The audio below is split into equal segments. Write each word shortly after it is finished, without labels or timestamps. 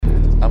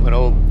I'm an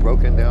old,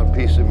 broken-down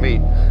piece of meat.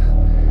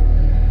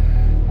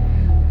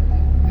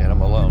 And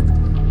I'm alone.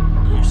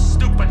 You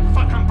stupid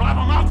fucking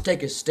blabbermouth!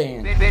 Take a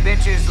stand.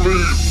 Bitches leave.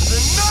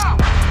 Enough!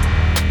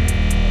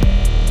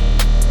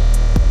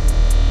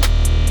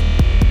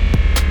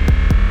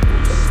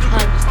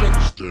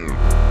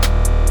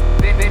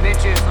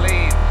 Bitches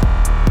leave.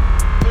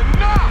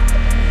 Enough!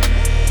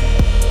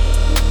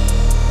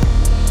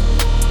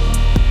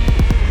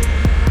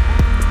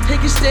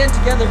 Take a stand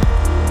together.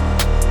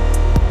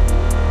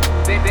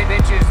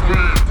 Bitches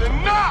leave.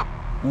 Enough!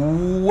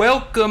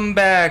 Welcome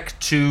back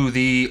to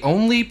the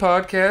only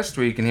podcast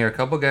where you can hear a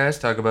couple guys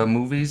talk about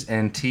movies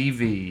and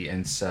TV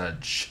and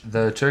such.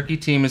 The Turkey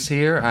team is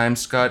here. I'm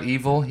Scott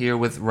Evil, here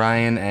with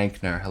Ryan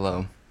Ankner.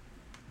 Hello.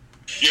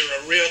 You're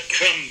a real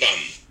crumb bum.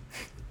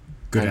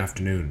 Good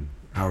afternoon.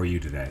 How are you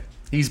today?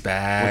 He's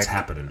back. What's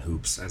happening,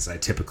 Hoops, as I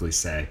typically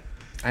say?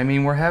 I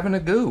mean, we're having a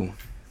goo.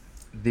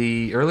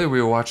 Earlier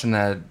we were watching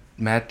that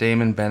Matt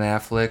Damon, Ben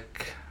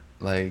Affleck,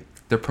 like,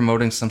 they're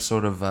promoting some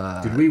sort of...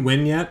 Did we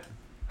win yet?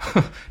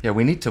 Yeah,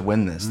 we need to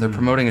win this. They're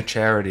promoting a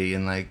charity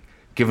and, like,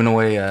 giving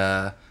away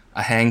a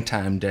hang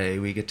time day.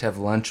 We get to have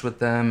lunch with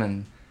them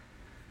and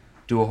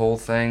do a whole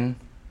thing.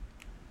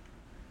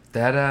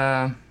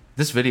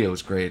 This video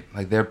is great.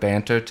 Like, their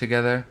banter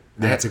together.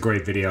 That's a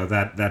great video.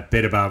 That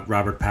bit about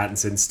Robert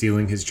Pattinson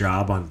stealing his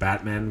job on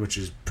Batman, which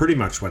is pretty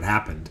much what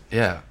happened.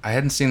 Yeah, I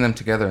hadn't seen them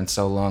together in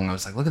so long. I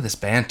was like, look at this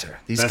banter.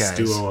 These Best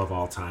guys. duo of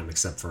all time,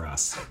 except for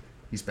us.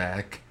 He's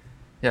back.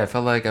 Yeah, I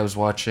felt like I was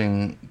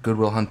watching Good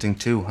Will Hunting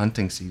 2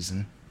 hunting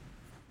season.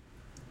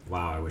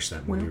 Wow, I wish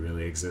that movie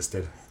really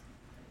existed.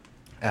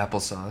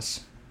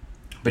 Applesauce.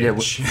 But yeah,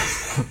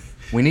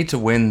 Bitch. we need to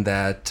win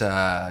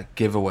that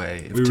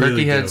giveaway. If We turkey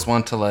really heads do.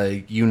 want to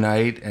like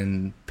unite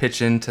and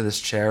pitch into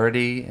this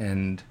charity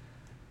and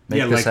make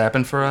Yeah, this like,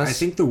 happen for us, I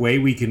think the way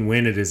we can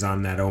win it is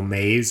on that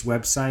Omaze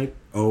website,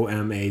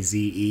 Omaze.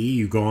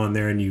 You go on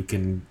there and you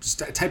can just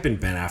type in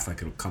Ben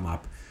Affleck, it'll come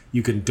up.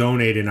 You can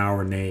donate in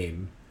our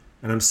name.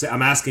 And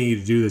I'm asking you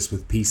to do this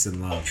with peace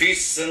and love.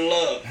 Peace and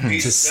love.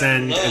 Peace To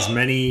send and love. as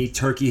many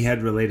turkey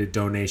head related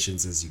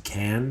donations as you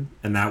can,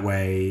 and that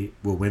way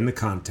we'll win the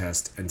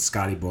contest, and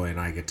Scotty Boy and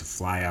I get to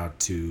fly out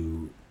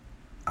to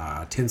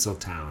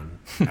Tinseltown,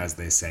 as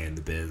they say in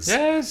the biz,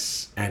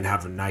 yes. and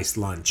have a nice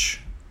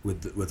lunch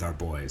with our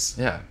boys.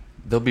 Yeah,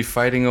 they'll be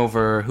fighting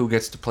over who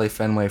gets to play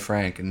Fenway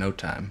Frank in no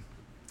time.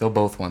 They'll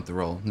both want the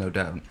role, no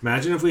doubt.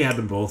 Imagine if we had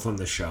them both on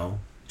the show,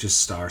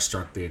 just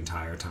starstruck the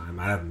entire time.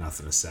 I'd have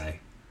nothing to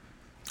say.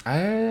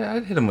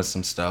 I'd hit them with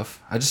some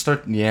stuff. I'd just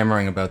start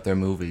yammering about their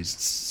movies,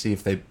 see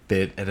if they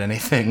bit at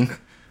anything.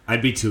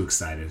 I'd be too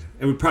excited.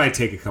 It would probably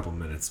take a couple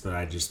minutes, but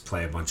I'd just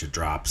play a bunch of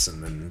drops,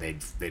 and then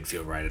they'd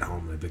feel right at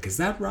home. They'd be like, "Is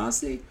that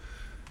Rossi?"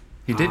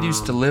 He did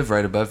used to live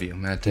right above you,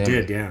 Matt He Damon.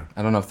 did, yeah.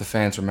 I don't know if the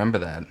fans remember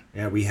that.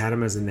 Yeah, we had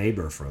him as a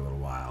neighbor for a little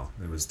while.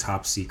 It was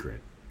top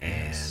secret.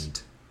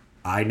 And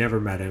I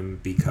never met him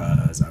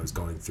because I was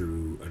going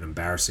through an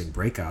embarrassing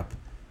breakup,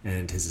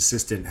 and his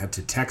assistant had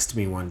to text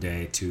me one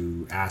day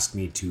to ask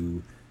me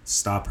to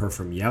stop her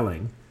from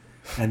yelling.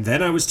 And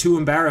then I was too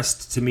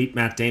embarrassed to meet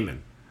Matt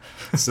Damon.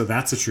 So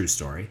that's a true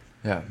story.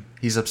 Yeah,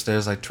 he's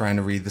upstairs like trying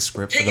to read the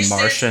script for The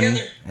Martian,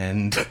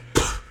 and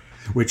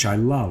Which I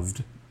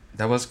loved.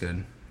 that was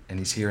good. And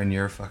he's hearing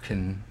your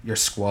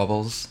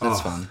squabbles. That's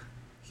Oh. fun.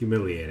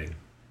 Humiliating.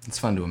 It's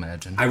fun to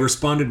imagine. I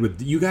responded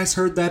with, "You guys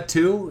heard that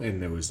too?"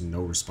 And there was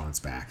no response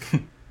back.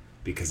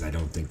 Because I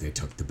don't think they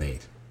took the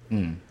bait.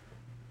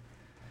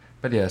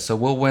 But yeah, so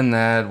we'll win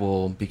that.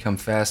 We'll become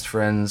fast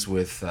friends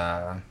with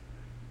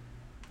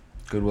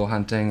Good Will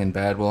Hunting and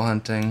Bad Will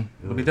Hunting.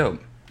 It'll be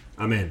dope.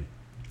 I'm in.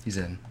 He's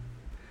in.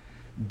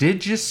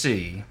 Did you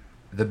see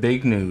the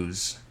big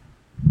news?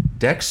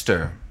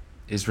 Dexter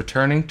is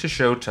returning to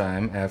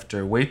Showtime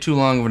after way too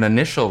long of an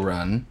initial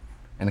run,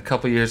 and a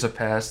couple years have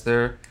passed.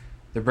 They're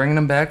bringing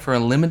him back for a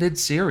limited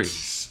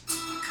series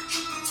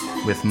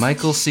with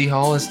Michael C.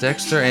 Hall as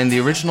Dexter and the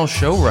original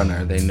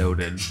showrunner, they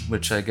noted,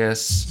 which I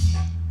guess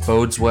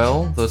bodes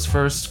well. Those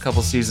first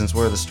couple seasons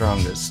were the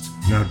strongest.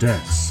 Now,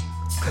 Dex,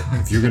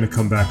 if you're going to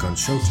come back on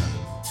Showtime,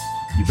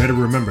 you better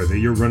remember that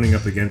you're running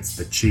up against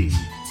the Chi.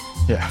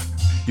 Yeah,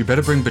 you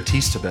better bring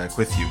Batista back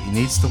with you. He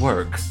needs to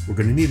work. We're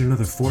going to need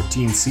another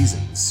 14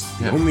 seasons.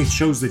 The Yeah. only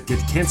shows that get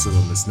canceled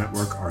on this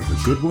network are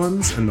the good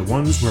ones and the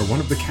ones where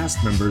one of the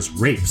cast members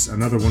rapes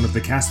another one of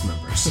the cast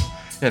members.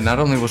 Yeah, not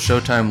only will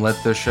Showtime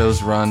let their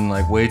shows run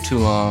like way too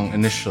long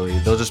initially,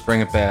 they'll just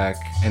bring it back,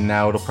 and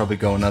now it'll probably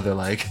go another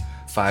like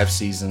 5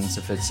 seasons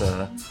if it's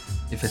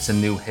a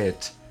new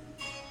hit.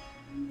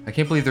 I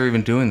can't believe they're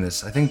even doing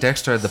this. I think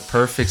Dexter had the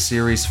perfect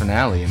series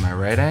finale. Am I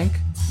right, Hank?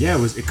 Yeah,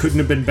 it couldn't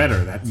have been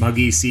better. That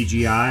muggy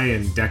CGI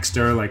and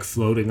Dexter like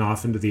floating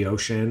off into the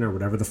ocean or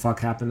whatever the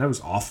fuck happened. That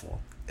was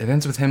awful. It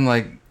ends with him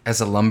like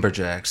as a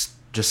lumberjack,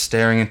 just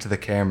staring into the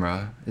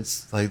camera.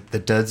 It's like the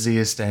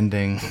dudsiest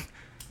ending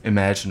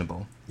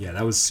imaginable. Yeah,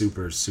 that was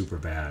super, super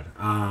bad.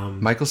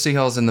 Michael C.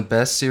 Hall's in the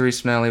best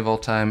series finale of all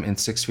time in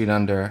 6 Feet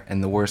Under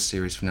and the worst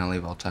series finale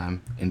of all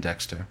time in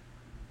Dexter.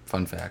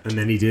 Fun fact. And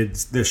then he did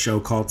the show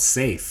called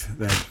Safe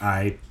that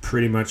I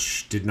pretty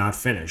much did not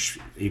finish,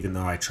 even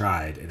though I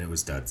tried, and it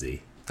was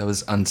dudsy. That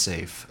was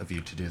unsafe of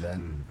you to do that.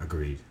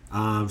 Agreed.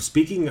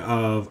 Speaking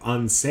of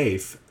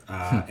unsafe,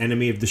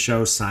 enemy of the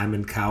show,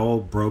 Simon Cowell,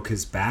 broke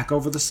his back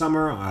over the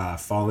summer,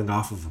 falling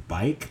off of a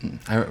bike.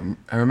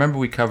 I remember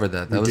we covered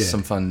that. That was did.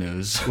 some fun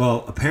news.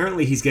 Well,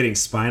 apparently he's getting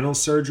spinal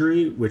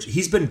surgery, which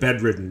he's been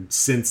bedridden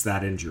since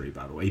that injury,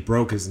 by the way. He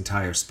broke his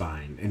entire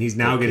spine, and he's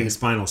now getting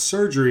spinal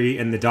surgery,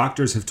 and the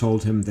doctors have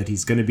told him that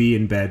he's going to be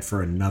in bed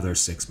for another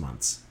 6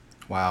 months,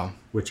 Wow.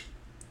 which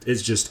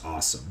is just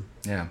awesome.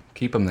 Yeah,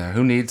 keep him there.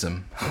 Who needs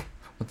him?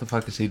 What the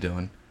fuck is he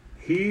doing?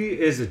 He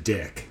is a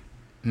dick.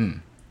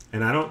 And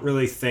I don't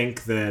really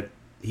think that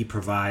he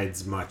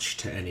provides much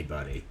to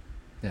anybody,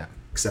 Yeah.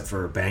 except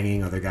for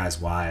banging other guys'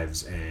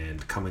 wives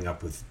and coming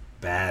up with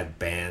bad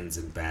bands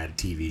and bad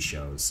TV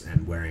shows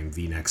and wearing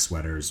V-neck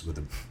sweaters with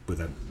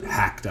a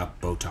hacked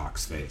up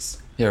Botox face.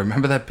 Yeah,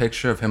 remember that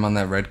picture of him on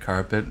that red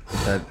carpet?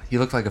 That he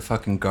looked like a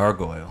fucking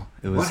gargoyle.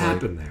 It was What like,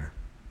 happened there?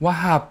 What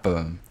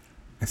happened?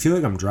 I feel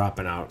like I'm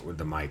dropping out with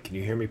the mic. Can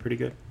you hear me pretty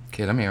good?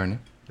 Kid, I'm hearing you.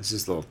 This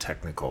is a little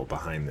technical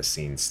behind the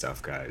scenes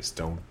stuff, guys.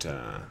 Don't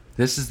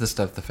This is the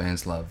stuff the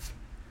fans love.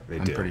 they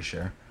I'm do. pretty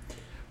sure.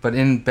 But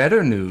in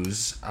better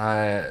news,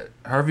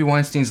 Harvey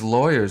Weinstein's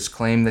lawyers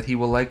claim that he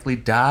will likely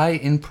die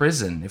in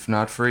prison if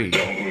not free.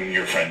 Don't ruin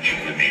your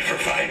friendship with me for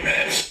 5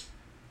 minutes.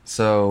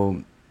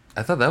 So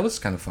I thought that was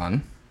kind of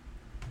fun.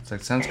 It's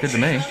like, sounds good to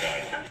me.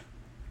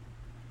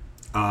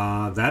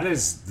 That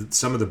is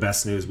some of the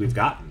best news we've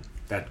gotten.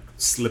 That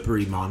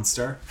slippery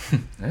monster.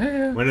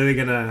 Yeah. When are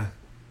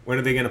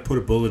they gonna put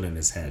a bullet in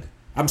his head?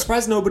 I'm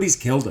surprised nobody's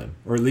killed him,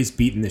 or at least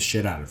beaten the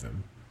shit out of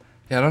him.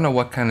 Yeah, I don't know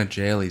what kind of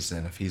jail he's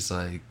in. If he's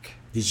like...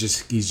 He's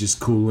just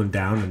cooling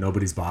down and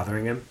nobody's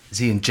bothering him. Is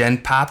he in Gen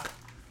Pop?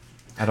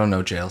 I don't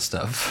know jail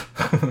stuff.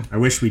 I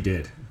wish we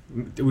did.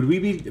 Would we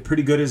be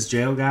pretty good as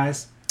jail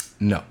guys?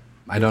 No.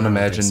 I don't think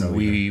imagine so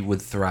we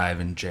would thrive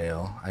in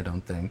jail. I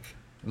don't think.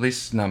 At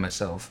least not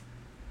myself.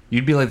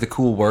 You'd be like the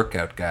cool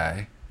workout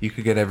guy. You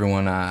could get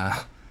everyone...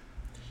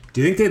 Do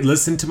you think they'd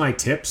listen to my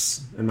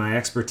tips and my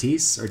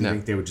expertise, or do you No.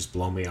 think they would just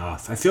blow me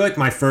off? I feel like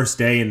my first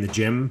day in the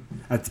gym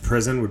at the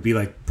prison would be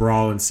like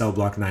Brawl in Cell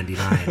Block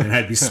 99, and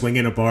I'd be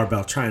swinging a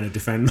barbell trying to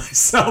defend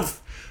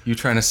myself. You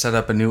trying to set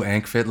up a new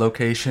AnkFit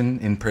location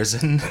in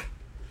prison?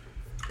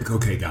 Like,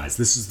 okay, guys,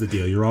 this is the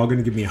deal. You're all going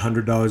to give me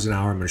 $100 an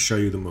hour. I'm going to show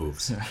you the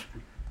moves.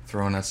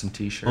 Throwing out some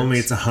t-shirts. Only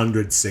it's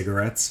 100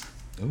 cigarettes.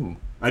 Ooh.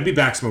 I'd be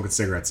back smoking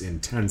cigarettes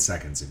in 10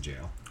 seconds in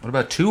jail. What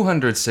about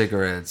 200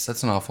 cigarettes?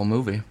 That's an awful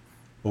movie.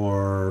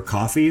 Or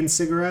coffee and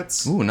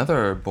cigarettes. Ooh,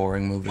 another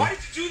boring movie. Why'd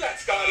you do that,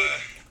 Scotty?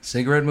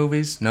 Cigarette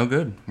movies? No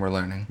good. We're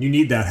learning. You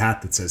need that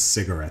hat that says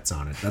cigarettes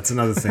on it. That's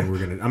another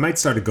thing I might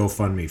start a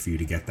GoFundMe for you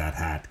to get that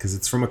hat, because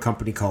it's from a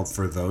company called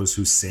For Those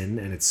Who Sin,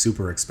 and it's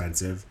super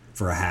expensive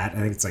for a hat.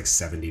 I think it's like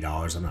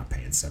 $70. I'm not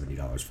paying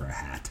 $70 for a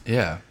hat.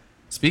 Yeah.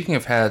 Speaking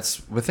of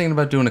hats, we're thinking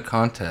about doing a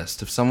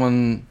contest. If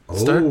someone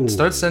Oh.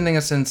 start sending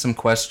us in some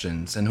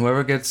questions, and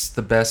whoever gets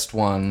the best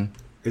one,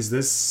 Is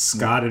this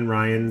Scott and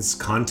Ryan's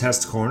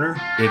contest corner?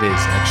 it is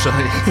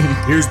actually.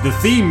 Here's the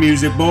theme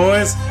music,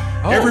 boys.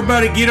 Oh.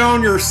 Everybody get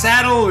on your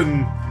saddle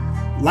and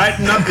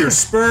lighten up your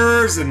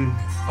spurs and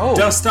Oh.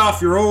 dust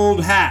off your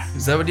old hat.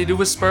 Is that what you do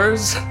with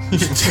Spurs?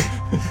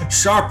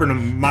 Sharpen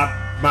them,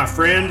 my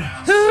friend.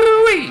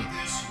 Hooey!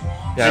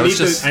 Yeah,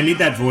 I need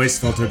that voice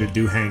filter to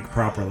do Hank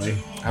properly.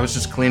 I was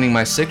just cleaning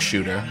my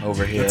 6-shooter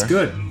over here. That's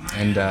good.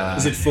 And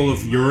Is it full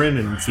of urine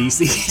and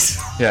feces?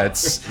 yeah,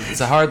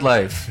 it's a hard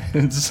life.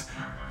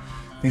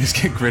 Things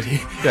get gritty.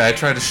 Yeah, I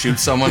try to shoot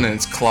someone and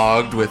it's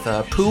clogged with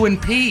poo and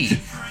pee.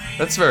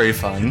 That's very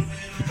fun.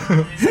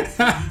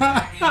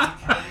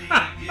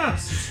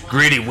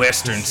 Gritty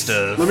Western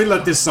stuff. Let me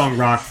let this song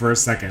rock for a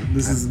second.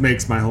 This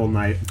makes my whole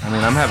night. I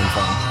mean, I'm having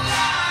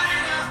fun.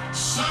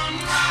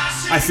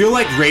 I feel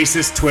like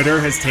racist Twitter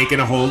has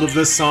taken a hold of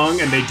this song,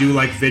 and they do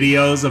like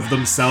videos of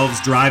themselves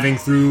driving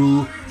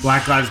through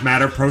Black Lives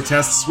Matter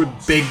protests with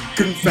big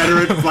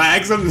Confederate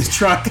flags on the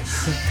truck,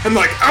 and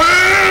like,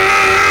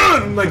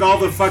 "Argh!" and like all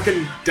the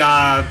fucking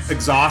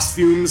exhaust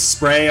fumes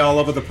spray all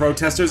over the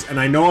protesters. And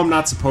I know I'm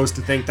not supposed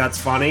to think that's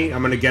funny.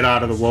 I'm gonna get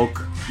out of the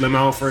woke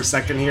limo for a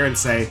second here and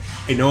say,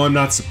 I know I'm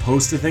not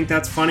supposed to think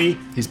that's funny.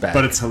 He's back.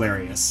 But it's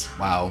hilarious.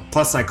 Wow.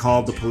 Plus, I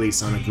called the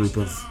police on a group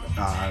of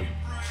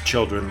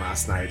children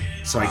last night,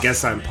 so I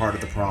guess I'm part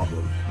of the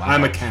problem. Wow.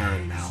 I'm a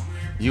Karen now.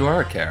 You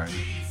are a Karen.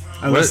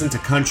 I listen to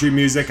country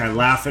music. I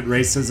laugh at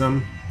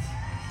racism.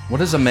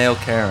 What is a male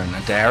Karen? A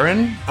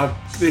Darren?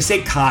 They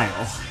say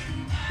Kyle.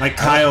 Like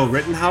Kyle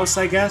Rittenhouse,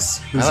 I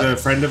guess, who's I like-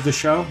 a friend of the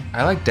show.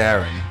 I like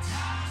Darren.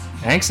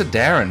 Hank's a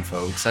Darren,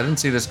 folks. I didn't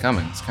see this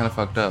coming. It's kind of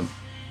fucked up.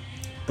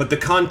 But the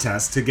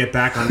contest, to get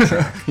back on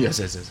track, Yes.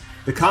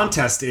 the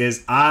contest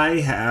is I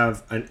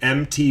have an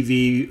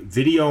MTV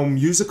Video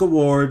Music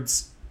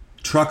Awards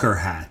trucker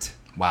hat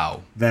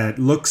Wow. that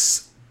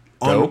looks,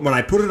 Dope. when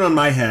I put it on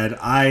my head,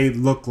 I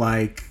look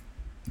like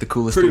The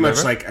coolest pretty dude much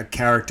ever? like a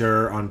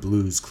character on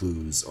Blue's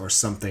Clues or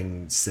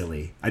something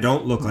silly. I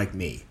don't look like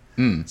me.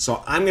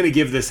 So I'm going to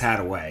give this hat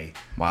away.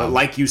 Wow. But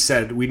like you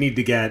said, we need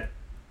to get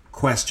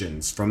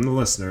questions from the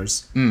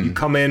listeners. You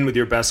come in with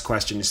your best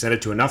question. You send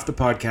it to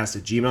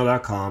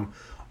enoughthepodcast@gmail.com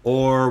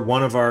or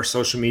one of our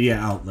social media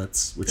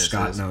outlets, which Yes,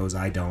 Scott yes. knows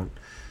I don't,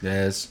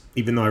 Yes.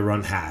 even though I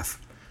run half.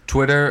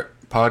 Twitter,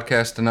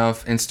 Podcast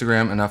Enough.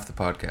 Instagram, Enough the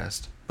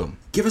Podcast. Boom.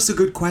 Give us a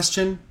good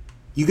question.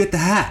 You get the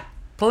hat.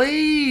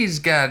 Please,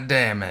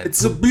 goddammit.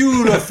 It's a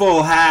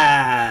beautiful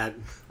hat.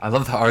 I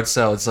love the art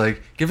style. It's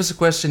like, give us a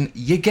question,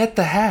 you get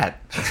the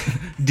hat.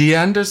 Do you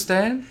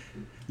understand?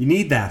 You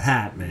need that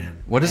hat,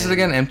 man. What is it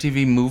again?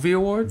 MTV Movie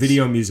Awards?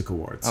 Video Music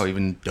Awards. Oh,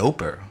 even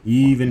doper.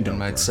 Even One doper.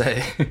 might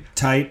say.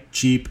 Tight,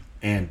 cheap,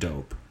 and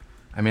dope.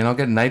 I mean, I'll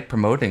get Night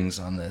promotings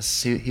on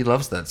this. He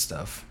loves that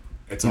stuff.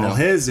 It's You all know.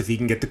 his if he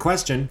can get the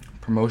question.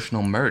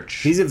 Promotional merch.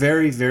 He's a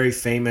very, very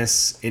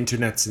famous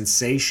internet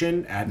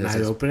sensation at This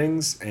night is-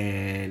 openings,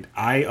 and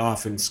I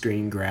often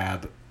screen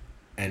grab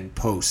and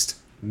post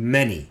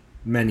many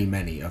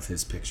of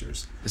his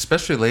pictures.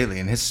 Especially lately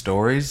in his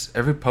stories,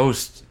 every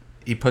post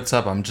he puts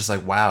up, I'm just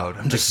like wowed.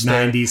 I'm just Like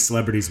staring. 90s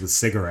celebrities with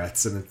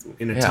cigarettes, and it's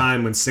in a Yeah.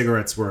 time when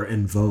cigarettes were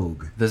in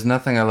vogue. There's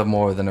nothing I love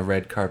more than a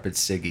red carpet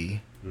Siggy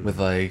with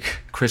like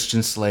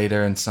Christian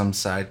Slater and some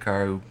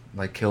sidecar who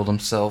like killed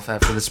himself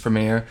after this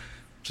premiere,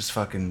 just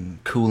fucking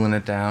cooling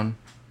it down.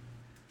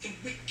 The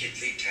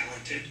wickedly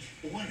talented,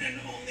 one and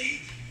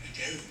only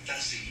Adele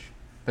Dazeem.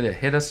 But yeah,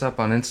 hit us up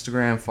on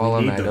Instagram, follow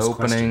need Night those Openings,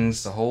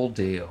 questions. the whole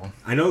deal.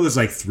 I know there's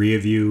like 3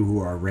 of you who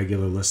are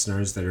regular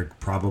listeners that are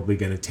probably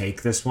going to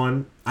take this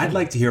one. I'd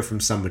like to hear from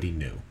somebody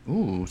new.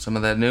 Ooh, some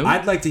of that new?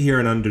 I'd like to hear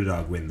an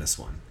underdog win this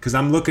one. Because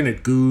I'm looking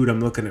at Good,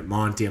 I'm looking at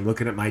Monty, I'm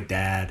looking at my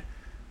dad,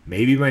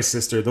 maybe my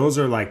sister. Those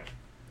are like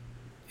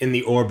in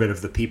the orbit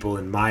of the people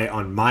on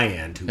my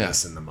end who Yeah.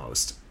 listen the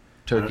most.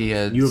 Turkey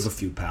heads. You have a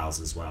few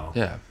pals as well.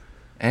 Yeah.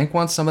 Ank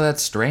wants some of that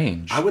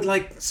strange. I would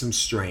like some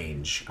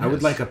strange. I would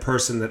Yes. like a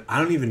person that I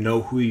don't even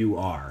know who you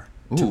are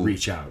to Ooh.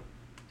 reach out.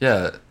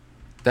 Yeah,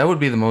 that would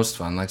be the most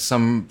fun. Like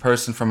some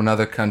person from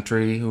another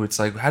country who it's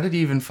like, how did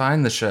you even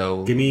find the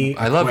show? Give me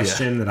I a love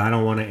question that I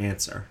don't want to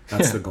answer.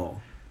 That's Yeah. the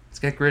goal. Let's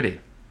get gritty.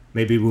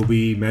 Maybe we'll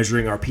be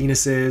measuring our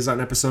penises on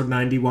episode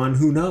 91.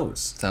 Who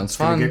knows? Sounds It's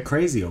gonna fun. get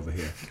crazy over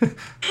here.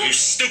 You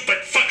stupid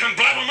fucking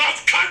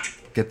blabbermouth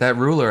cunt! Get that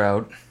ruler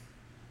out.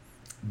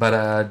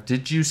 But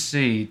did you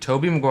see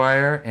Tobey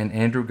Maguire and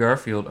Andrew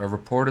Garfield are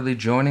reportedly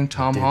joining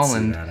Tom Did see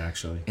Holland that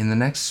actually. in the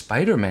next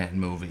Spider-Man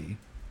movie?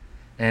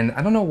 And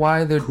I don't know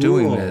why they're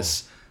doing Cool.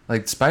 this.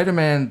 Like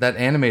Spider-Man, that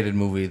animated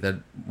movie that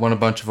won a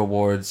bunch of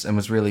awards and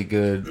was really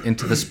good,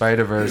 Into the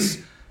Spider-Verse,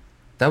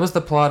 that was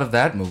the plot of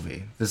that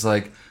movie. There's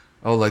like,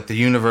 oh, like the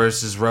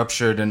universe is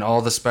ruptured and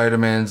all the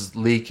Spider-Mans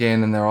leak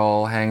in and they're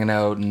all hanging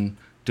out and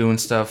doing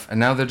stuff. And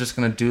now they're just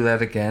going to do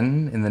that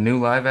again in the new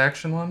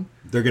live-action one?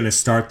 They're gonna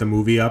start the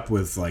movie up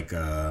with like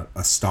a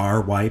star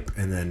wipe,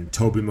 and then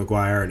Tobey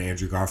Maguire and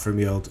Andrew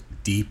Garfield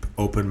deep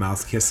open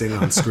mouth kissing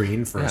on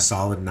screen for Yeah. a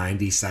solid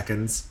 90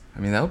 seconds.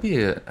 I mean, that would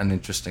be an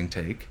interesting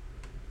take.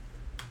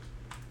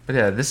 But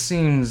yeah, this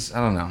seems, I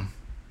don't know.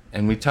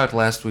 And we talked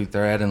last week,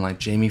 they're adding like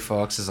Jamie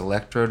Foxx as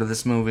Electro to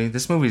this movie.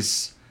 This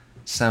movie's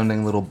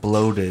sounding a little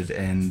bloated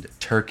and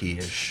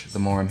turkey-ish the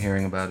more I'm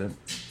hearing about it.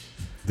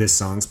 This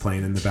song's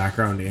playing in the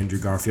background. Andrew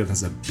Garfield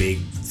has a big,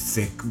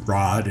 thick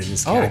rod in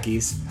his Oh.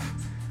 khakis.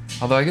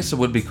 Although I guess it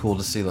would be cool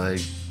to see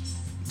like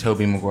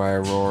Tobey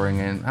Maguire roaring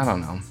in. I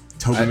don't know.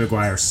 Tobey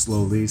Maguire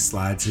slowly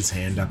slides his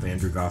hand up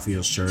Andrew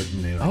Garfield's shirt,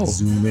 and they like Oh.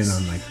 zoom in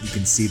on like you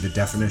can see the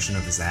definition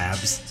of his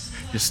abs,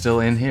 You're still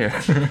in here.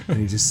 and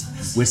he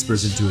just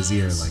whispers into his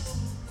ear like,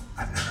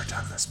 "I've never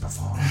done this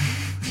before.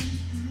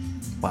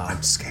 Wow.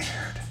 I'm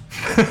scared."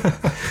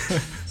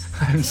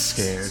 I'm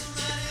scared.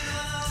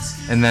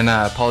 And then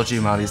Paul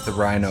Giamatti's the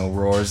Rhino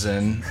roars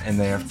in, and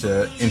they have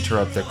to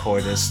interrupt their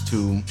coitus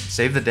to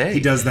save the day. He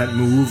does that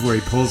move where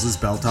he pulls his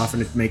belt off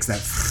and it makes that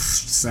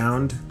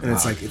sound, and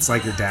it's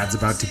like your dad's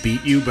about to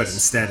beat you, but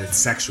instead it's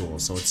sexual.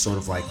 So it's sort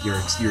of like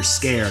you're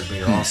scared, but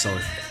you're also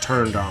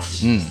turned on.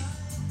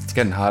 It's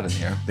getting hot in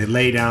here. They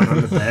lay down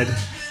on the bed,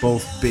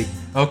 both big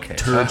Okay.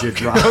 turgid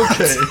okay.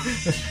 rods.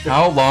 Okay.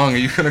 How long are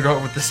you gonna go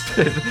with this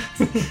bit?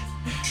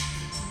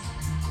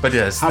 But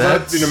yes, How about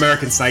that's in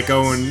American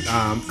Psycho when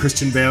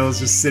Christian Bale is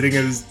just sitting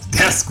at his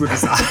desk with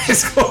his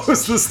eyes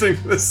closed listening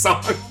to this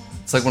song?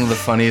 it's like one of the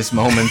funniest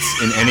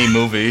moments in any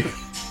movie.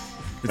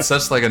 It's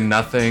such like a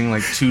nothing,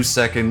 like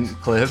 2-second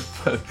clip,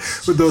 but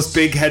With those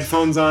big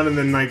headphones on, and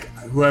then like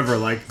whoever,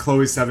 like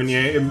Chloe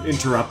Sevigny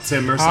interrupts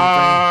him or something.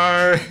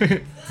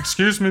 hi.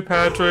 Excuse me,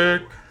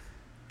 Patrick.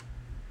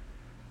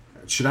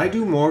 Should I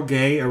do more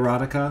gay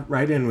erotica?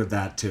 Write in with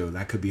that too.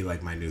 That could be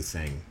like my new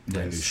thing,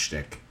 my Yes. new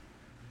shtick.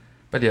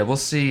 But yeah, we'll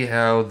see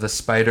how the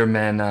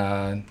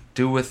Spider-Men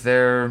do with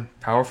their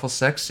powerful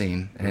sex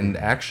scene and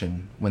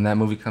action when that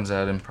movie comes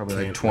out in probably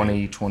like Can't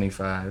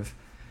 2025.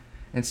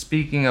 And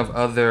speaking of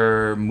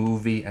other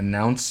movie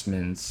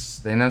announcements,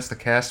 they announced the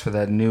cast for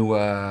that new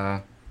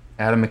Adam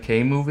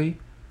McKay movie,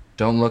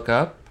 Don't Look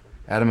Up.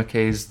 Adam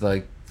McKay's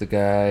like the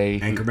guy.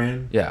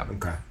 Anchorman? Yeah.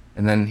 Okay.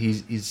 And then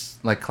he's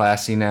like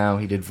classy now.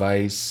 He did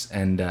Vice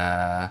and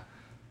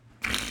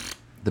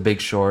The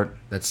Big Short.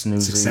 That's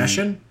Newsy.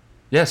 Succession?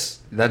 Yes,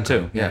 that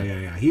too. Yeah.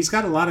 Yeah. He's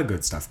got a lot of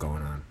good stuff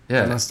going on.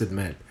 Yeah. I must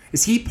admit.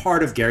 Is he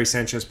part of Gary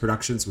Sanchez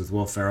Productions with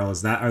Will Ferrell?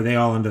 Are they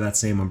all under that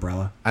same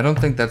umbrella? I don't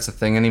think that's a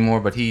thing anymore,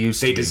 but he used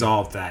to They be.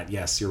 dissolved that.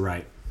 Yes, you're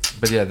right.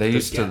 But yeah, they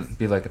used to guess.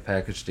 be like a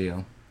package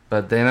deal.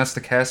 But they announced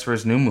the cast for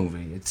his new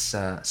movie. It's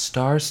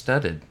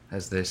star-studded,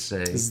 as they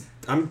say.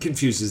 I'm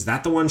confused. Is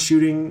that the one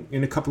shooting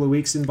in a couple of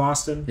weeks in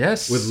Boston?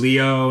 Yes. With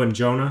Leo and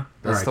Jonah?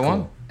 That's All the right, one.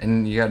 cool.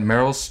 And you got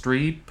Meryl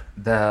Streep,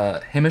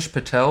 the Himish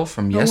Patel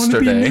from I wanna be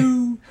Yesterday,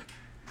 new.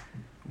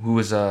 who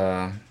was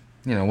one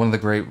of the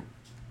great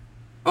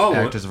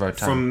actors of our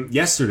time. From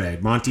Yesterday,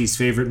 Monty's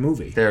favorite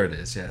movie. There it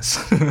is. Yes.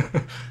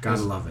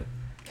 Gotta love it.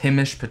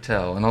 Himish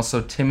Patel, and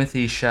also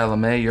Timothy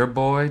Chalamet, your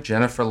boy,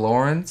 Jennifer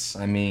Lawrence.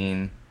 I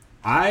mean,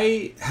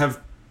 I've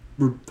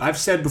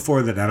said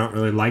before that I don't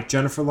really like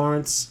Jennifer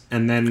Lawrence,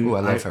 and then ooh,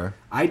 I love her.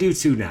 I do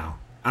too now.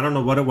 I don't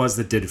know what it was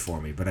that did it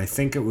for me, but I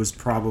think it was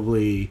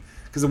probably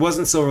because it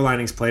wasn't Silver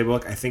Linings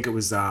Playbook. I think it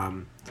was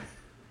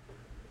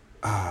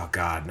oh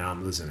god, now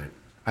I'm losing it.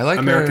 I like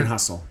American her.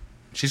 Hustle.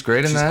 She's great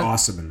in She's that.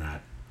 awesome in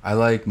that. I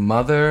like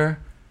Mother.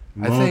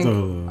 I think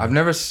Mother. I've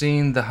never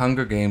seen the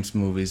Hunger Games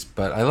movies,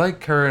 but I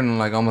like her in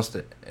like almost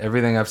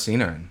everything I've seen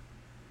her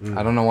in.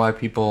 I don't know why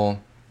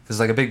there's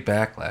like a big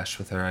backlash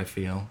with her. I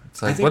feel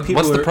it's like think what's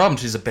people the are- problem?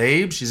 She's a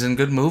babe. She's in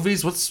good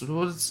movies. What's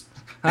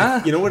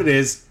huh? You know what it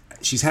is?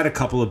 She's had a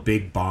couple of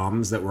big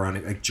bombs that were on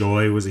it. Like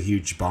Joy was a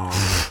huge bomb,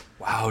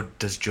 Wow,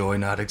 does joy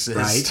not exist?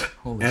 right?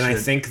 Holy And shit. I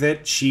think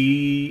that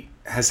she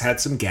has had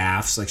some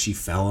gaffes, like she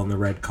fell on the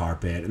red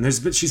carpet,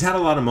 and she's had a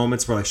lot of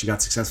moments where like she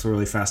got successful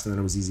really fast, and then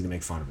it was easy to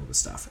make fun of her with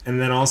stuff. And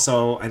then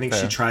also, I think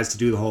she Fair. tries to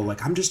do the whole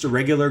like I'm just a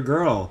regular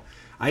girl.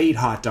 I eat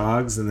hot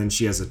dogs, and then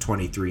she has a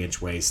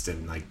 23-inch waist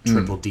and like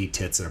triple D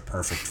tits and a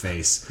perfect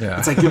face. Yeah.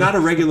 It's like you're not a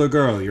regular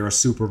girl. You're a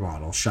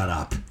supermodel. Shut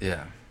up.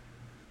 yeah,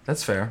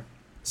 that's fair.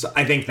 So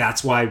I think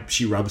that's why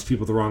she rubs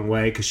people the wrong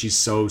way because she's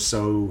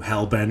so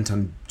hell bent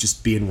on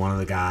just being one of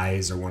the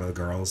guys or one of the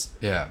girls.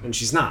 Yeah, And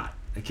she's not.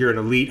 Like you're an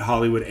elite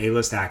Hollywood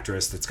A-list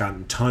actress that's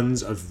gotten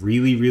tons of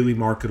really, really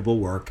marketable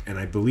work, and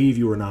I believe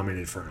you were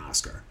nominated for an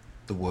Oscar.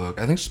 the work.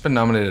 I think she's been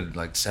nominated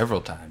like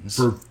several times.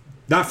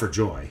 Not for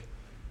Joy.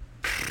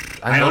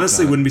 I I hope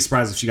honestly not. wouldn't be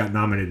surprised if she got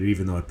nominated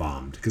even though it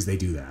bombed, because they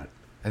do that.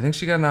 I think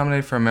she got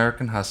nominated for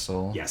American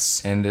Hustle.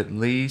 Yes. and at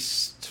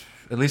least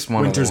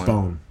one Winter's other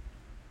one. Bone.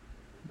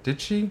 Did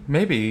she?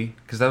 Maybe,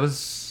 because that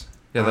was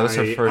that was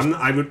her first.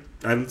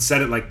 I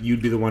said it like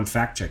you'd be the one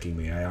fact checking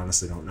me. I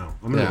honestly don't know.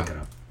 I'm gonna Yeah. look it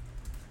up.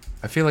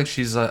 I feel like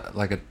she's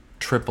like a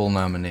triple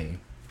nominee.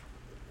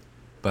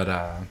 But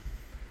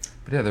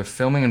yeah, they're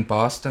filming in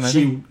Boston. I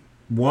think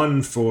She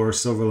won for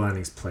Silver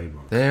Linings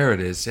Playbook. there it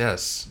is.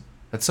 Yes,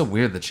 that's so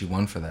weird that she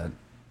won for that.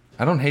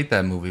 I don't hate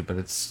that movie, but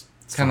it's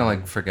kind of fine.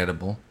 like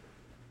forgettable.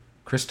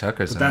 Chris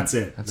Tucker's But in that's it.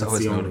 it. That's That's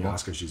always the only notable.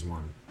 Oscar she's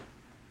won.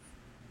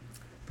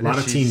 But A lot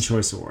yeah, of Teen she's-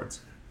 Choice Awards.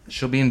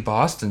 She'll be in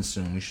Boston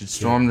soon. We should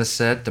storm the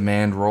set,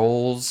 demand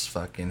roles,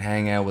 fucking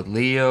hang out with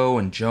Leo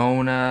and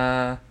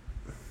Jonah.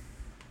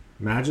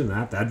 Imagine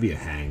that. That'd be a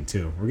hang,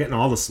 too. We're getting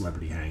all the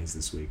celebrity hangs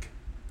this week.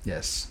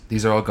 Yes,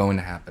 these are all going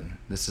to happen.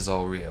 This is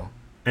all real.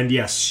 And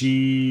yes,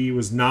 she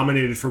was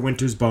nominated for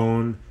Winter's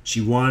Bone. She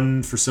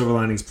won for Silver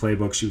Linings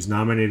Playbook. She was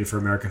nominated for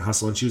American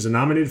Hustle. And she was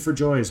nominated for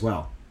Joy as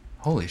well.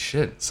 Holy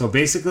shit. So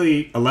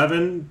basically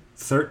 11,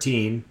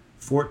 13,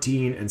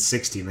 14, and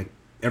 16. Like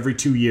every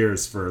 2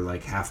 years for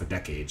like half a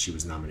decade, she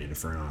was nominated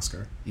for an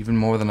Oscar. Even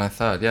more than I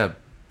thought. Yeah,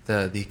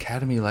 the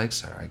Academy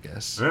likes her, I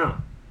guess. Yeah.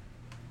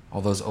 All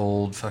those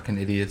old fucking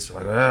idiots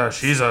are like,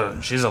 she's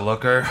a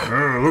looker.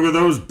 Look at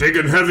those big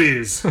and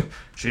heavies.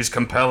 She's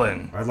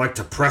compelling. I'd like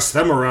to press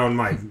them around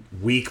my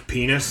weak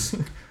penis.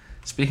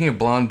 Speaking of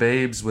blonde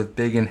babes with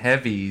big and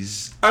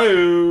heavies,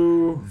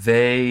 Oh.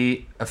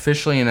 they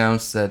officially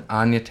announced that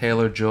Anya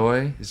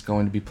Taylor-Joy is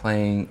going to be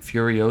playing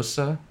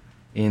Furiosa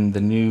in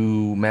the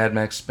new Mad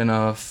Max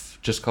spin-off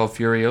just called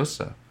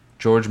Furiosa.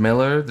 George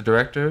Miller, the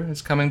director,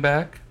 is coming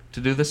back to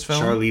do this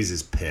film. Charlize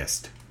is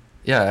pissed.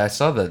 Yeah, I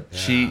saw that.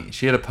 Yeah.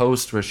 She had a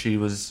post where she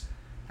was,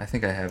 I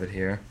think I have it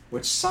here.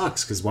 Which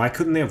sucks, because why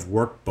couldn't they have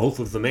worked both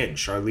of them in?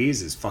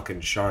 Charlize is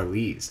fucking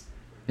Charlize.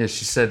 Yeah,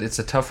 she said, it's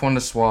a tough one to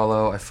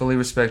swallow. I fully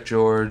respect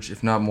George,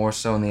 if not more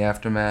so in the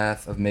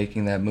aftermath of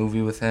making that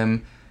movie with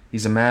him.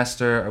 He's a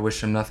master. I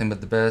wish him nothing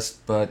but the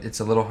best, but it's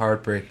a little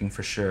heartbreaking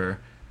for sure.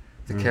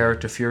 The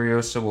character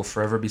Furiosa will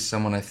forever be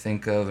someone I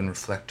think of and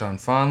reflect on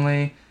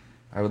fondly.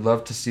 I would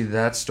love to see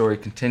that story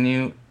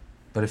continue,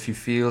 but if he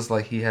feels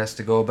like he has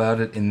to go about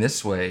it in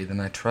this way, then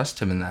I trust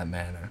him in that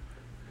manner.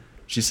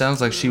 She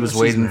sounds like she was She's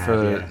waiting mad,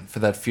 yeah. for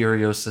that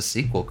Furiosa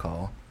sequel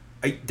call.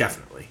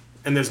 Definitely.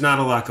 And there's not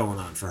a lot going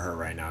on for her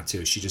right now,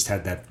 too. She just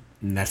had that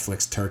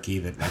Netflix turkey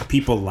that like,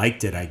 people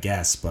liked it, I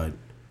guess, but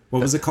what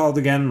was it called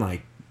again?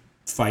 Like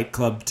Fight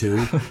Club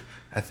 2?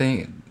 I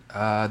think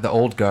The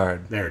Old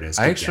Guard. There it is.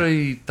 I Good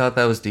actually thought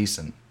that was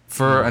decent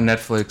for a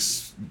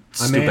Netflix I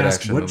stupid may ask,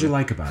 action what did you movie.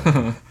 like about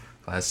it?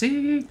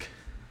 Classic.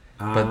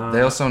 But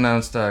they also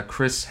announced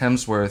Chris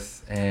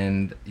Hemsworth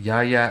and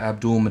Yahya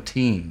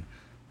Abdul-Mateen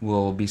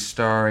will be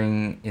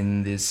starring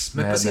in this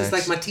Mad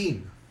Max.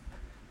 Martin.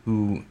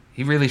 Who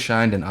he really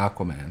shined in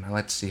Aquaman. I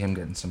like to see him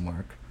getting some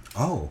work.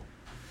 Oh.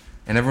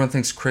 And everyone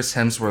thinks Chris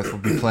Hemsworth will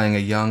be playing a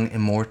young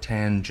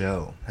Immortan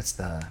Joe. That's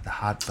the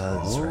hot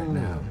buzz right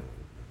now.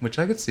 Which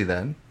I could see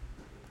that.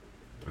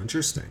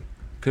 Interesting.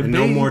 Could and be.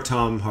 no more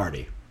Tom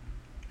Hardy.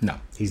 No.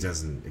 He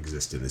doesn't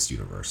exist in this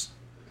universe.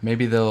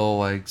 Maybe they'll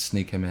like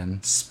sneak him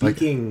in.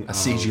 Speaking like a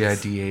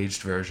CGI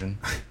de-aged version.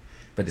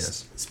 But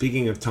yes.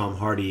 Speaking of Tom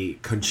Hardy,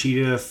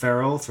 Conchita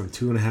Ferrell from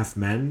 2.5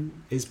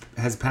 Men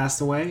has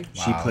passed away.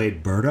 Wow. She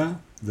played Berta,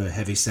 the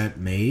heavyset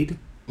maid.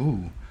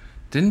 Ooh.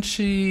 Didn't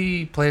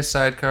she play a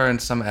sidecar in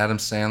some Adam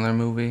Sandler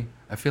movie?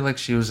 I feel like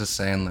she was a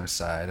Sandler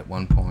side at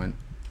one point.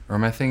 Or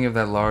am I thinking of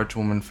that large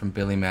woman from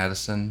Billy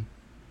Madison?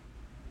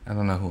 I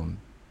don't know who.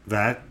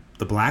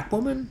 The black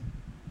woman?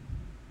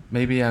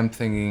 Maybe I'm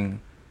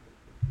thinking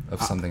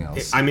of something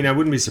else. I mean, I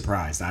wouldn't be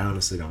surprised. I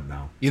honestly don't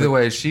know. Either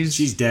way,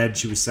 she's dead.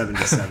 She was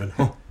 77.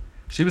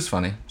 She was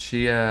funny.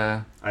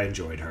 I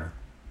enjoyed her.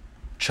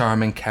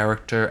 Charming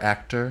character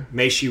actor.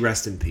 May she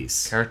rest in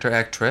peace. Character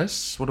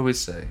actress? What do we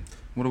say?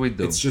 What do we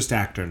do? It's just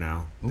actor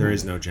now. Ooh. There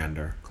is no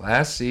gender.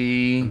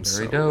 Classy.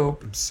 Very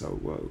dope. I'm so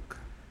woke.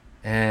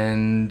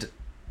 And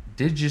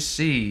did you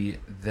see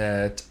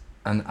that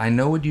an I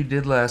Know What You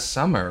Did Last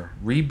Summer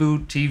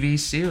reboot TV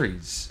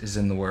series is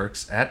in the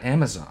works at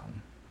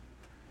Amazon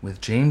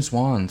with James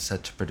Wan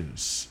set to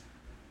produce,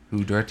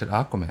 who directed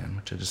Aquaman,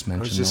 which I just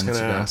mentioned. I was just going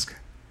to ask.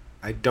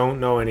 I don't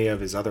know any of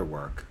his other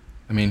work.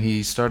 I mean,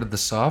 he started the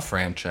Saw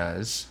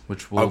franchise,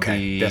 which will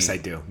be... Yes, I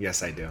do.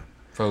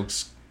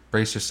 Folks,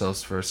 brace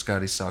yourselves for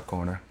Scotty's Saw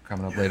Corner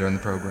coming up later in the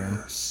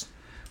program.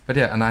 But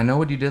yeah, and I Know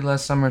What You Did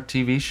Last Summer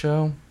TV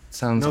show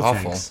sounds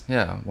awful. Thanks.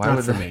 Yeah, why Not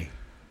would for they? me.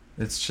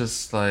 It's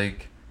just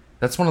like...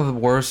 That's one of the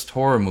worst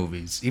horror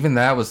movies. Even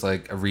that was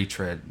like a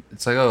retread.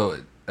 It's like, oh,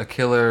 a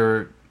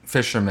killer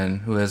fisherman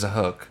who has a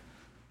hook.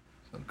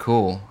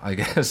 Cool, I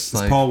guess.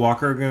 Is Paul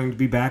Walker going to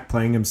be back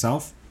playing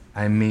himself?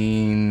 I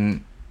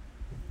mean,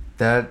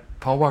 that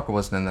Paul Walker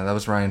wasn't in that. That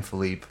was Ryan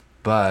Philippe.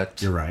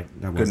 But you're right.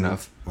 That good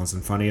enough.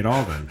 Wasn't funny at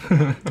all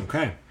then.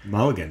 Okay,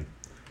 Mulligan.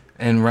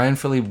 And Ryan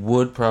Philippe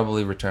would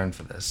probably return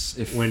for this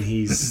when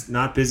he's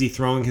not busy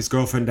throwing his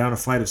girlfriend down a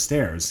flight of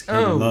stairs. He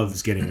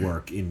loves getting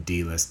work in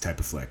D-list type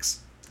of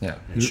flicks. Yeah,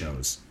 and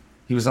shows.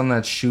 He was on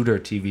that Shooter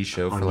TV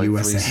show for like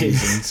USA. 3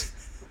 seasons,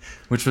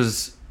 which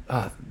was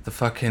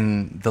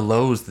the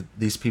lows that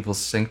these people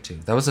sink to.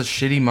 That was a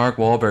shitty Mark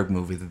Wahlberg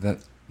movie.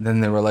 Then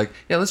they were like,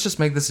 yeah, let's just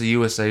make this a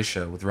USA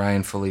show with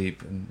Ryan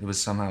Philippe, and it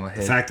was somehow a hit.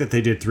 The fact that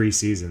they did 3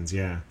 seasons,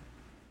 yeah.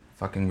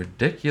 Fucking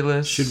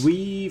ridiculous. Should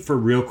we, for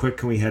real quick,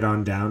 can we head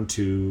on down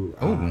to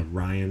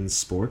Ryan's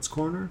Sports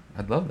Corner?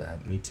 I'd love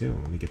that. Me too.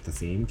 Let me get the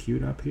theme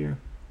queued up here.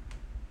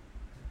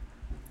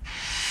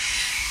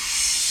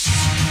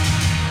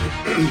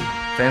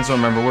 Fans will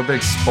remember, we're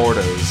big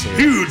sportos here.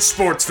 Huge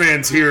sports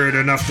fans here at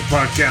Enough the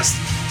Podcast.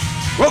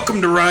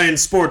 Welcome to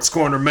Ryan's Sports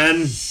Corner,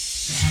 men.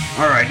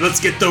 All right, let's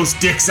get those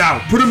dicks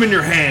out. Put them in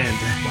your hand.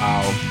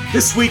 Wow.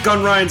 This week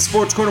on Ryan's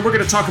Sports Corner, we're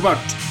going to talk about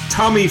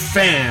Tommy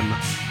Pham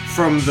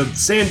from the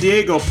San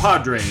Diego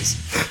Padres.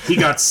 He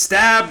got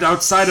stabbed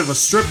outside of a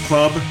strip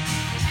club,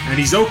 and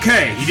he's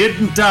okay. He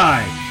didn't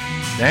die.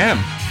 Damn.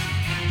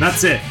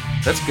 That's it.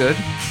 That's good.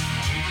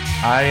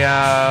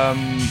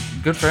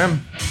 Good for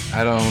him.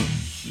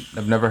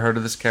 I've never heard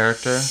of this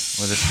character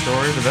or this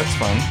story, but that's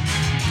fun.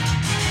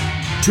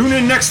 Tune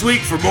in next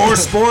week for more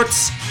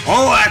sports,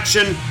 all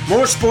action,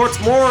 more sports,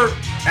 more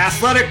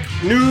athletic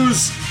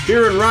news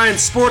here in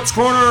Ryan's Sports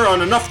Corner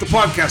on Enough the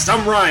Podcast.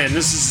 I'm Ryan.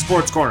 This is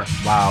Sports Corner.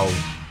 Wow.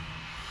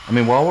 I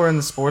mean, while we're in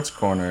the Sports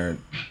Corner,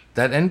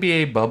 that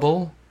NBA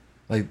bubble,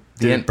 like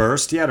did it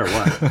burst yet or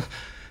what?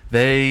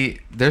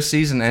 Their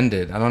season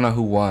ended. I don't know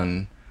who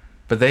won,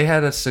 but they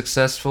had a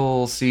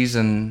successful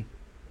season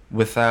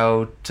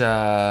without,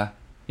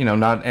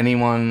 not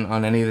anyone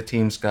on any of the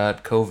teams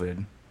got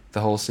COVID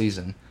the whole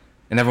season.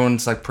 And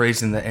everyone's like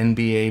praising the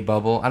NBA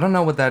bubble. I don't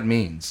know what that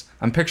means.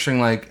 I'm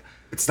picturing like...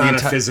 It's not a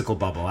physical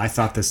bubble. I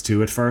thought this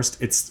too at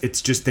first.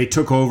 It's just they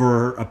took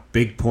over a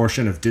big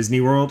portion of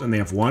Disney World and they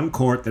have one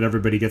court that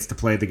everybody gets to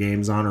play the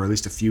games on, or at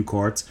least a few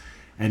courts,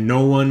 and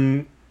no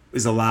one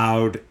is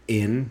allowed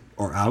in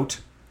or out.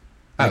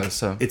 Like,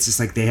 so it's just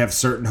like they have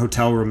certain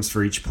hotel rooms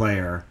for each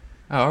player.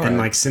 Oh, all right. And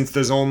like since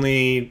there's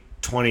only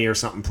 20 or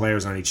something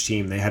players on each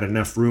team, they had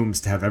enough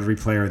rooms to have every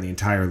player in the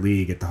entire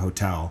league at the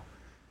hotel.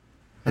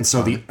 And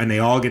so they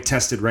all get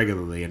tested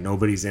regularly, and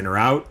nobody's in or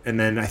out. And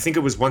then I think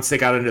it was once they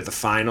got into the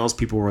finals,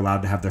 people were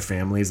allowed to have their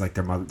families, like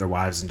their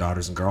wives and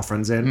daughters and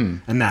girlfriends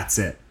in, and that's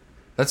it.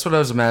 That's what I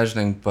was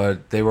imagining,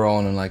 but they were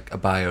all in like a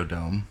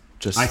biodome,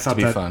 just to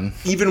be fun.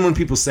 Even when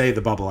people say the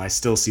bubble, I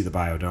still see the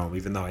biodome,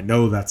 even though I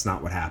know that's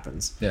not what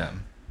happens. Yeah,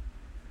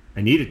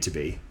 I need it to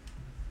be.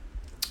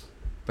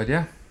 But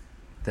yeah,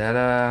 that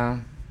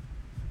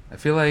I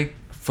feel like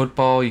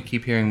football, you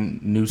keep hearing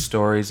news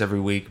stories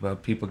every week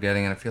about people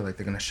getting it. I feel like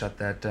they're going to shut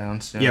that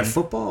down soon. Yeah,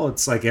 football,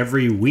 it's like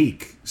every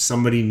week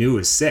somebody new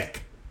is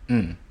sick.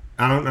 I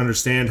don't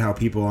understand how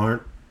people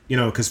aren't,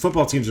 because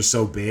football teams are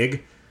so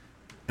big,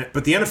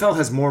 But the NFL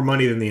has more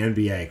money than the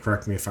NBA.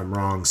 Correct me if I'm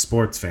wrong,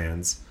 sports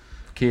fans.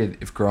 Kid,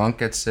 if Gronk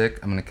gets sick,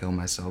 I'm gonna kill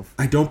myself.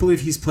 I don't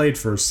believe he's played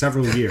for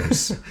several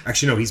years.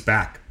 Actually, no, he's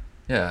back.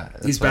 Yeah.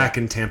 He's back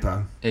in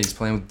Tampa. Yeah, he's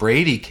playing with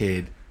Brady,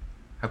 kid.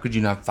 How could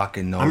you not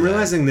fucking know I'm that?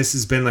 realizing this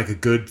has been like a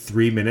good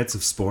 3 minutes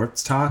of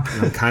sports talk,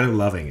 and I'm kind of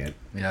loving it.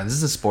 Yeah, this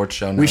is a sports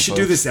show now, We should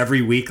do folks. this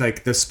every week.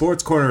 Like, the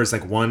sports corner is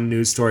like one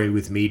news story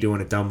with me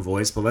doing a dumb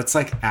voice, but let's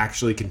like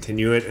actually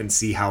continue it and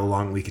see how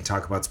long we can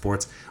talk about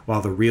sports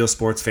while the real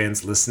sports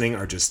fans listening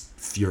are just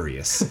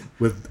furious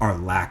with our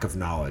lack of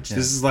knowledge. Yeah.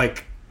 This is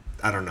like,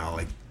 I don't know,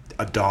 like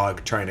a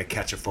dog trying to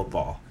catch a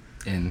football.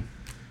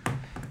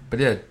 But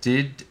yeah,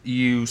 did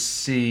you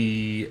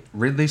see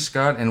Ridley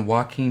Scott and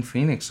Joaquin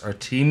Phoenix are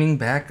teaming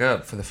back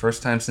up for the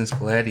first time since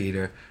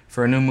Gladiator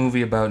for a new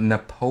movie about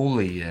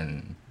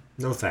Napoleon?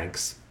 No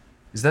thanks.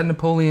 Is that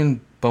Napoleon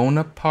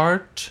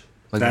Bonaparte?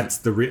 Like, That's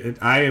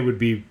I would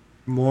be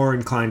more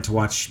inclined to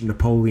watch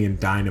Napoleon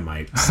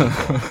Dynamite.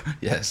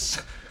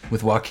 yes,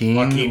 with Joaquin.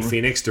 Joaquin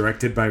Phoenix,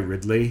 directed by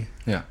Ridley.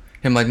 Yeah,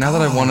 him like, now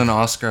that I won an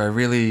Oscar,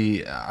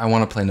 I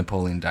want to play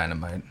Napoleon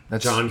Dynamite.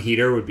 That's John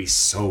Heder would be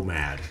so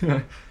mad.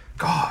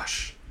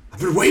 Gosh. I've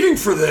been waiting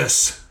for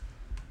this.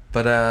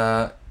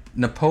 But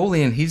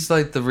Napoleon, he's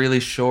like the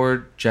really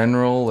short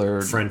general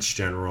or French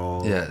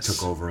general. Yes.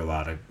 Took over a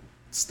lot of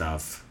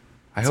stuff.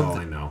 I That's hope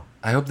all I know.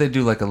 I hope they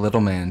do like a Little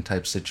Man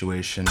type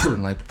situation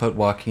and like put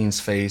Joaquin's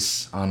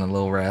face on a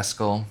Little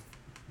Rascal.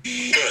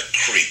 You're a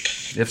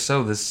creep. If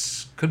so,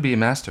 this could be a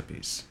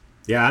masterpiece.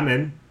 Yeah, I'm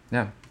in.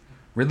 Yeah.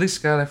 Ridley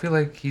Scott, I feel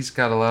like he's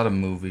got a lot of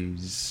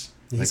movies.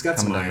 He's like, got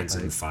some coming down the irons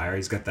in the pipe. fire.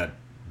 He's got that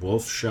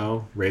Wolf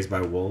show, Raised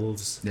by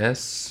Wolves,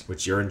 Yes.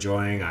 which you're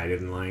enjoying. I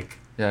didn't like.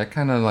 Yeah, I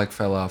kind of like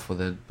fell off with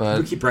it, You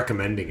but keep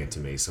recommending it to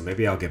me, so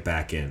maybe I'll get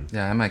back in.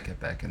 yeah, I might get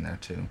back in there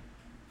too.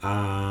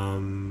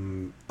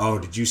 Oh,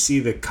 did you see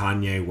the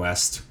Kanye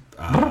West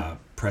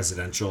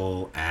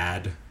presidential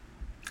ad?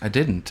 I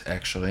didn't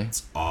actually.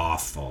 It's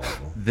awful.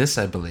 This,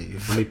 I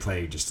believe, Let me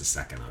play just a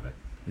second of it.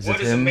 is What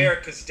it is him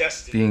America's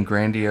destiny? being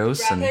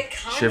grandiose and Rapper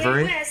Kanye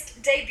shivery?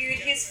 West debuted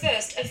his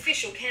first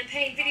official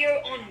campaign video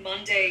on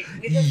Monday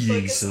with a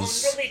focus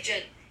Jesus. on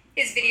religion.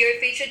 His video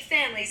featured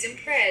families in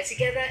prayer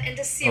together and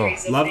a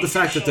series of Love the nature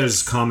fact that there's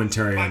shots.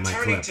 commentary By on my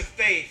turning clip. to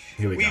faith,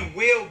 Here we go.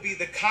 will be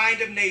the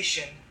kind of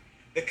nation,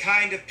 the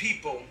kind of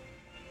people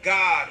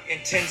God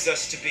intends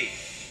us to be.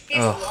 His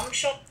long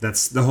shot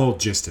That's the whole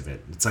gist of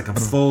it. It's like a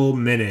full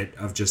minute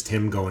of just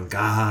him going,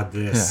 God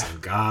this Yeah.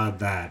 and God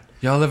that.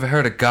 Y'all ever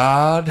heard of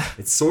God?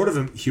 It's sort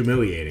of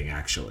humiliating,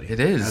 actually. It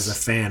is. As a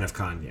fan of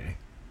Kanye.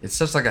 It's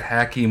such like a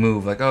hacky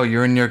move. Like, oh,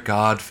 you're in your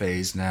God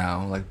phase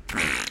now. Like,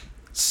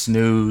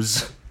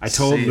 snooze. I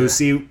told See ya.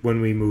 Lucy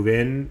when we move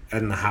in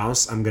the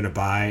house, I'm going to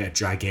buy a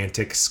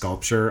gigantic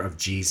sculpture of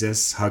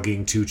Jesus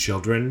hugging two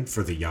children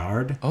for the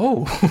yard.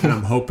 Oh, And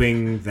I'm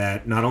hoping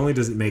that not only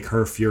does it make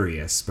her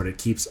furious, but it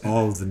keeps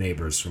all of the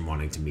neighbors from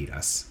wanting to meet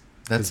us.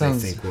 that 'Cause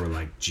sounds they think we're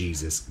like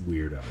Jesus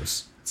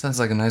weirdos. sounds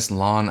like a nice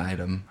lawn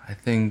item. I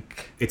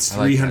think It's I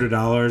like that.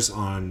 $300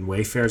 on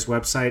Wayfair's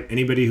website.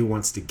 Anybody who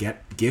wants to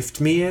gift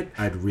me it,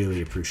 I'd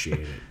really appreciate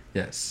it.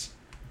 Yes.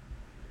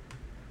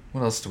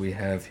 What else do we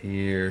have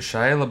here?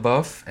 Shia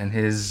LaBeouf and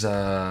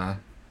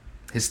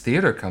his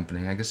theater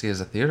company, I guess he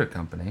has a theater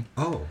company,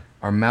 Oh.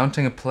 are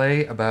mounting a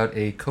play about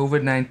a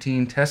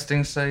COVID-19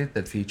 testing site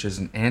that features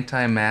an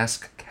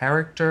anti-mask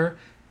character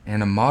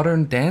and a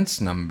modern dance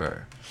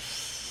number.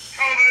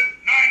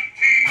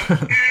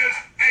 COVID-19 is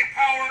a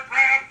power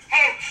grab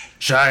hoax.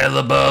 Shia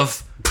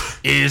LaBeouf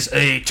is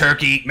a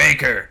turkey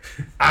maker.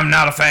 I'm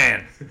not a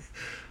fan.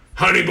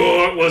 Honey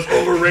Boy was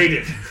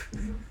overrated.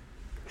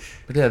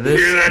 But yeah, this...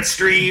 that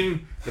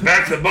stream? The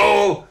back of the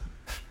bowl?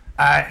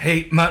 I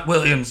hate Mutt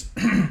Williams.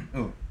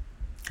 I'm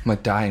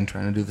like dying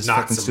trying to do this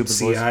Knock fucking some stupid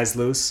sea voice. eyes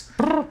loose.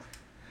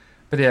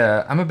 But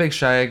yeah, I'm a big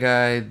Shia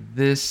guy.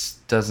 This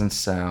doesn't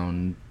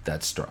sound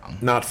that strong.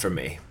 Not for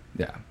me.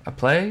 Yeah, a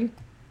play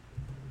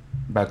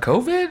about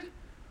COVID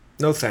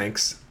No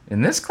thanks.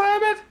 in this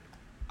climate?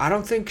 I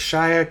don't think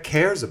Shia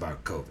cares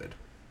about COVID.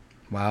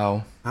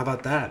 Wow. How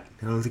about that?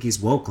 I don't think he's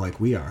woke like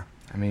we are.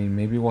 I mean,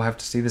 maybe we'll have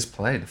to see this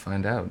play to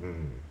find out.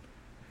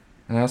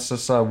 And I also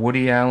saw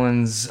Woody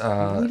Allen's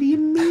What do you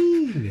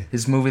mean?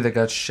 his movie that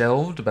got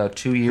shelved about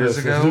 2 years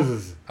ago,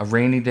 A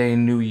Rainy Day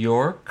in New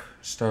York,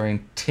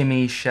 starring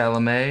Timmy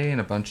Chalamet and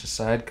a bunch of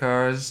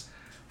sidecars,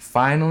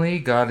 finally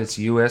got its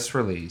U.S.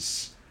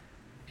 release.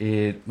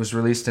 It was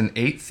released in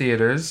 8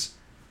 theaters,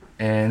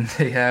 and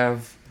they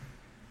have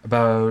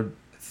about,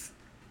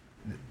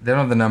 they don't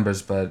have the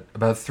numbers, but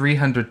about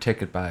 300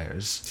 ticket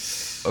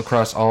buyers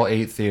across all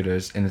 8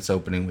 theaters in its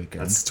opening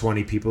weekend. That's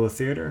 20 people a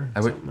theater?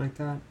 I would- Something like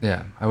that?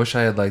 Yeah, I wish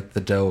I had like the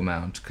dough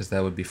amount, because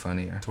that would be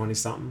funnier. 20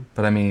 something?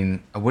 But I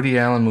mean, a Woody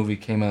Allen movie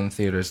came out in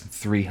theaters and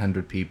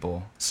 300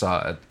 people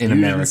saw it in You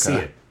America. didn't see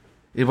it.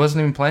 It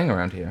wasn't even playing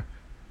around here.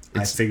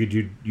 I figured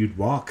you'd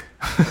walk.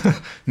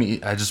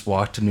 I just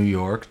walked to New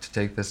York to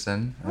take this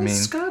in. I mean,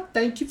 Scott,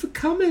 thank you for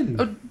coming.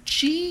 oh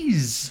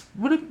jeez,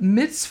 what a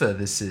mitzvah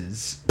this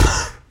is.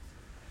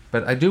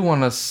 But I do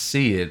want to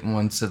see it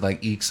once it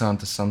like ekes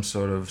onto some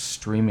sort of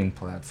streaming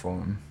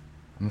platform.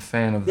 I'm a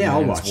fan of the Yeah,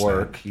 I'll man's watch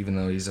work, even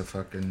though he's a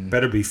fucking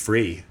Better be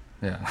free.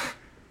 yeah.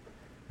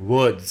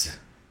 Woods.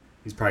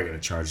 He's probably going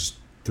to charge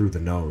through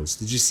the nose.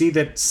 Did you see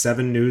that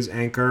 7 News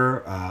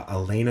anchor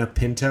Elena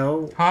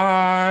Pinto?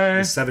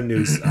 Hi. 7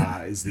 News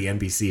is the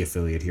NBC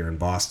affiliate here in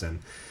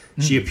Boston.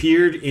 She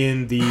appeared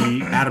in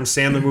the Adam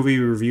Sandler movie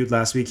we reviewed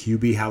last week,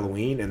 Hubie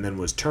Halloween, and then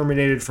was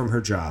terminated from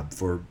her job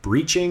for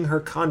breaching her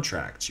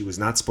contract. She was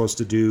not supposed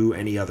to do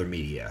any other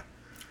media.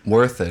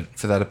 Worth it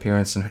for that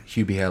appearance in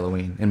Hubie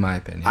Halloween, in my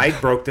opinion. I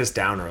broke this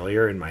down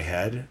earlier in my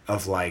head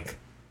of like,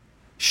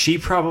 she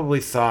probably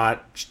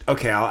thought,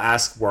 okay, I'll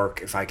ask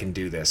work if I can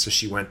do this. So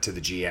she went to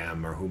the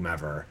GM or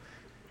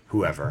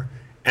whoever,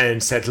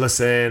 and said,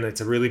 listen, it's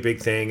a really big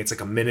thing. It's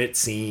like a minute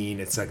scene.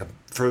 It's like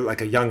for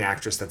like a young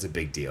actress, that's a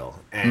big deal.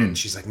 And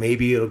she's like,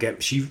 maybe it'll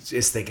get, she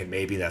is thinking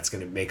maybe that's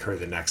going to make her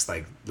the next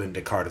like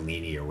Linda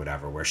Cardellini or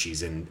whatever, where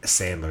she's in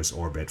Sandler's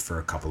orbit for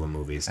a couple of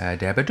movies.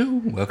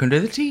 Dabadoo, welcome to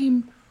the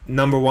team.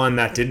 Number one,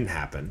 that didn't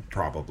happen,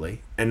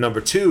 probably. And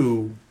number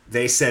two,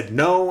 they said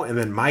no, and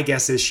then my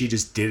guess is she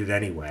just did it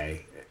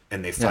anyway,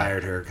 and they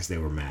fired her because they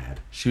were mad.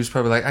 She was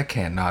probably like, I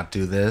can't not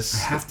do I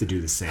this. have to do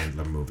the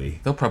Sandler movie.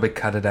 They'll probably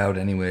cut it out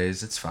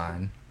anyways. It's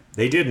fine.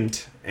 They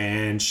didn't,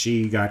 and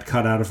she got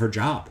cut out of her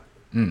job.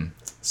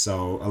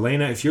 So,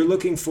 Elena, if you're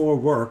looking for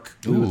work,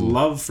 we would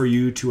love for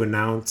you to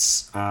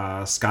announce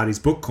Scotty's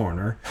Book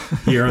Corner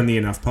here on the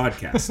Enough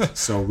Podcast.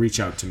 So reach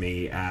out to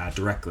me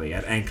directly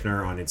at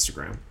Ankner on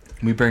Instagram.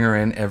 We bring her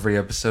in every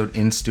episode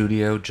in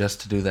studio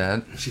just to do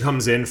that, She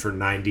comes in for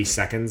 90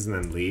 seconds and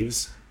then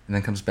leaves. and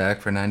then comes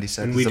back for 90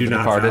 seconds. And we of do The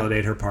not Departed.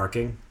 validate her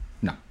parking.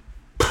 No.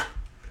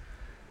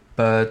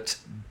 But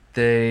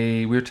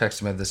we were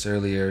texting about this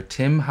earlier.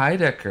 Tim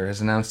Heidecker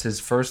has announced his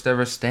first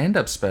ever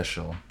stand-up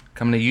special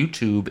coming to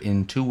YouTube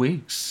in 2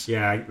 weeks.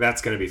 Yeah,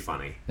 that's going to be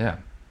funny. Yeah.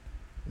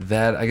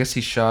 That, I guess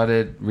he shot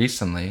it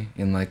recently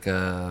in like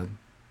I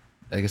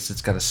guess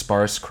it's got a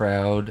sparse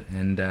crowd,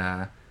 and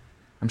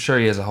I'm sure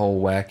he has a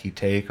whole wacky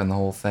take on the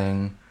whole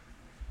thing.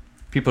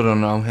 People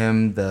don't know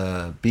him.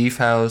 The Beef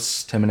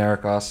House, Tim and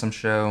Eric Awesome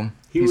Show.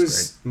 He He's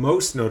was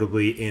most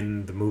notably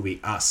in the movie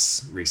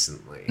Us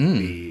recently,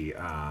 the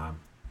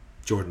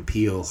Jordan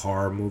Peele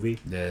horror movie.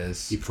 great.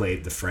 Yes. He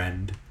played the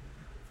friend.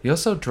 He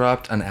also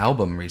dropped an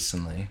album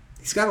recently.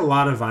 He's got a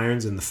lot of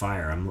irons in the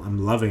fire.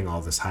 I'm loving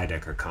all this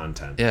Heidecker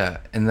content. Yeah,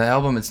 and the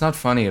album, it's not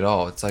funny at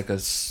all. It's like a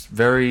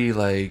very,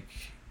 like,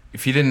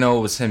 if you didn't know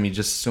it was him, you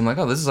just assume, like,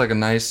 oh, this is like a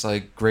nice,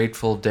 like,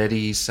 Grateful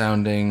Dead-y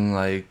sounding,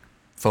 like,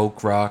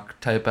 folk rock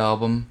type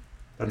album.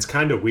 That's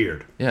kind of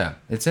weird. Yeah,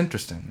 it's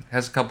interesting. It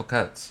has a couple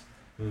cuts.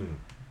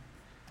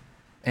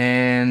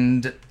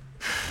 And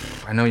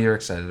I know you're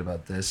excited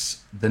about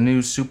this. The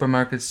new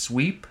Supermarket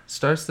Sweep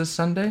starts this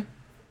Sunday,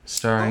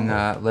 starring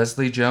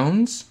Leslie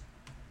Jones.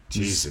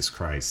 Jesus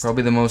Christ.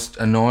 Probably the most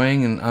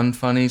annoying and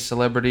unfunny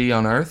celebrity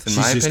on earth, in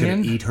my She's just opinion.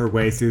 going to eat her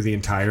way through the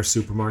entire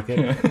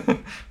supermarket.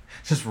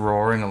 Just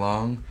roaring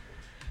along.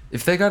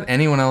 If they got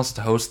anyone else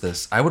to host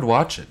this, I would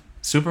watch it.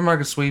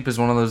 Supermarket Sweep is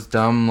one of those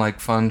dumb, like,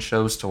 fun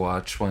shows to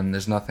watch when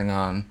there's nothing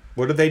on.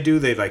 What do?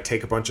 They like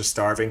take a bunch of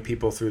starving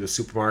people through the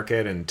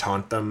supermarket and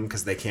taunt them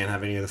because they can't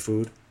have any of the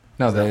food?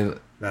 No,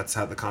 That's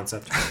how the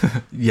concept.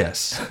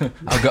 yes.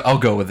 I'll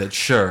go with it.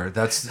 Sure.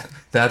 That's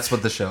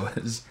what the show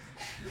is.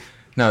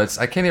 No,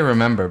 I can't even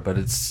remember, but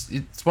it's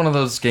one of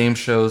those game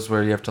shows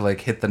where you have to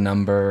like hit the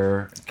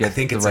number, get I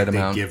think the it's right like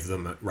amount. they give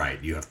them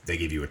they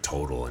give you a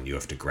total and you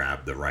have to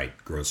grab the right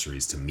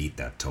groceries to meet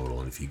that total,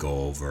 and if you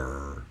go over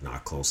or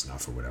not close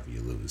enough or whatever,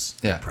 you lose.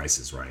 Yeah. The price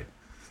is right.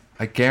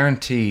 I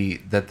guarantee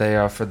that they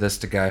offered this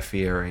to Guy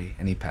Fieri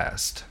and he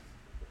passed.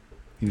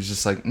 He was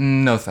just like,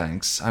 no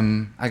thanks.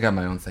 I got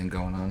my own thing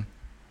going on.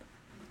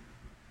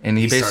 And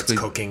he Starts basically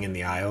cooking in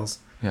the aisles.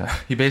 yeah,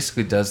 he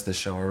basically does the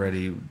show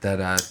already.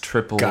 That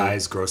triple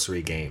Guys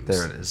Grocery Games.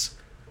 There it is.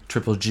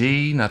 Triple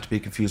G, not to be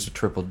confused with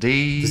Triple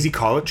D. Does he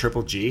call it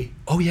Triple G?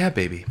 Oh yeah,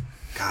 baby.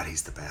 God,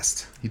 he's the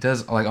best. He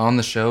does, like, on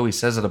the show, he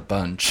says it a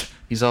bunch.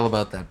 He's all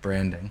about that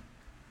branding.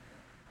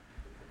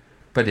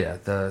 But yeah,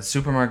 the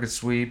Supermarket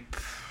Sweep,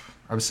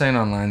 I was saying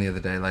online the other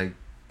day, like,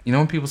 you know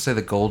when people say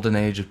the golden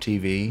age of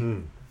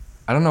TV?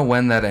 I don't know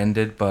when that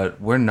ended,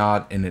 but we're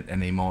not in it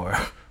anymore.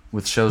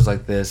 With shows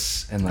like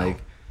this and, like,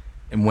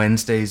 and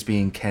Wednesdays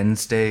being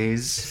Ken's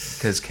Days,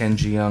 because Ken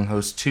Jeong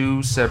hosts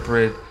 2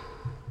 separate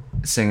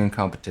singing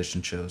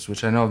competition shows,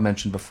 which I know I've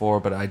mentioned before,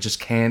 but I just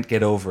can't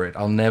get over it.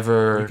 I'll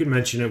never... You can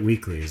mention it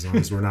weekly as long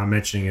as we're not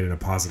mentioning it in a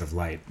positive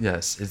light.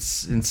 Yes,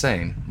 it's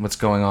insane what's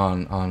going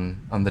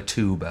on the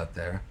tube out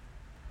there.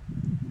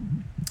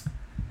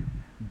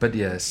 But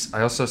yes,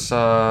 I also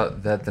saw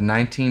that the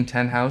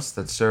 1910 house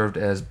that served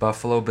as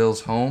Buffalo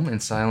Bill's home in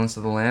Silence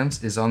of the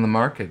Lambs is on the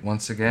market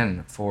once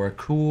again for a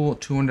cool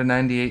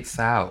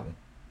 $298,000.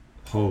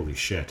 Holy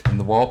shit. And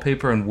the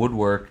wallpaper and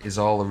woodwork is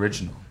all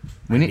original.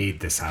 We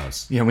need this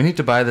house. Yeah, we need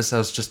to buy this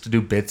house just to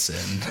do bits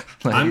in.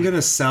 Like, I'm going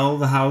to sell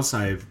the house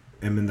I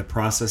am in the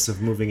process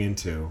of moving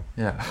into.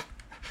 Yeah.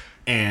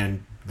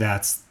 And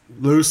that's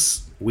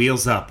loose,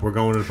 wheels up. We're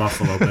going to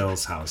Buffalo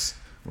Bill's house.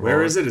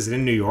 Where is it? Is it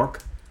in New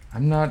York?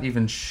 I'm not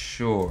even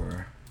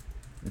sure.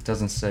 It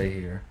doesn't say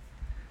here.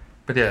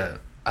 But yeah,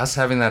 us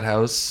having that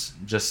house,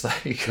 just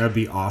like... That'd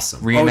be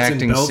awesome. Reenacting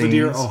it's in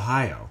Belvedere, scenes.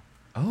 Ohio.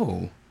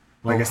 Oh.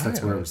 Well, I guess that's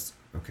Ohio. where it was.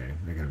 Okay,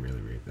 I gotta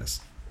really read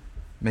this.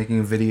 Making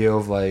a video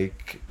of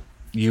like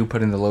you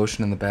putting the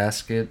lotion in the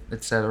basket,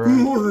 etc.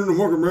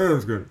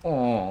 Man's good.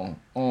 Oh.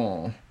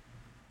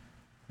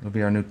 It'll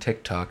be our new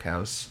TikTok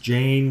house.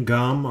 Jane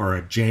Gum or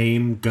a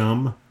Jame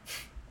Gum.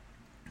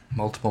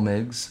 Multiple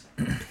MIGs.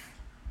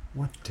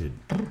 What did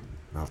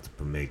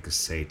Multiple Makers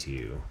say to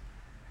you?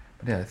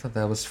 But yeah, I thought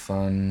that was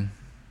fun.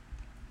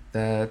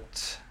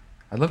 That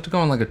I'd love to go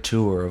on like a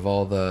tour of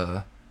all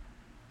the.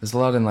 There's a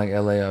lot in like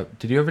LA.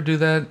 Did you ever do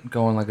that?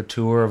 Go on like a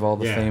tour of all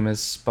the Yeah. famous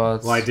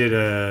spots? Well, I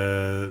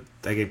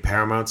did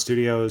Paramount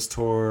Studios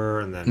tour,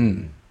 and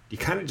then you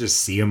kind of just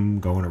see them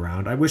going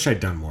around. I wish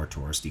I'd done more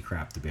touristy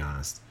crap, to be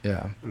honest.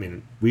 Yeah. I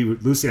mean,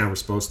 Lucy and I were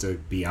supposed to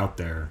be out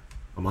there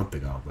a month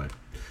ago, but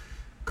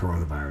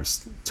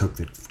coronavirus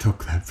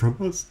took that from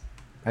us.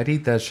 I'd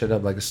eat that shit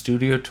up, like a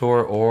studio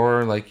tour,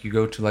 or like you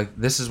go to like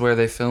this is where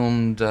they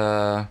filmed.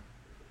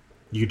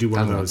 You do one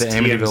I of don't know, those the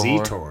Amityville TMZ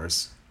Horror.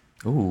 tours.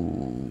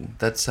 Ooh,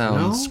 that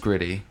sounds No?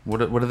 gritty. What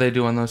do they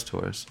do on those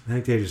tours? I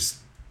think they just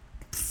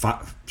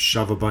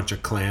shove a bunch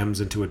of clams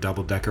into a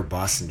double-decker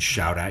bus and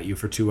shout at you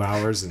for 2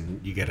 hours,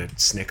 and you get a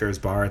Snickers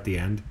bar at the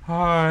end.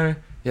 Hi.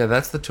 Yeah,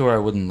 that's the tour I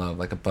wouldn't love,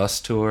 like a bus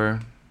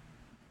tour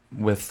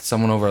with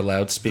someone over a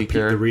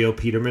loudspeaker. The real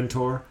Peterman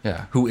tour.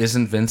 Yeah, who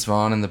isn't Vince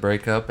Vaughn in The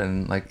Breakup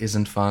and like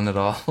isn't fun at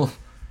all.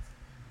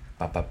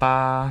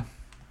 Ba.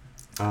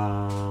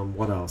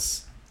 What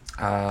else?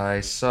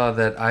 I saw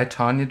that I,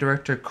 Tonya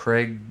director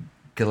Craig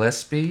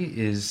Gillespie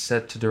is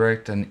set to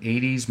direct an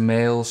 80s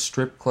male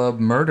strip club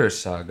murder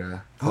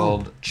saga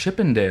called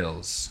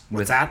Chippendales.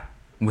 What's that?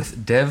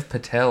 With Dev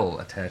Patel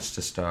attached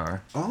to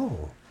star.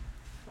 Oh.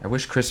 I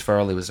wish Chris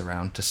Farley was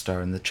around to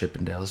star in the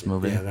Chippendales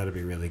movie. Yeah, that'd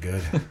be really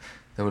good.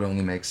 That would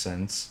only make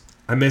sense.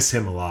 I miss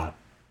him a lot.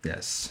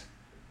 Yes.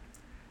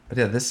 But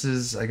yeah, this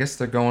is, I guess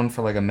they're going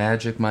for like a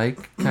Magic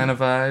Mike kind of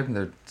vibe.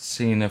 They're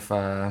seeing if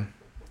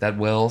that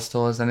well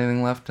still has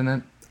anything left in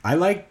it. I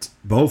liked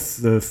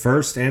both the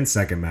first and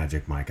second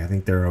Magic Mike. I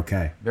think they're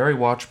okay. Very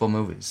watchable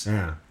movies.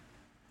 Yeah.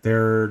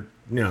 They're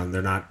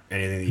not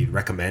anything that you'd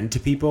recommend to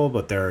people,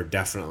 but they're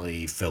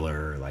definitely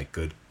filler, like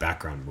good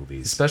background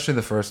movies. Especially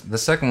the first. The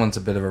second one's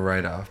a bit of a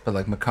write-off, but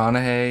like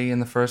McConaughey in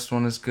the first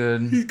one is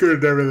good. He's good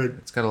at everything.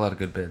 It's got a lot of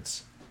good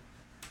bits.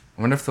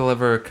 I wonder if they'll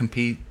ever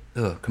complete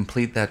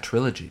that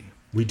trilogy.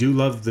 We do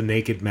love the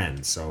naked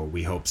men, so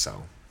we hope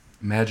so.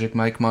 Magic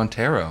Mike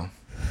Montero.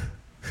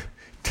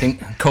 King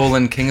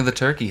of the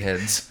Turkey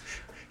Heads.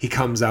 He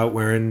gains all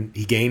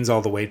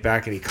the weight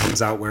back, and he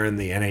comes out wearing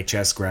the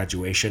NHS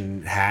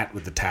graduation hat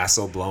with the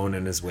tassel blowing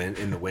in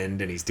the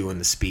wind, and he's doing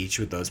the speech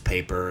with those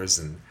papers,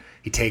 and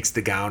he takes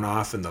the gown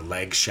off, and the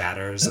leg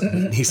shatters,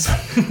 and he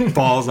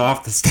falls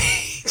off the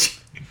stage.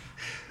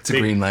 It's a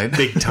green light.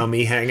 Big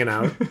tummy hanging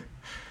out.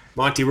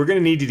 Monty, we're going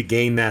to need you to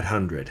gain that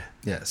 100.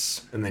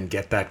 Yes, And then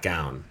get that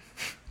gown.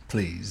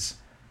 please.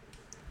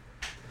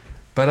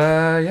 But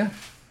yeah.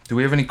 Do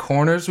we have any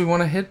corners we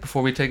want to hit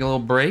before we take a little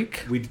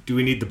break? Do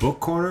we need the book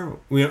corner?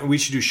 We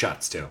should do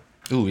shuts, too.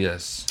 Ooh,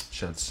 yes.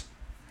 Shuts.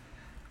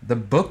 The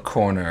book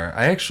corner.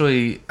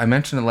 I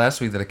mentioned it last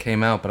week that it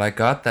came out, but I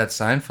got that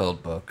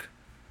Seinfeld book.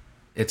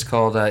 It's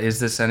called Is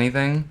This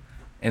Anything?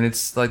 And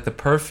it's like the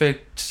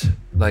perfect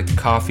like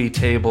coffee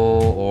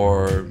table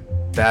or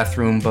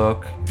bathroom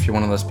book if you're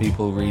one of those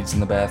people who reads in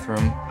the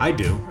bathroom. I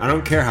do. I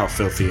don't care how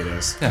filthy it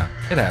is. Yeah,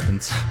 it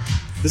happens.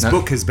 This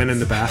book has been in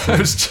the I bathroom.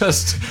 was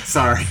just...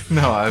 Sorry.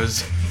 No,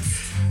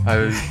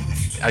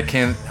 I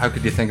can't... How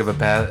could you think of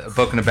a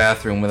book in a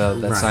bathroom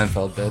without that Right.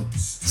 Seinfeld bit?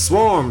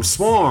 Swarm.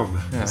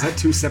 Yeah. Is that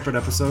 2 separate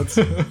episodes?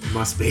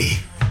 Must be.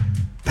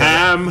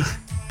 Pam.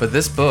 But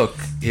this book,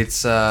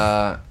 it's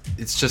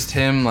just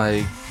him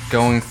like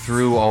going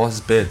through all his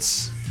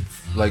bits,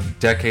 like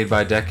decade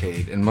by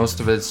decade, and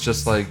most of it's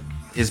just like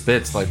his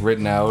bits like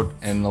written out,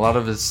 and a lot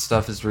of his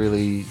stuff is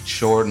really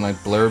short and like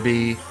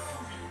blurby.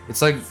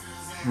 It's like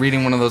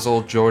reading one of those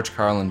old George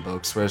Carlin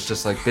books where it's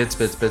just like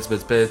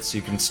bits.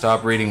 You can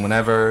stop reading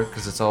whenever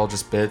because it's all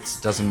just bits.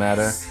 It doesn't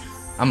matter.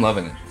 I'm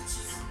loving it.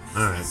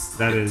 All right.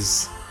 That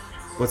is...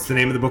 What's the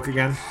name of the book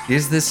again?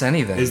 Is This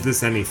Anything? Is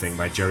This Anything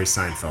by Jerry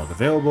Seinfeld.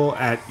 Available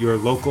at your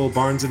local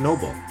Barnes &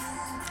 Noble.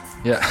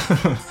 Yeah,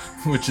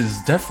 which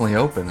is definitely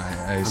open.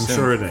 I I'm assume.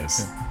 sure it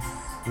is.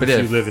 But if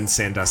if- you live in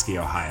Sandusky,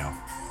 Ohio.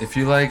 If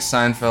you like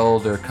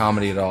Seinfeld or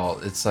comedy at all,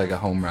 it's like a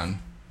home run.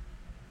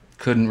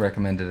 Couldn't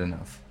recommend it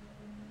enough.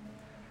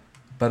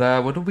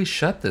 But what did we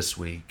shut this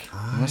week?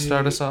 You want to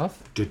start us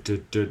off?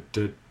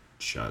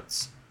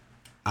 Shuts.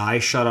 I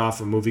shut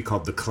off a movie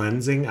called The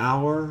Cleansing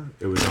Hour.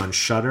 It was on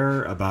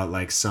Shudder about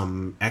like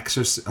some a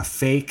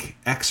fake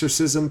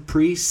exorcism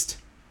priest.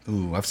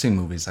 Ooh, I've seen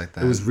movies like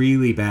that. It was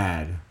really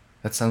bad.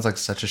 That sounds like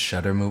such a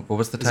Shudder movie. What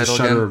was the It's a title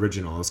Shudder again?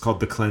 original. It's called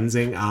The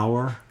Cleansing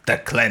Hour. The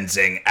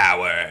Cleansing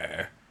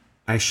Hour.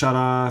 I shut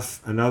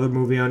off another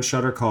movie on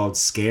Shudder called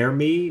Scare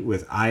Me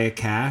with Aya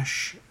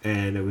Cash,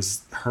 and it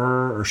was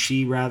her, or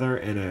she rather,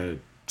 and a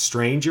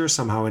stranger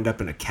somehow end up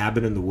in a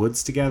cabin in the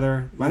woods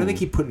together. Why do they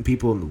keep putting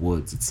people in the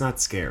woods? It's not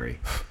scary.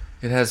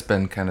 It has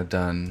been kind of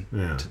done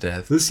to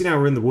death. Lucy and I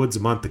were in the woods a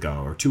month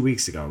ago, or 2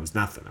 weeks ago. It was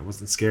nothing. I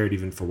wasn't scared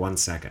even for 1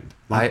 second.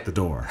 Lock the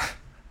door.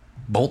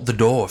 Bolt the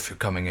door if you're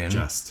coming in.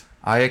 Just.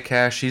 Aya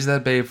Cash, she's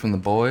that babe from The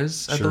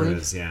Boys, I believe. Sure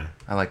is, yeah.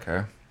 I like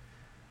her.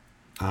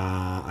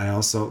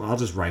 I'll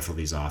just rifle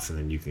these off and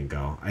then you can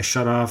go. I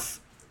shut off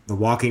The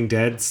Walking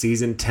Dead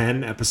Season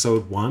 10,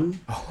 Episode 1.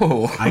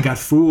 Oh. I got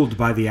fooled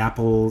by the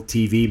Apple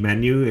TV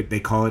menu.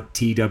 They call it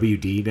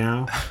TWD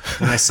now.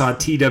 And I saw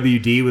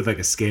TWD with like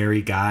a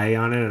scary guy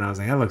on it, and I was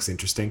like, that looks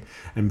interesting.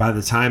 And by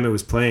the time it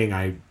was playing,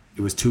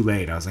 it was too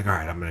late. I was like, all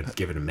right, I'm going to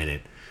give it a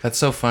minute. That's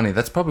so funny.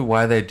 That's probably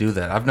why they do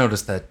that. I've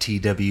noticed that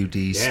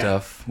TWD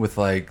stuff with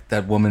like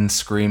that woman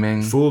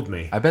screaming. Fooled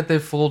me. I bet they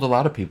fooled a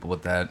lot of people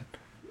with that.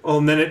 Oh,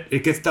 and then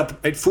it gets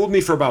up. It fooled me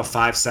for about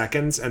 5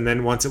 seconds, and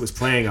then once it was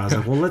playing, I was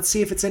like, well, let's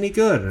see if it's any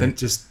good.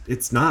 And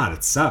it's not.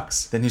 It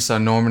sucks. Then you saw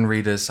Norman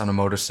Reedus on a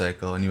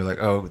motorcycle, and you were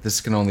like, oh, this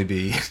can only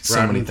be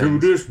so many through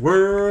things. this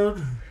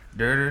world.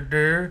 Dur, dur,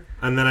 dur.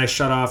 And then I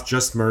shut off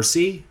Just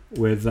Mercy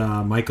with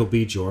Michael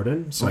B.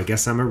 Jordan, so I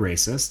guess I'm a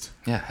racist.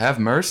 Yeah, have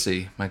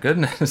mercy. My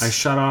goodness. I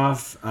shut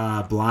off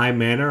Bly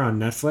Manor on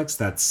Netflix,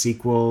 that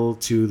sequel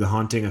to The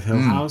Haunting of Hill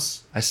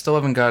House. I still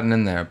haven't gotten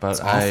in there,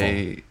 but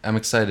I'm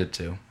excited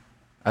to.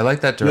 I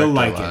like that director You'll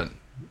like a lot.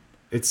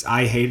 it.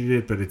 I hated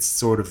it, but it's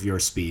sort of your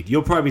speed.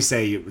 You'll probably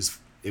say it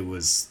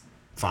was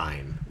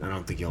fine. I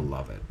don't think you'll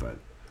love it, but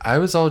I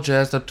was all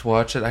jazzed up to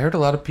watch it. I heard a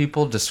lot of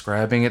people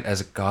describing it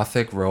as a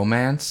gothic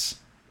romance,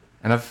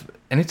 and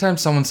anytime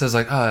someone says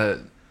like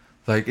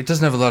it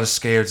doesn't have a lot of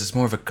scares, it's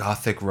more of a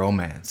gothic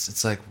romance.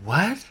 It's like,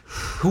 what?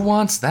 Who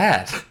wants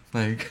that?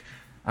 Like,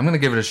 I'm gonna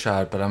give it a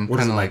shot, but I'm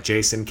kind of like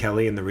Jason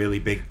Kelly in the really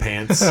big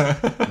pants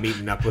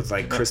meeting up with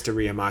like Krista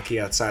Riamaki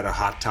outside a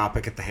Hot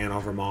Topic at the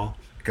Hanover Mall.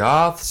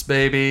 Goths,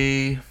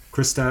 baby.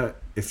 Krista,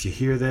 if you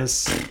hear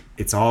this,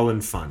 it's all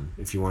in fun.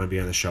 If you want to be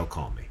on the show,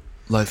 call me.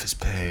 Life is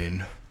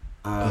pain.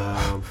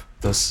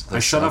 Those I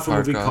shut off a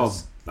movie goths.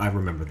 called. I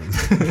remember them.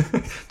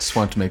 Just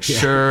want to make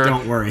sure.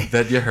 Don't worry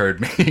that you heard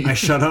me. I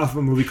shut off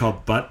a movie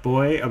called Butt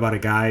Boy about a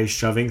guy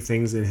shoving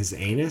things in his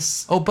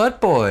anus. Oh,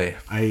 Butt Boy.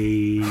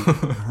 I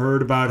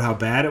heard about how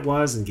bad it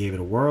was and gave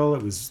it a whirl.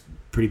 It was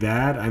pretty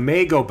bad. I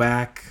may go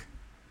back,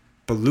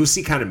 but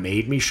Lucy kind of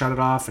made me shut it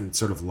off and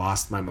sort of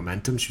lost my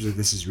momentum. She was like,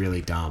 "This is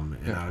really dumb,"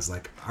 and I was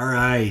like, "All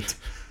right."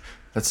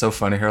 That's so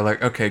funny. Her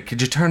like, okay, could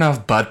you turn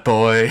off Butt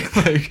Boy?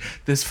 Like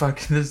this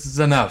is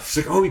enough.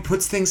 She's like, "Oh, he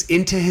puts things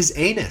into his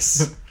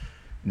anus."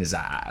 In his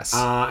ass.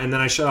 And then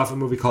I shut off a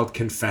movie called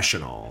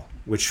Confessional,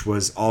 which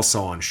was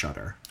also on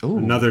Shudder. Ooh.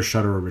 Another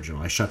Shudder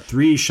original. I shut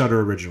 3 Shudder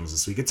originals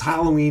this week. It's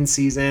Halloween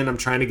season. I'm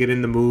trying to get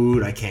in the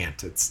mood. I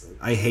can't.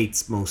 I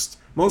hate most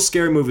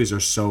scary movies are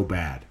so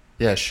bad.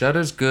 Yeah,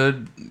 Shudder's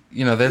good.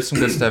 You know, there's some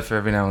good stuff for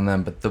every now and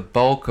then, but the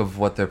bulk of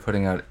what they're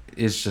putting out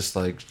is just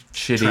like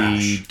shitty,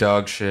 Trash.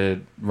 Dog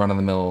shit,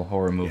 run-of-the-mill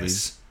horror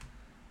movies. Yes.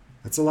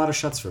 That's a lot of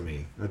shuts for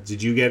me.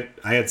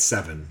 I had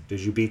 7.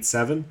 Did you beat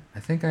 7? I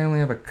think I only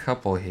have a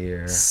couple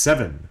here.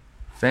 7.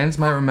 Fans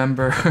might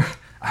remember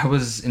I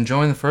was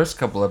enjoying the first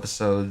couple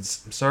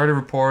episodes. I'm sorry to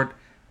report,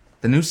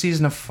 the new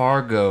season of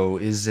Fargo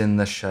is in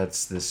the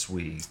shuts this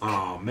week.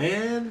 Oh,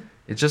 man.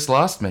 It just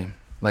lost me.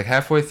 Like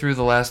halfway through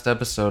the last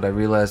episode, I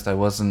realized I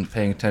wasn't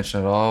paying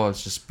attention at all. I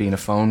was just being a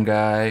phone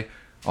guy.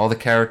 All the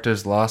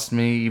characters lost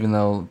me, even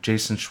though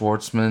Jason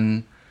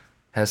Schwartzman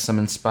has some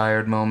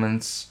inspired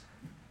moments.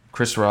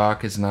 Chris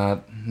Rock is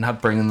not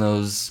bringing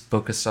those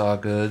Book of Saw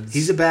goods.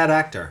 He's a bad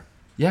actor.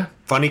 Yeah.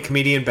 Funny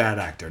comedian, bad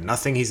actor.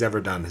 Nothing he's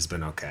ever done has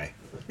been okay.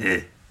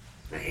 But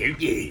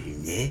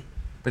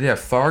yeah,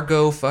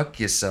 Fargo, fuck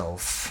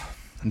yourself.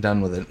 I'm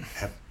done with it.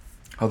 Yep.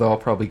 Although I'll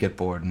probably get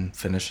bored and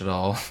finish it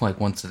all, like,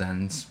 once it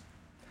ends.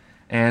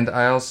 And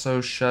I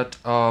also shut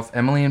off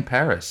Emily in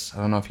Paris.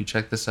 I don't know if you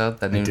checked this out.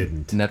 That new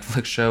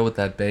Netflix show with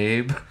that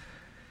babe.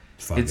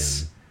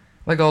 It's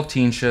like all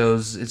teen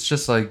shows. It's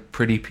just like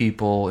pretty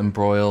people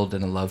embroiled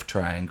in a love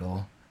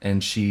triangle.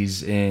 And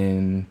she's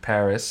in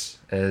Paris,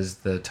 as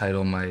the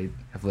title might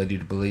have led you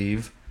to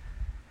believe.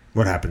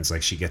 What happens?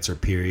 Like she gets her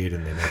period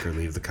and they make her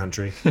leave the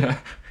country? Yeah.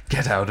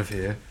 Get out of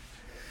here.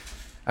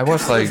 I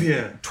watched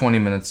like 20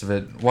 minutes of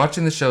it.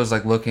 Watching the show is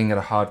like looking at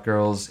a hot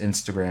girl's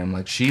Instagram.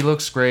 Like she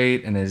looks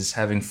great and is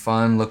having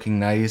fun, looking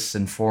nice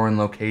in foreign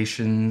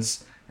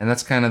locations. And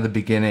that's kind of the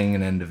beginning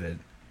and end of it.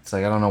 It's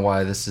like, I don't know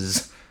why this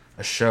is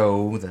a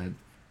show that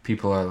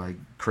people are like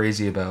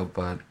crazy about,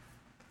 but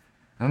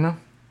I don't know.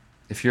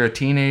 If you're a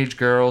teenage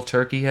girl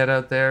turkey head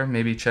out there,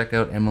 maybe check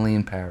out Emily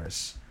in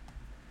Paris.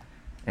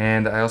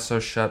 And I also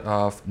shut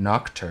off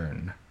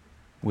Nocturne,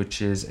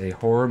 which is a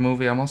horror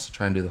movie. I'm also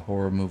trying to do the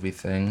horror movie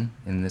thing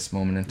in this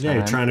moment in time. Yeah,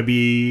 you're trying to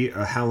be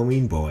a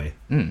Halloween boy.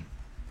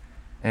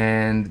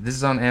 And this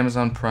is on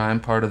Amazon Prime,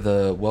 part of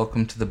the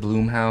Welcome to the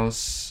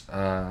Bloomhouse,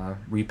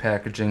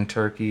 repackaging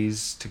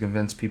turkeys to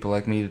convince people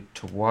like me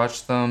to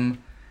watch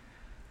them.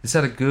 This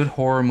had a good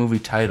horror movie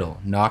title,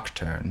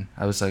 Nocturne.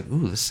 I was like,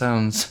 ooh, this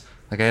sounds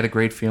like I had a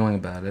great feeling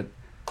about it.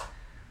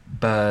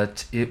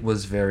 But it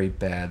was very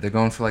bad. They're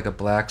going for like a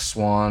Black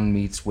Swan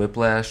meets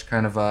Whiplash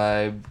kind of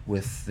vibe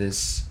with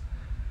this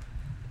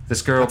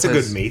girl. That's a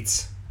good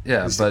meets. Yeah,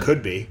 At least but it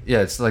could be.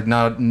 Yeah, it's like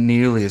not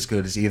nearly as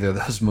good as either of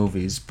those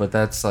movies, but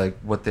that's like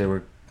what they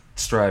were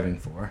striving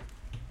for.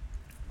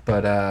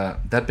 But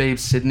that babe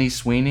Sydney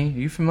Sweeney, are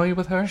you familiar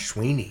with her?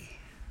 Sweeney.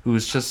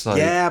 Who's just like,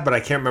 Yeah, but I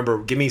can't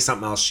remember. Give me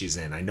something else she's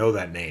in. I know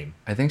that name.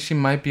 I think she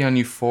might be on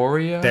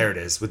Euphoria. There it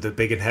is, with the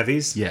big and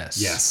heavies?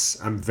 Yes. Yes,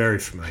 I'm very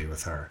familiar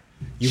with her.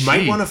 You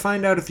might want to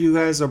find out if you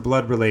guys are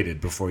blood related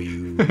before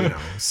you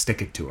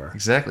stick it to her.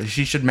 Exactly.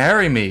 She should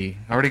marry me.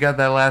 I already got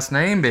that last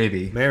name,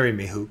 baby. Marry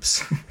me,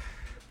 hoops.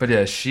 But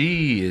yeah,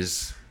 she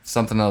is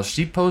something else.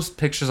 She posts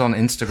pictures on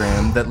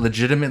Instagram that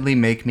legitimately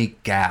make me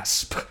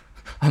gasp.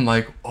 I'm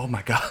like, oh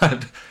my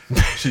god,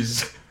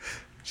 she's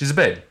a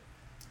babe.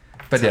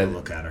 But Let's yeah, have a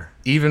look at her.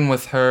 Even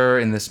with her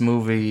in this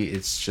movie,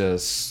 it's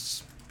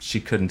just she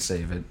couldn't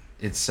save it.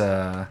 It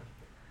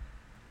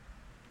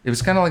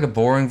was kind of like a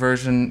boring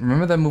version.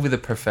 Remember that movie, The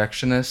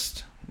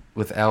Perfectionist,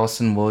 with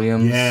Allison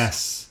Williams?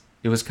 Yes.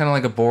 It was kind of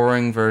like a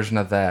boring version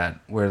of that,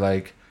 where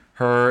like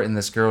her and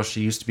this girl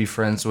she used to be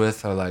friends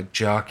with are like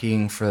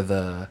jockeying for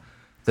the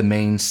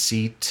main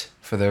seat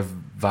for their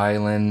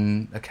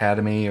violin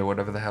academy or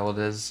whatever the hell it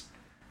is.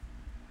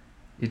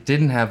 It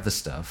didn't have the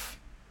stuff.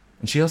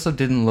 And she also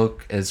didn't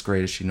look as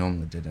great as she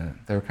normally did in it.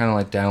 They were kind of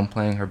like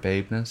downplaying her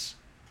babeness.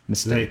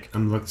 Mistake.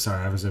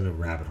 Sorry, I was in a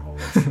rabbit hole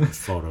of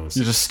photos.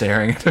 You're just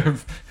staring at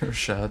her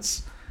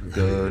shots.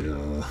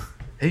 Good.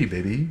 Hey,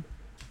 baby.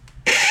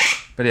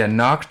 But yeah,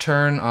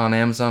 Nocturne on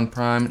Amazon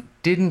Prime.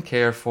 Didn't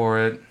care for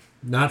it.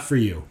 Not for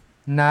you.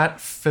 Not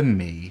for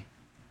me.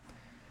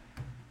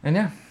 And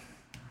yeah.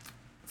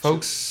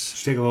 Folks.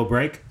 Should we take a little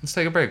break? Let's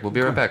take a break. We'll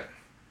be right back.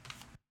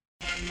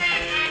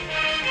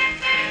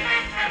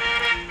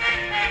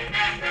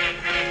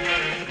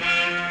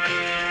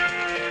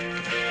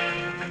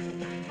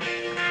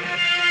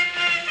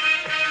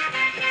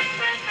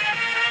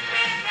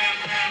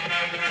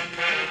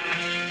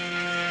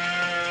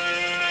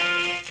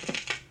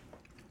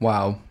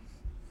 Wow.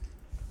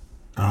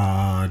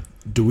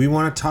 Do we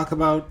want to talk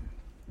about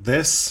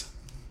this?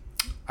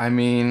 I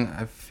mean,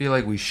 I feel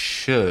like we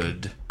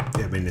should.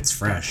 Yeah, I mean, it's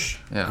fresh.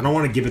 Yeah. I don't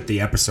want to give it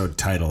the episode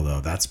title, though.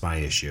 That's my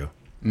issue.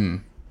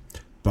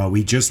 But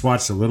we just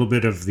watched a little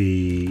bit of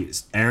the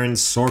Aaron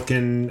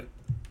Sorkin,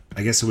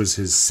 I guess it was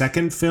his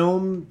second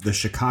film, The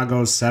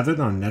Chicago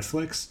 7 on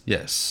Netflix.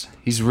 Yes.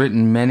 He's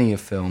written many a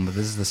film, but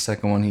this is the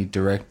second one he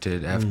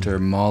directed after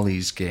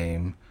Molly's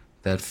Game,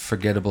 that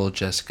forgettable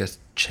Jessica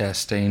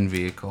Chastain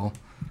vehicle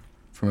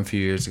from a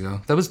few years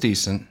ago. That was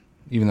decent,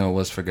 even though it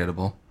was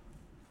forgettable.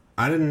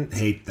 I didn't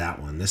hate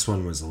that one. This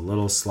one was a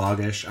little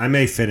sluggish. I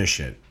may finish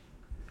it.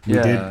 We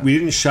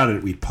didn't shut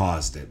it, we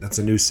paused it. That's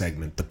a new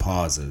segment, The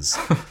Pauses.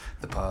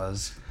 The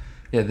pause.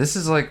 Yeah, this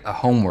is like a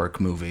homework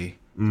movie.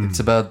 It's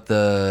about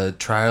the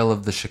trial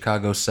of the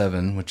Chicago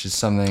 7, which is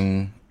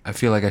something I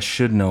feel like I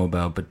should know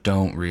about, but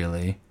don't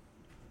really.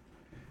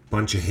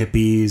 Bunch of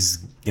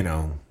hippies,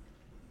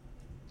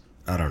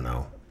 I don't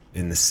know,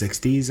 in the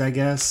 60s, I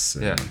guess.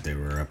 Yeah. They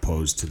were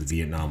opposed to the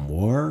Vietnam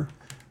War.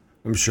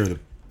 I'm sure the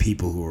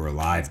people who were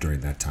alive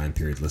during that time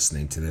period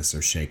listening to this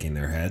are shaking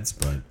their heads,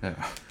 but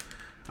Yeah.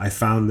 I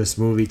found this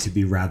movie to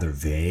be rather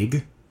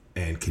vague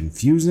and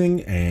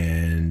confusing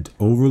and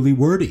overly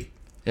wordy.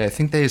 Yeah, I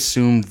think they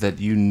assumed that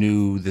you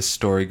knew this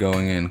story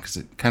going in, because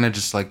it kind of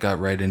just like got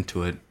right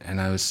into it, and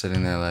I was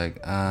sitting there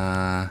like,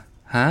 huh?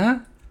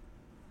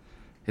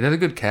 It had a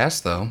good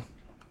cast, though.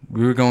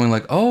 We were going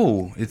like,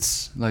 oh,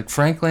 it's like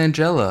Frank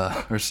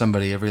Langella or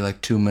somebody every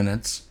like 2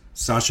 minutes.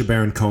 Sacha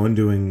Baron Cohen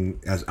doing,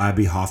 as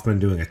Abby Hoffman,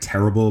 doing a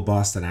terrible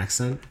Boston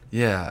accent.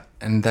 Yeah,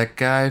 and that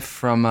guy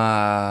from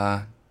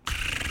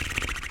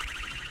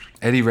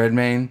Eddie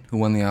Redmayne, who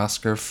won the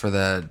Oscar for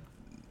that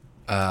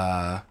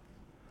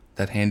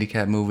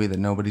handicap movie that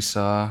nobody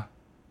saw.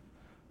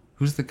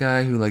 Who's the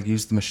guy who like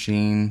used the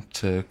machine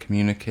to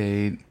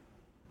communicate?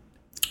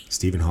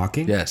 Stephen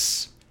Hawking?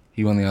 Yes.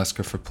 He won the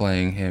Oscar for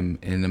playing him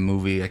in a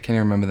movie I can't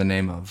even remember the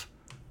name of.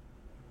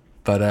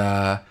 But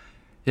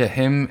yeah,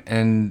 him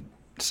and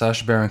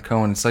Sacha Baron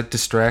Cohen, it's like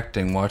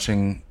distracting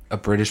watching a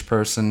British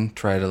person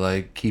try to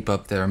like keep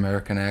up their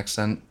American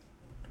accent.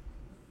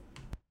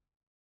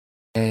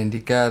 And you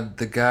got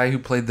the guy who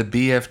played the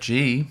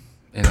BFG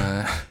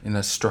in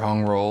a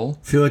strong role.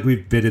 I feel like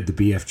we've bidded the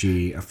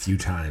BFG a few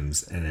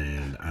times,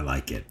 and I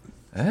like it.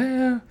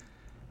 Yeah.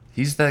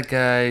 He's that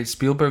guy.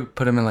 Spielberg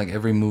put him in like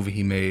every movie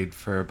he made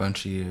for a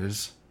bunch of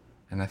years.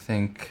 And I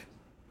think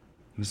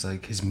he was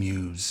like his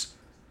muse.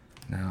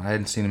 No, I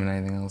hadn't seen him in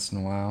anything else in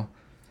a while.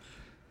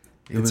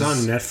 It's on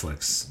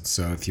Netflix,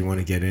 so if you want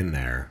to get in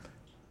there,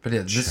 but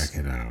yeah, check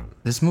it out.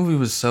 This movie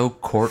was so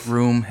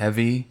courtroom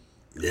heavy.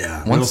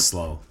 Yeah, real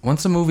slow.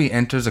 Once a movie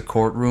enters a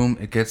courtroom,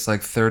 it gets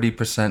like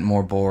 30%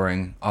 more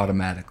boring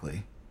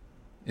automatically.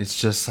 It's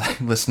just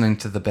like listening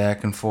to the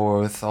back and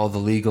forth, all the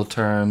legal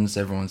terms,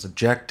 everyone's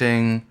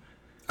objecting.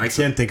 I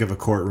can't think of a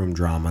courtroom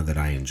drama that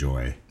I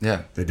enjoy.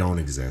 Yeah. They don't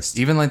exist.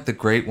 Even like the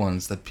great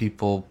ones that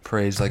people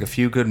praise, like A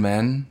Few Good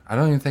Men, I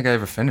don't even think I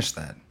ever finished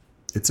that.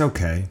 It's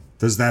okay.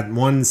 There's that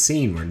one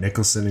scene where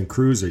Nicholson and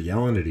Cruz are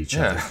yelling at each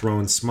other, Yeah.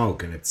 throwing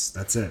smoke, and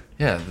that's it.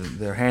 Yeah,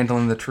 they're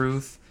handling the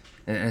truth.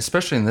 And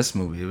especially in this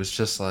movie, it was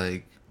just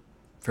like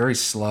very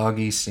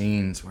sloggy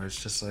scenes where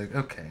it's just like,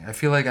 okay, I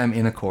feel like I'm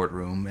in a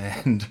courtroom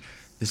and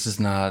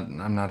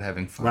I'm not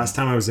having fun. Last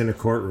time I was in a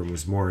courtroom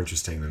was more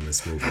interesting than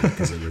this movie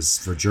because it was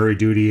for jury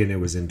duty and it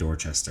was in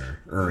Dorchester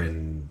or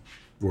in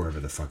wherever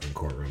the fucking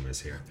courtroom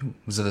is here.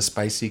 Was it a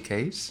spicy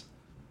case?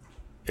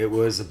 It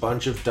was a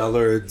bunch of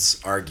dullards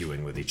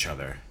arguing with each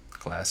other.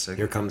 Classic.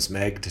 Here comes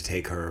Meg to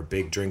take her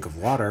big drink of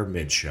water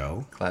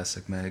mid-show.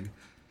 Classic Meg.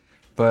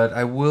 But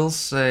I will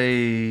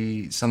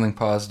say something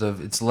positive.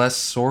 It's less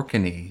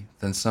Sorkin-y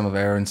than some of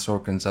Aaron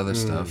Sorkin's other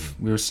stuff.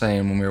 We were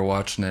saying when we were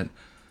watching it,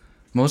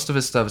 most of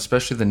his stuff,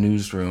 especially the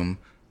newsroom,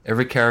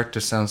 every character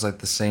sounds like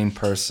the same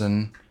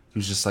person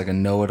who's just like a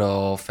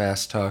know-it-all,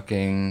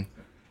 fast-talking,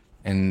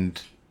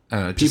 and I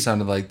don't know, it just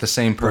sounded like the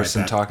same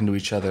person talking to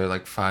each other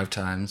like 5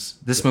 times.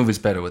 This movie's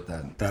better with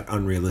that. That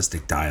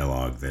unrealistic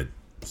dialogue that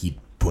he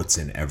puts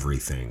in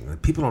everything.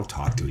 People don't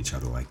talk to each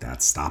other like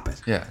that. Stop it.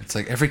 Yeah, it's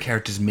like every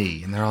character's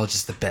me, and they're all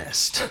just the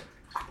best.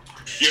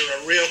 You're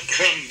a real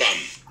crumb bum.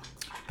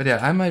 But yeah,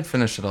 I might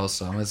finish it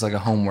also as like a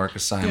homework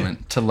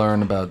assignment to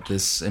learn about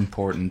this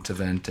important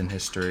event in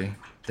history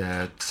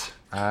that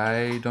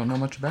I don't know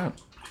much about.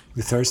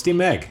 You thirsty,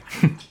 Meg?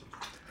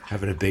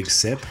 Having a big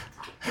sip?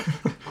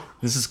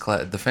 This is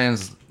the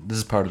fans. This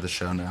is part of the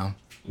show now.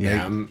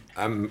 Yeah,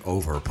 I'm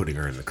over putting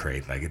her in the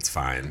crate. Like, it's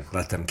fine.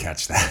 Let them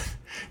catch that.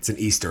 It's an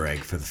Easter egg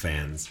for the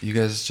fans. You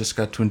guys just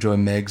got to enjoy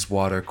Meg's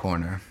water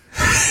corner.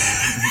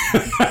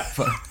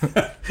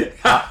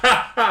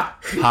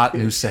 Hot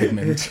new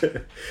segment.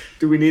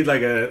 Do we need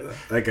like a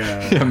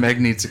Yeah,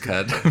 Meg needs a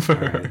cut. For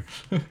her.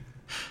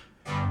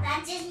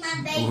 That's just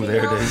my baby. Ooh,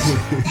 there it is.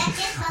 That's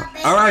just my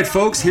baby. All right,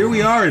 folks, here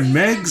we are in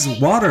Meg's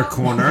water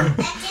corner,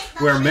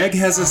 where Meg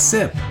has a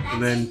sip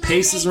and then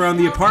paces around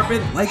the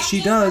apartment like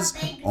she does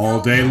all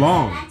day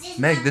long.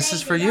 Meg, this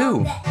is for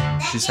you.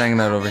 She's hanging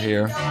out over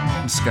here.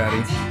 I'm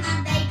Scotty.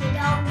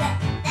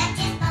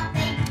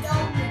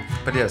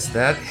 But yes,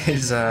 that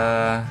is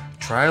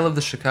Trial of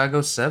the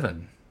Chicago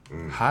 7.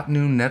 Hot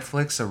new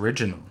Netflix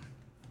original.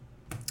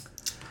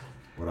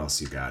 What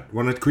else you got?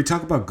 Can we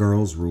talk about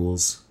Girls'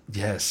 Rules?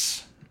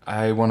 Yes.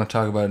 I want to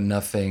talk about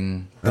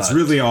nothing. That's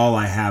really all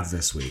I have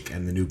this week,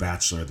 and the new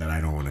Bachelor that I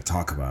don't want to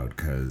talk about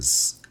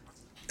because,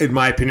 in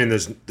my opinion,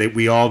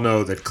 we all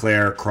know that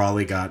Claire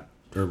Crawley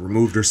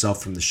removed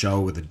herself from the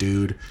show with a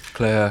dude.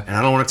 Claire. And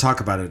I don't want to talk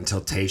about it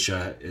until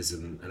Tayshia is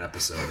in an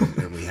episode,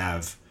 and we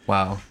have...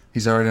 Wow.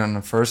 He's already on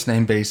a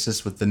first-name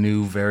basis with the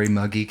new very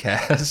muggy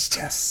cast.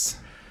 Yes.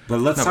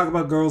 But let's talk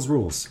about Girls'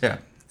 Rules. Yeah.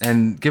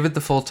 And give it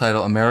the full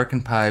title,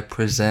 American Pie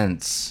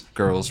Presents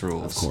Girls'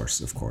 Rules.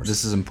 Of course.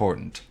 This is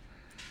important.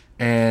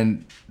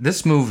 And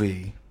this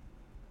movie,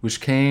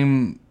 which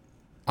came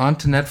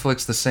onto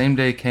Netflix the same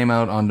day it came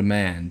out on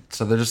demand,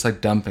 so they're just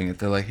like dumping it.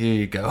 They're like, here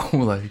you go.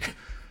 Like,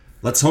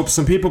 let's hope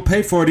some people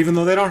pay for it even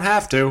though they don't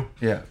have to.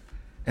 yeah.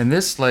 And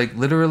this, like,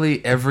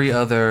 literally every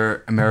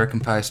other American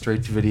Pie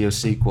straight-to-video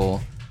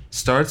sequel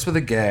starts with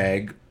a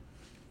gag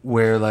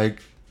where,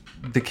 like,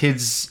 the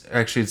kid's...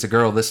 Actually, it's a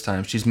girl this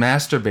time. She's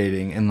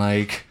masturbating, and,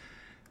 like,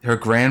 her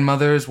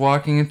grandmother is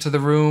walking into the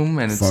room,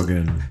 and it's...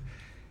 Fucking...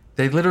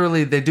 They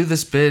do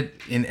this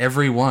bit in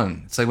every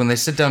one. It's like when they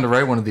sit down to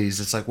write one of these,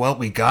 it's like, well,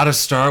 we gotta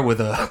start with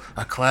a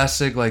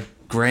classic, like,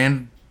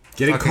 grand...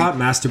 Getting caught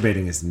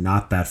masturbating is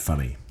not that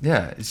funny.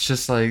 Yeah, it's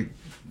just like...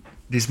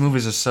 These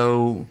movies are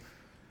so...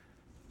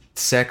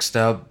 sexed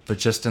up, but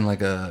just in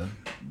like a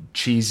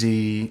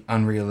cheesy,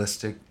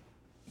 unrealistic,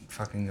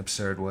 fucking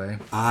absurd way.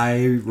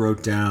 I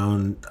wrote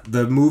down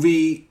the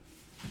movie.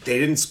 They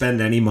didn't spend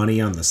any money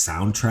on the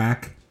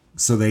soundtrack,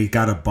 so they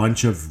got a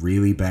bunch of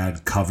really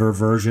bad cover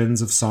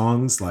versions of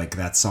songs, like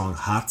that song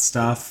 "Hot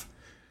Stuff"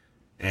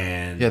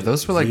 and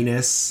those were like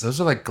Venus. Those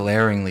are like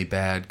glaringly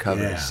bad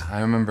covers. Yeah. I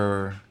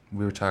remember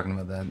we were talking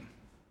about that.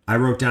 I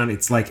wrote down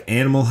it's like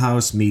Animal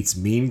House meets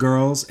Mean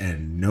Girls,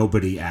 and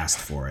nobody asked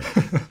for it.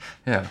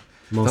 Yeah.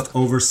 Most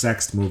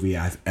oversexed movie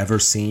I've ever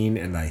seen,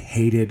 and I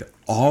hated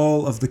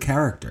all of the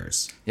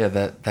characters. Yeah,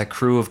 that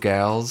crew of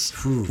gals,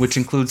 which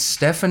includes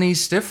Stephanie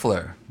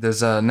Stifler.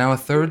 There's now a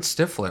third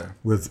Stifler.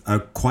 With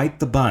quite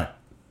the butt.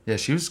 Yeah,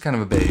 she was kind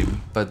of a babe,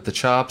 but the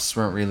chops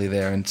weren't really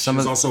there. And She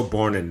was also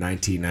born in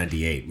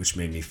 1998, which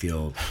made me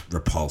feel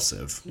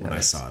repulsive when I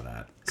saw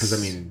that. Because, I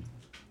mean...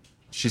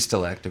 She's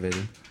still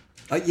activated.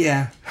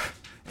 Yeah.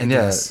 And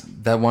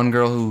that one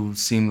girl who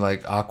seemed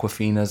like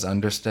Aquafina's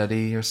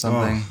understudy or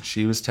something,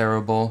 she was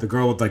terrible. The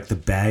girl with like the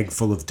bag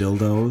full of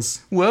dildos.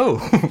 Whoa.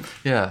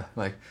 Yeah,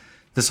 like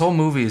this whole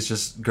movie is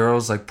just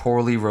girls like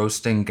poorly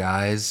roasting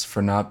guys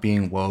for not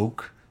being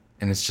woke,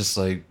 and it's just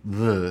like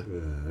ugh.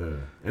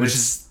 Which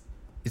is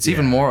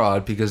even more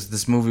odd because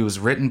this movie was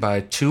written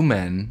by 2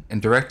 men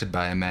and directed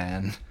by a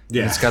man.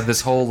 Yeah. It's got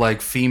this whole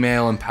like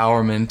female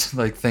empowerment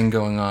like thing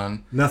going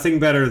on. Nothing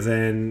better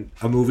than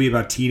a movie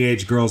about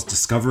teenage girls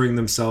discovering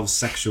themselves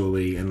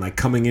sexually and like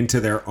coming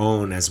into their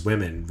own as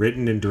women,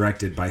 written and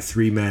directed by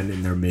 3 men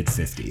in their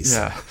mid-50s.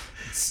 Yeah.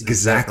 It's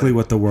exactly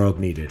what the world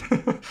needed.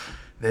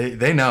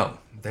 They know.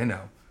 They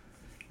know.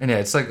 And yeah,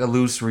 it's like a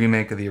loose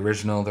remake of the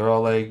original. They're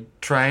all like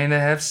trying to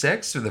have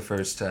sex for the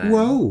first time.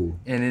 Whoa.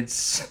 And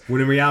it's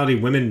When in reality,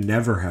 women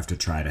never have to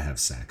try to have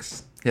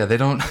sex. yeah, they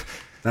don't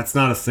That's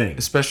not a thing.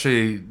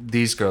 especially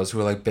these girls who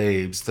are like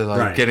babes. They're like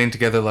Right. getting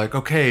together like,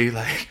 okay,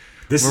 like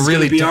This we're is really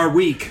going to be do- our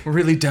week. we're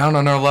really down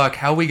on our luck.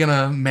 How are we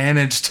gonna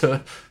manage to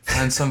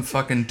find some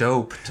fucking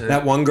dope to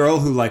That one girl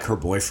who like her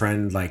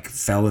boyfriend like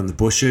fell in the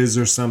bushes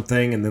or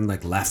something and then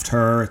like left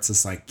her. It's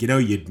just like,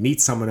 you'd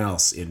meet someone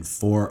else in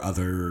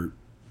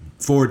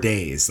 4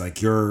 days.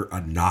 Like you're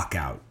a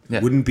knockout.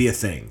 Yeah. Wouldn't be a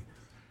thing.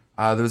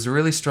 there was a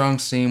really strong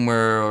scene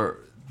where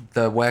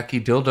the wacky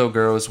dildo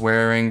girl is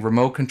wearing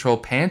remote control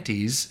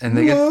panties and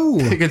Whoa.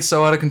 they get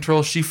so out of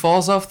control she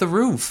falls off the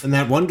roof. And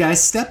that one guy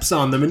steps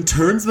on them and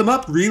turns them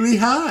up really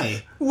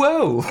high.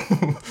 Whoa.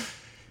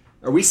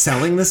 Are we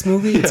selling this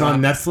movie? It's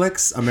on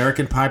Netflix.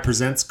 American Pie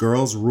Presents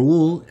Girls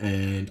Rule,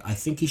 and I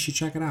think you should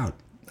check it out.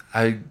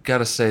 I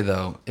gotta say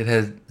though, it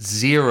had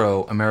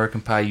 0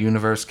 American Pie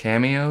universe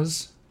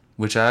cameos,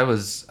 which I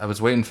was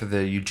waiting for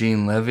the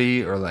Eugene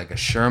Levy or like a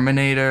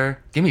Shermanator.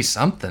 Give me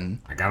something.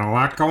 I got a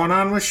lot going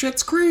on with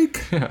Schitt's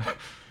Creek.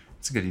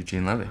 It's a good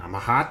Eugene Levy. I'm a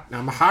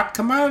hot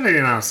commodity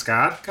now,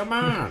 Scott. Come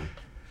on.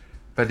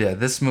 But yeah,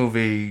 this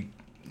movie,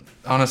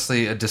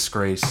 honestly, a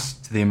disgrace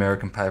to the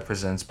American Pie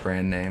Presents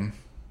brand name.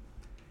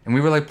 And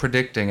we were like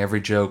predicting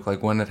every joke,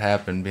 like when it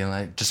happened, being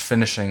like just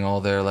finishing all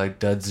their like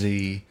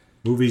dudsy.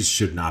 Movies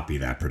should not be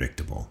that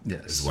predictable.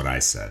 Yes. Is what I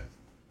said.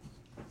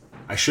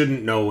 I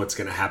shouldn't know what's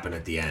going to happen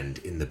at the end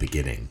in the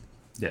beginning.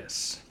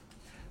 Yes.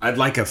 I'd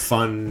like a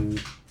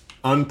fun,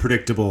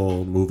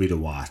 unpredictable movie to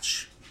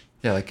watch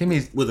Yeah, like give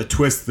me with a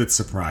twist that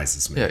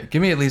surprises me.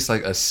 give me at least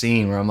like a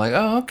scene where I'm like,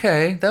 oh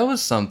okay, that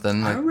was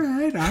something. Like All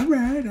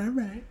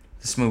right.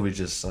 this movie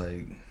just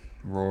like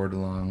roared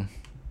along.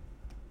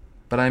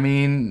 But I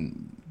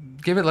mean,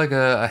 give it like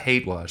a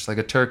hate watch, like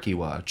a turkey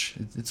watch.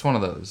 It's one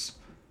of those.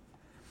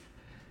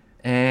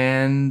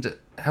 And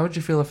how would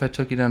you feel if I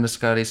took you down to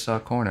Scotty's Saw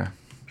Corner?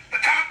 The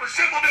time for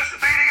civil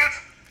disobedience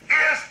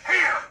is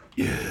here.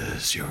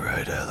 Yes, you're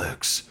right,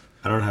 Alex.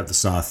 I don't have the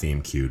Saw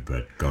theme queued,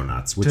 but go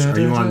nuts. Which are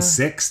you on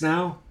 6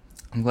 now?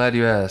 I'm glad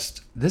you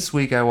asked. This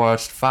week I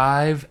watched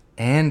 5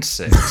 and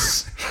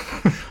 6.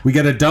 We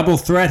got a double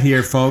threat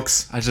here,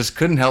 folks. I just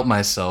couldn't help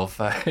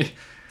myself. I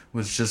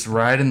was just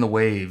riding the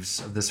waves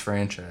of this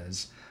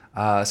franchise.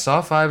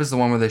 Saw 5 is the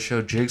one where they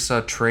show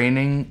Jigsaw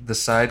training the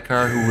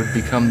sidecar who would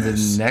become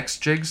the next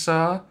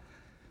Jigsaw.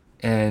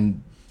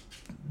 And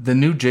the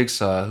new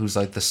Jigsaw, who's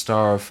like the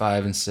star of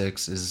 5 and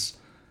 6, is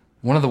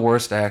one of the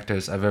worst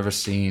actors I've ever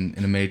seen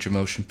in a major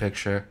motion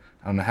picture.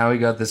 I don't know how he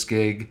got this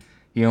gig.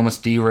 He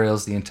almost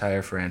derails the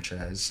entire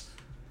franchise.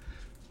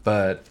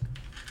 But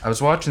I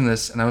was watching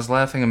this and I was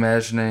laughing,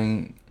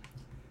 imagining,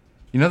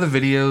 you know the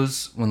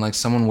videos when like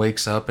someone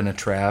wakes up in a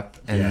trap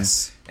and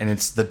Yes. and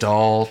it's the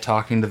doll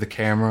talking to the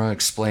camera,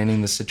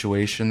 explaining the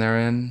situation they're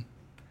in?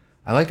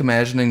 I like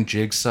imagining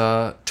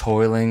Jigsaw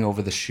toiling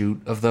over the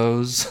shoot of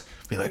those.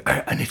 Be like,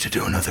 I need to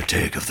do another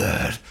take of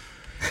that.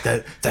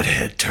 That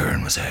head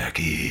turn was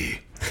hacky.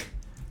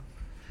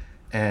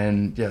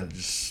 And yeah,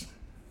 just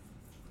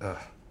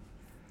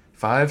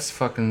 5's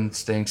fucking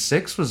stinks.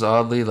 6 was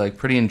oddly like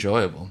pretty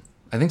enjoyable.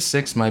 I think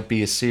 6 might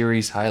be a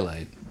series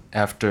highlight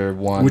after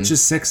 1. Which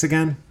is 6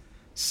 again?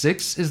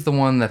 6 is the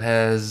one that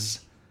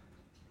has,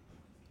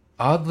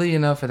 oddly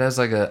enough, it has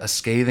like a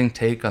scathing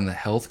take on the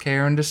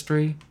healthcare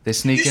industry. They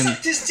sneak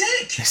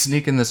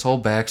in this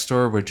whole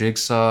backstory where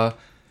Jigsaw,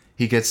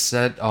 he gets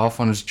set off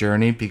on his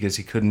journey because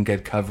he couldn't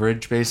get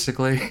coverage,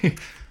 basically.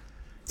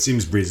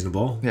 Seems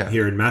reasonable. Yeah.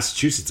 Here in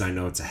Massachusetts, I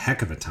know it's a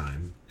heck of a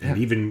time. And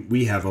Yeah. even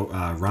we have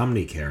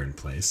Romney Care in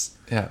place.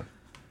 Yeah.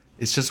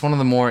 It's just one of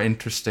the more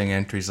interesting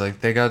entries. Like,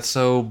 they got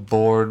so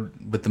bored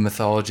with the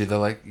mythology, they're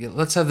like, "Yeah,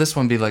 let's have this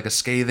one be like a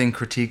scathing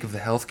critique of the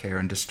healthcare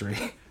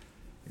industry."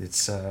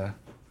 It's,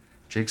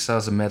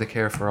 Jigsaw's a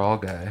Medicare for all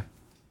guy.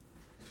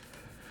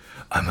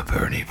 I'm a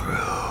Bernie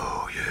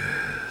bro,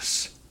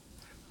 yes.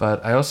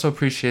 But I also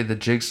appreciate that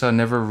Jigsaw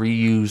never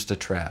reused a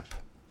trap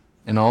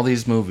in all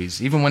these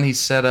movies. Even when he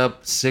set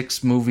up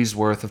 6 movies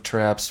worth of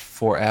traps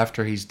for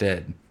after he's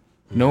dead.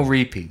 No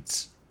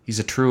repeats. He's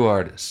a true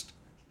artist.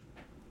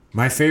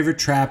 My favorite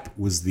trap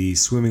was the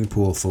swimming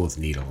pool full of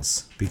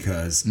needles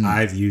because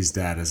I've used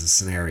that as a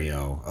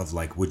scenario of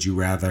like, would you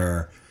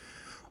rather,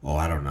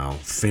 I don't know,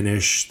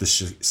 finish the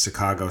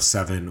Chicago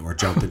 7 or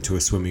jump into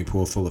a swimming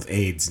pool full of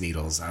AIDS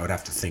needles? I would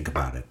have to think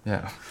about it.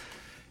 Yeah.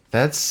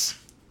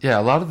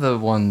 A lot of the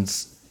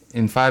ones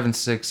in 5 and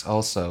 6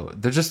 also,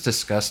 they're just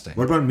disgusting.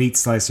 What about Meat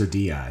Slicer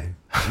DI?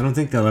 I don't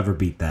think they'll ever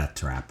beat that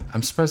trap.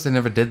 I'm surprised they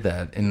never did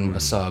that in a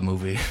Saw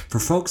movie. For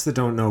folks that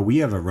don't know, we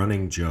have a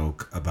running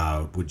joke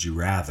about would you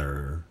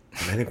rather.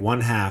 And I think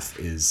one half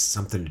is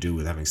something to do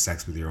with having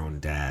sex with your own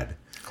dad.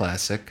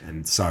 Classic.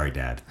 And sorry,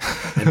 Dad.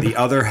 And the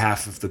other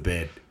half of the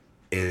bit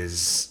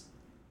is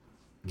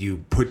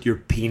you put your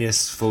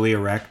penis fully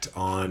erect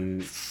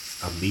on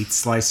a meat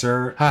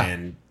slicer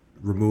and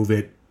remove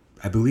it.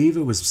 I believe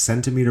it was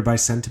centimeter by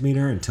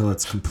centimeter until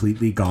it's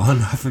completely gone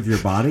off of your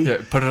body. Yeah,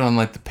 put it on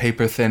like the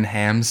paper thin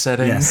ham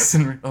setting. Yes.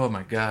 Oh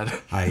my god.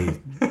 I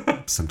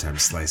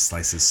sometimes slice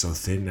slices so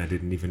thin I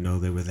didn't even know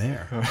they were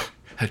there.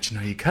 How'd you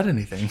know you cut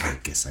anything? I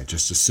guess I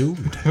just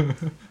assumed.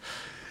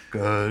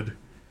 Good.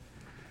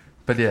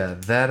 But yeah,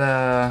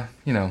 that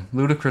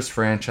ludicrous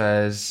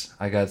franchise.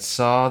 I got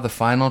Saw the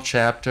final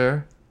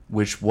chapter,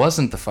 which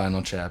wasn't the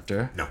final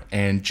chapter. No.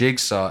 And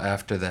Jigsaw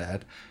after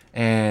that.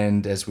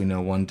 And as we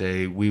know, one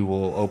day we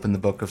will open the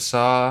book of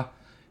Saw,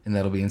 and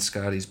that'll be in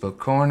Scotty's book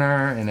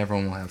corner, and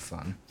everyone will have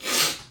fun.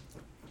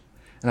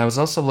 And I was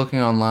also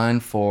looking online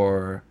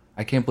for,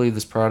 I can't believe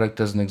this product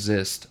doesn't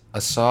exist,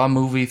 a Saw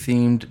movie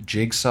themed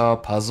Jigsaw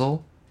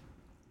puzzle.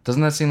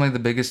 Doesn't that seem like the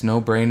biggest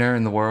no-brainer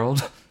in the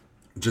world?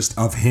 Just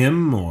of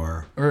him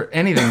or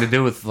anything to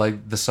do with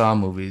like the Saw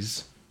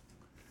movies.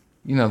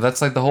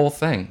 That's like the whole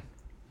thing.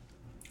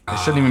 I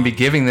shouldn't even be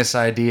giving this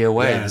idea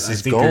away. Yeah, this I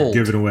is think gold.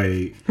 you're giving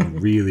away a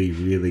really,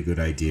 really good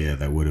idea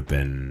that would have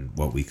been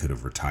what we could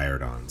have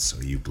retired on, so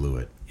you blew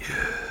it.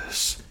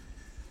 Yes.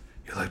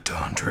 You're like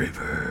Don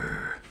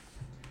Draper.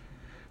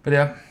 But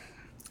yeah,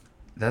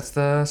 that's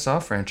the Saw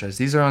franchise.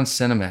 These are on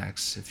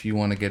Cinemax if you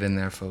want to get in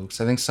there, folks.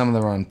 I think some of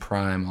them are on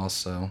Prime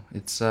also.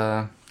 It's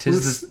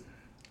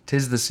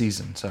tis the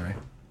season, sorry.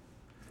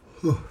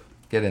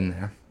 Get in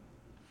there.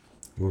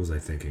 What was I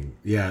thinking?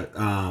 Yeah,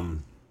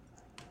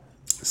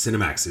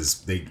 Cinemax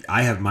is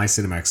I have my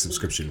Cinemax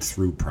subscription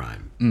through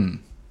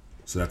Prime.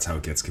 So that's how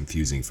it gets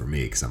confusing for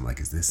me, because I'm like,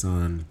 is this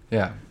on?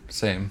 Yeah,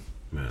 same.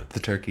 Yeah. The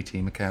Turkey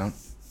Team account.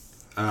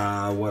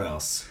 What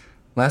else?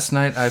 Last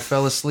night I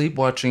fell asleep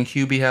watching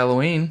Hubie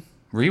Halloween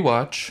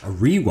rewatch. A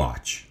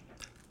rewatch.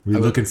 Were you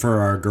looking for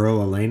our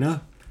girl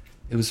Elena?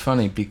 It was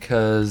funny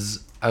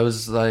because I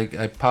was like,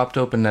 I popped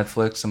open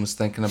Netflix and was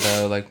thinking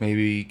about like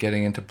maybe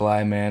getting into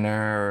Bly Manor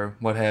or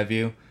what have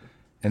you.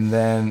 And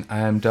then I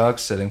am dog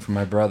sitting for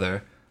my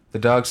brother. The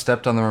dog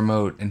stepped on the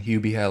remote and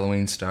Hubie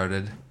Halloween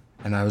started.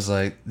 And I was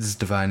like, this is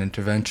divine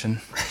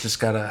intervention. Just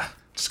gotta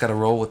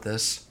roll with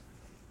this.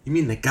 You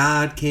mean the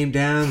God came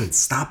down and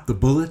stopped the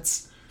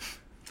bullets?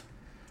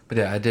 But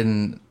yeah, I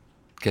didn't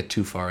get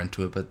too far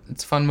into it, but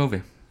it's a fun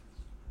movie.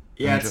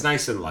 Yeah, it's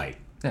nice and light.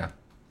 Yeah.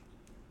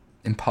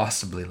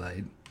 Impossibly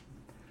light.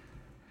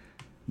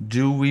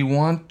 Do we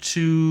want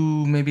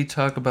to maybe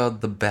talk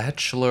about The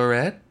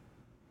Bachelorette?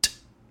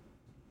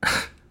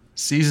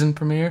 Season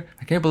premiere?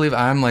 I can't believe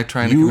I'm like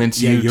trying to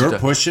convince you. You're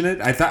pushing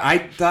it. I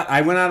thought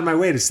I went out of my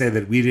way to say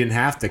that we didn't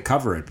have to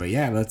cover it, but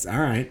yeah, that's all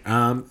right.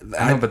 I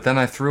know, but then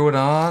I threw it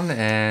on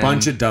and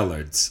bunch of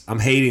dullards. I'm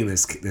hating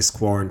this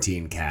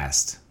quarantine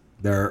cast.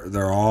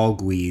 They're all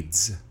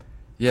gweeds.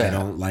 Yeah, I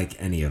don't like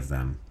any of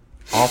them.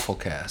 Awful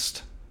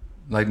cast.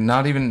 Like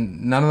none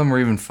of them were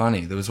even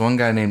funny. There was one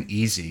guy named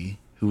Easy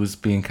who was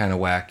being kind of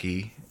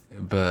wacky,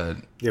 but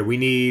yeah, we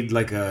need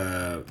like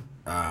a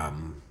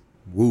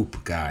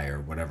Whoop guy or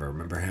whatever.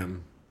 Remember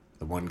him?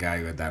 The one guy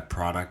who had that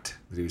product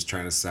that he was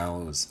trying to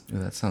sell. Yeah,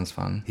 that sounds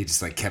fun. He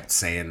just like kept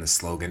saying the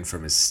slogan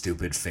from his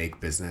stupid fake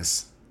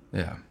business.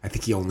 Yeah. I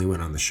think he only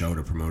went on the show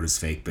to promote his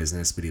fake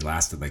business, but he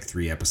lasted like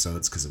 3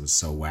 episodes because it was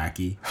so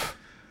wacky.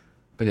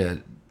 But yeah,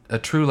 a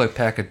true like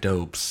pack of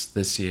dopes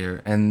this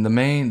year. And the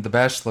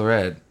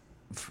Bachelorette,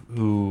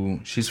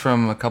 who she's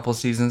from a couple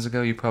seasons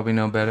ago, you probably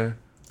know better.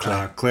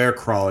 Claire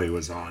Crawley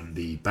was on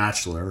The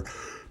Bachelor.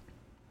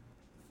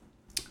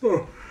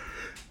 Oh,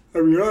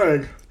 I'm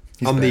yawning.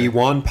 On the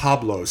Juan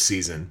Pablo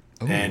season.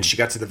 Ooh. And she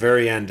got to the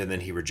very end and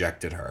then he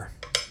rejected her.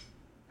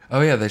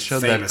 Oh yeah, they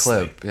showed Famously.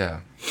 that clip. Yeah.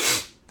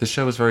 The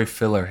show was very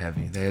filler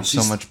heavy. They had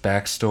so much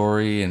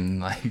backstory and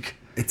like...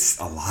 It's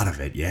a lot of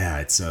it, yeah.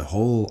 It's a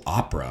whole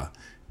opera.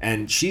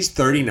 And she's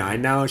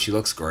 39 now. She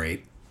looks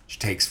great. She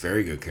takes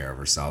very good care of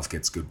herself,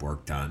 gets good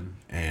work done.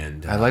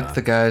 And I liked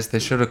the guys. They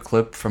showed a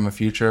clip from a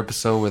future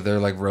episode where they're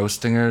like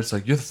roasting her. It's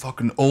like, you're the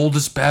fucking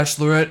oldest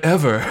Bachelorette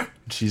ever.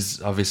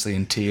 She's obviously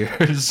in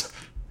tears.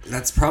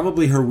 That's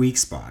probably her weak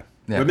spot.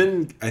 Yeah.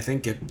 Women, I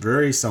think, get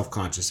very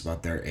self-conscious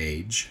about their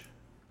age.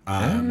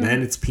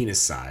 Men, it's penis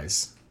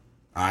size.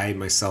 I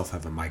myself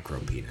have a micro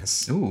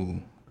penis.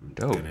 Ooh,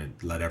 dope. I'm going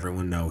to let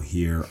everyone know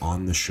here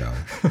on the show.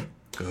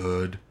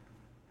 Good.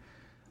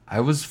 I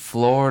was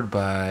floored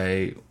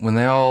by when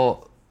they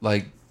all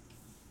like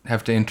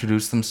have to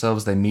introduce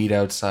themselves. They meet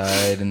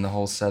outside and the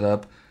whole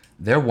setup.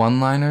 Their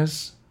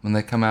one-liners when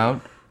they come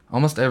out,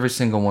 almost every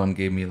single one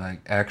gave me like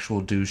actual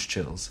douche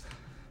chills.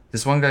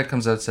 This one guy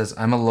comes out and says,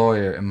 "I'm a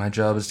lawyer and my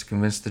job is to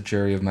convince the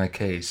jury of my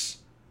case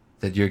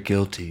that you're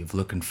guilty of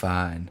looking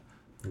fine."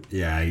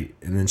 Yeah,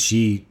 and then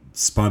she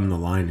spun the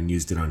line and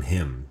used it on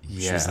him.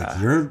 Yeah. She was like,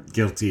 "You're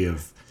guilty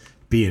of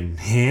being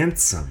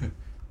handsome."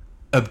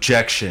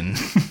 Objection.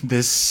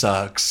 This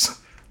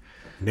sucks.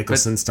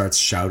 Nicholson starts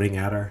shouting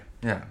at her.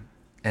 Yeah.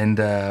 And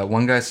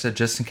one guy said,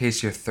 just in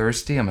case you're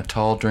thirsty, I'm a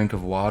tall drink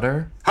of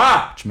water.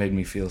 Ha! Which made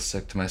me feel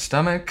sick to my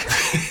stomach.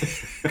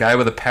 Guy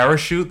with a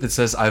parachute that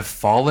says, I've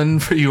fallen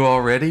for you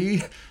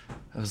already.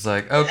 I was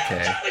like,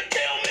 okay.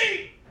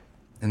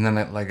 And then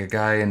like a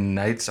guy in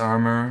knight's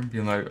armor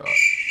being like,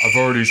 I've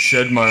already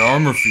shed my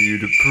armor for you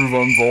to prove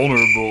I'm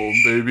vulnerable,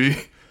 baby.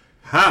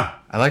 Ha!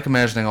 I like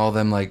imagining all of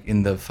them like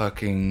in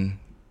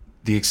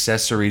the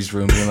accessories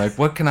room being like,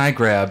 what can I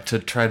grab to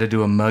try to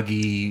do a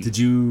muggy... Did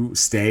you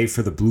stay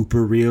for the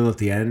blooper reel at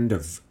the end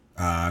of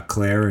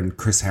Claire and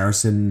Chris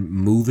Harrison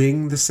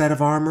moving the set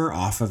of armor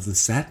off of the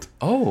set?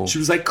 Oh. She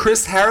was like,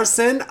 Chris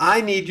Harrison,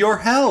 I need your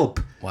help.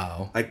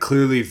 Wow. Like,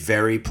 clearly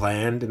very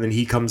planned. And then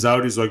he comes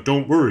out, he's like,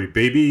 don't worry,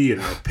 baby.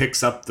 And like,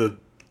 picks up the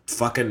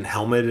fucking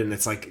helmet, and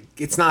it's like,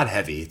 it's not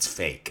heavy, it's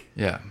fake.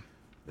 Yeah.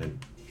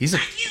 And He's a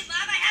You, Mom,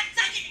 I have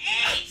such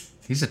an ace!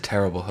 he's a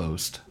terrible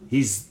host.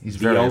 he's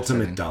very the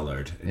ultimate upsetting.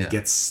 dullard. And Yeah. he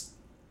gets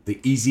the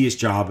easiest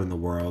job in the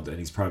world, and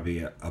he's probably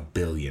a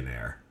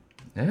billionaire.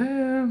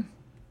 Yeah.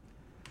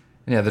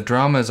 Yeah, the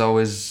drama is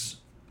always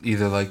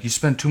either like, you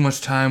spent too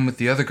much time with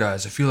the other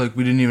guys. I feel like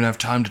we didn't even have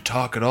time to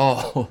talk at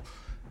all.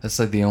 That's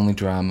like the only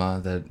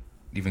drama that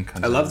even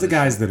comes I out love of the this.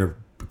 guys that are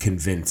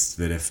convinced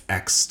that if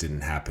X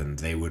didn't happen,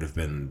 they would have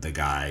been the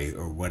guy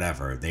or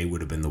whatever. They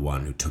would have been the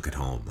one who took it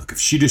home. Like, if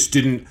she just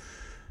didn't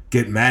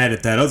get mad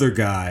at that other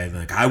guy,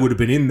 like, I would have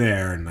been in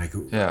there. And like,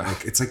 Yeah.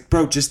 like, it's like,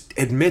 bro, just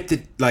admit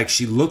that, like,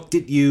 she looked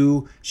at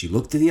you, she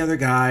looked at the other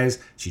guys,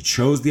 she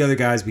chose the other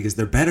guys because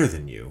they're better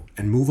than you,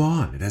 and move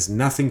on. It has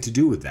nothing to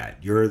do with that.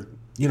 You're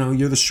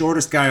the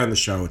shortest guy on the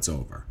show. It's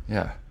over.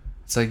 Yeah.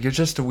 It's like, you're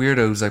just a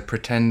weirdo who's like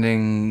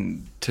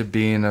pretending to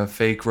be in a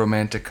fake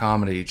romantic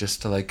comedy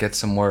just to like get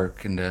some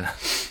work and to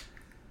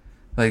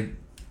like,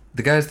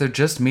 the guys, they're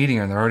just meeting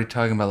her and they're already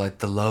talking about like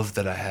the love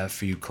that I have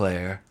for you,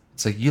 Claire.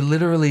 It's like, you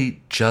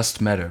literally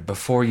just met her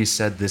before you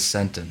said this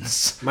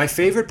sentence. My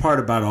favorite part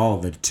about all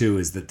of it, too,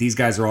 is that these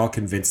guys are all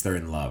convinced they're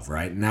in love,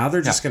 right? Now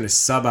they're just going to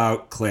sub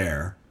out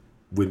Claire,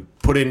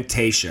 put in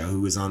Tayshia,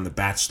 who was on The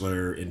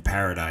Bachelor in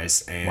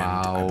Paradise, and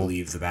I Wow.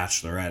 believe The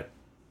Bachelorette,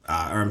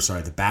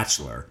 The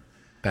Bachelor.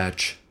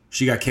 Batch.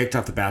 She got kicked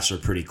off The Bachelor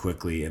pretty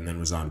quickly and then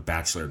was on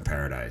Bachelor in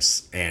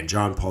Paradise. And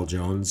John Paul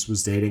Jones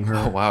was dating her.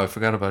 Oh, wow. I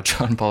forgot about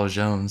John Paul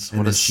Jones. And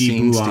What then a she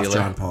scene blew off stealer.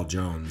 John Paul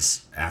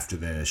Jones after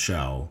the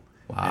show.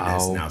 And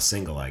is Wow. now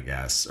single, I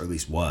guess, or at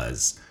least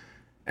was.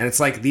 And it's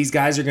like, these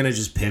guys are going to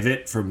just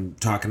pivot from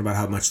talking about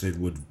how much they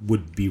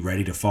would be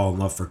ready to fall in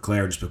love for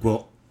Claire and just be like,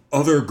 well,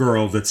 other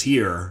girl that's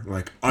here,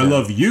 like, I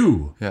love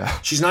you. Yeah.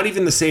 She's not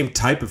even the same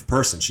type of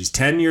person. She's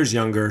 10 years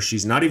younger.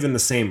 She's not even the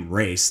same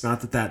race. Not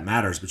that that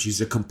matters, but she's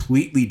a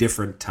completely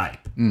different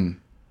type.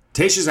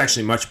 Tayshia's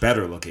actually much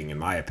better looking, in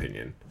my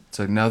opinion. It's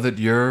like, now that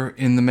you're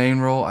in the main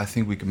role, I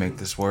think we can make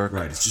this work.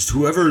 Right. It's just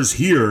whoever's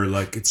here,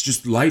 like, it's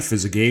just life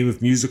is a game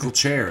of musical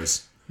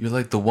chairs. You're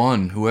like the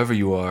one, whoever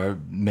you are,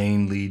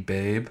 main lead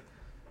babe.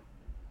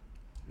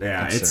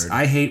 Yeah, Absurd.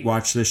 I hate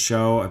watch this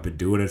show. I've been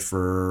doing it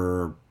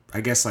for,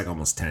 I guess, like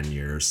almost 10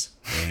 years.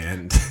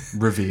 And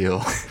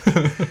Reveal.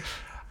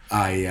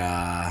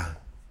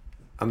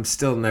 I'm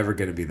still never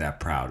going to be that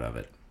proud of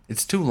it.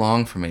 It's too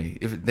long for me.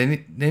 If they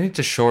need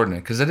to shorten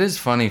it, because it is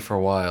funny for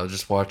a while,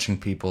 just watching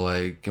people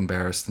like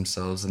embarrass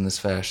themselves in this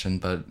fashion.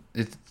 But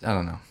I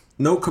don't know.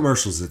 No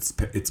commercials, it's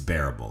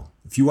bearable.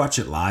 If you watch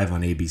it live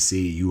on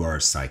ABC, you are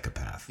a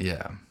psychopath.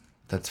 Yeah,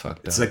 that's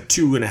fucked It's up. like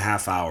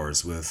 2.5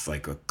 hours with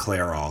like a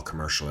Clairol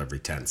commercial every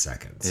 10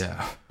 seconds.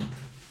 Yeah.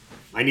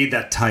 I need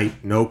that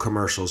tight, no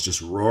commercials,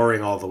 just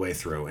roaring all the way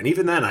through. And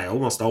even then, I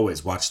almost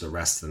always watch the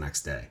rest the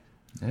next day.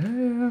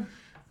 Yeah.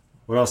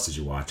 What else did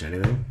you watch?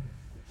 Anything?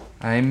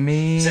 I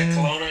mean, Is that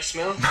cologne I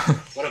smell?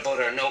 What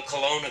about our no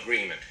cologne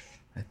agreement?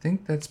 I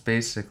think that's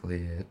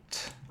basically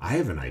it. I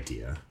have an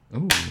idea.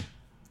 Ooh.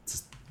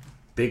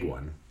 Big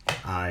one.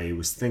 I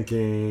was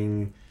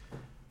thinking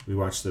we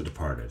watched The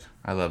Departed.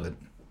 I love it.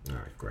 All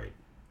right, great.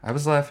 I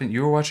was laughing.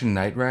 You were watching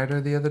Knight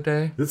Rider the other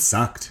day? It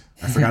sucked.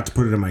 I forgot to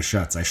put it in my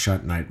shuts. I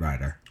shut Knight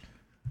Rider.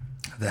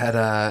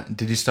 That,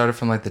 did you start it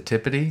from like the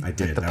tippity? I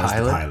did. Like the That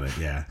pilot? was the pilot,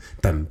 yeah.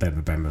 Bam,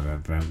 bam, bam,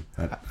 bam, bam,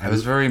 bam. I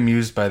was very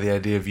amused by the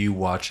idea of you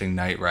watching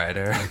Knight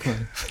Rider.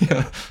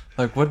 Yeah.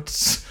 Like,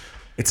 what's...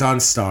 It's on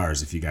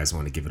Stars if you guys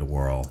want to give it a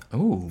whirl.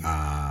 Ooh.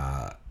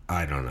 I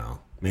don't know.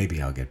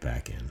 Maybe I'll get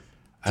back in.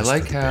 I Just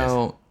like for the bit.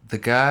 how the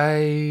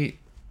guy...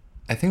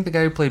 I think the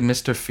guy who played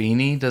Mr.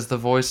 Feeney does the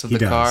voice of He the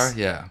does. car.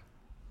 Yeah.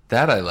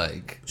 That I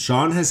like.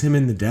 Sean has him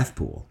in the death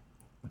pool.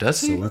 Does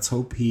So he? let's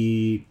hope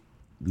he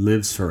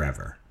lives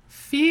forever.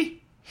 He.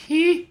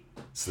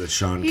 So that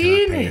Sean cannot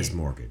pay Feeney. his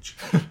mortgage.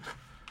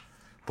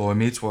 Boy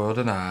Meets World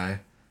and I.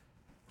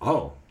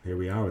 Oh, here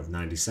we are with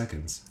 90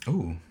 seconds.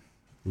 Ooh.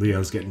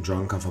 Leo's getting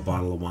drunk off a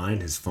bottle of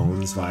wine. His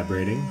phone's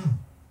vibrating.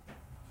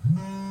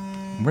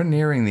 We're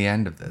nearing the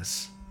end of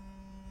this.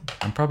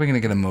 I'm probably going to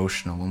get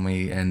emotional when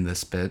we end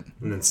this bit.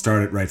 And then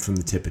start it right from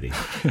the tippity.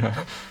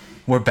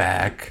 We're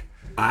back.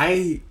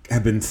 I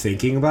have been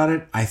thinking about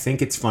it. I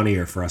think it's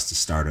funnier for us to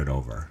start it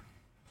over.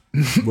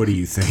 What do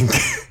you think?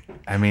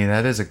 I mean,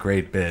 that is a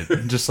great bit.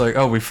 Just like,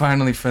 oh, we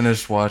finally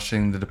finished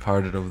watching The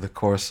Departed over the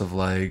course of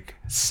like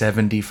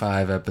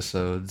 75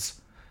 episodes.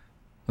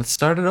 Let's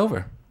start it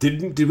over.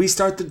 Did we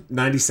start the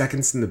 90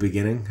 seconds in the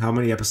beginning? How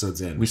many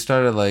episodes in? We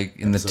started like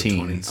in Episode the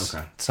 20. teens.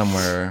 Okay.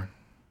 Somewhere.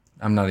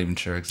 I'm not even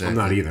sure exactly. I'm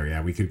not either.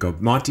 Yeah, we could go.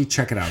 Monty,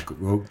 check it out.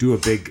 We'll do a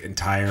big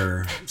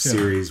entire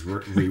series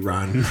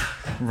rerun.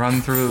 Run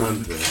through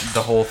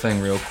the whole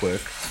thing real quick.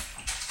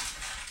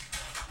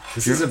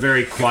 This is a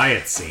very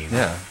quiet scene.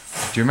 Yeah.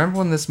 Do you remember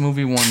when this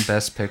movie won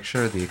Best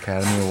Picture at the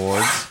Academy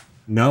Awards?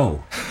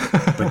 No,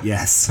 but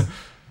yes.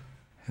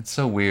 It's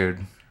so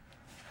weird.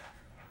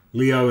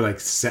 Leo like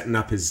setting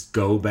up his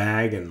go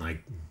bag and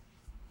like,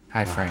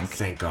 Hi, Frank.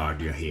 thank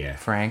God you're here.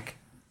 Frank.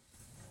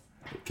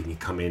 Can you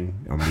come in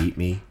or meet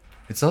me?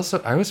 It's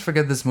also, I always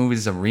forget this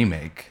movie's a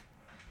remake.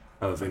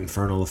 Of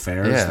Infernal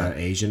Affairs, Yeah. that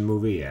Asian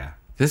movie, yeah.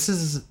 This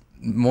is,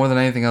 more than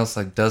anything else,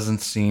 like doesn't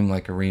seem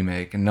like a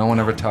remake, and no one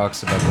ever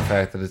talks about the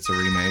fact that it's a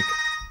remake.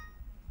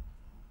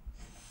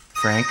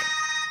 Frank?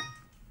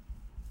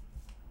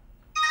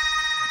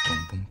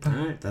 All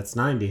right, that's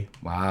 90.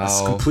 Wow.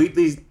 It's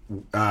completely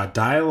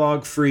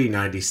dialogue-free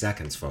 90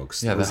 seconds,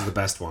 folks. Yeah, Those that- are the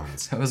best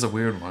ones. That was a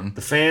weird one.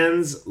 The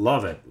fans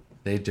love it.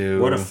 They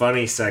do. What a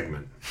funny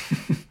segment.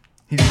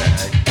 He's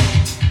back.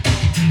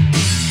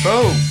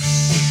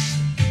 Folks,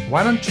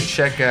 why don't you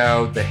check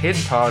out the hit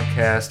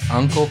podcast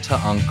Uncle to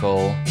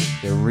Uncle?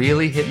 They're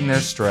really hitting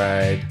their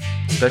stride,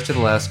 especially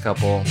the last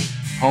couple.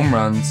 Home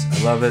runs,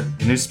 I love it.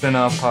 The new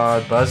spin-off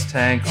pod, Buzz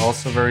Tank,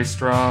 also very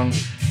strong.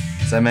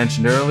 As I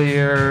mentioned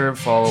earlier,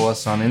 follow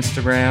us on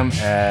Instagram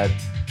at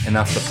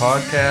Enough the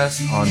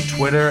Podcast, on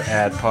Twitter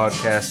at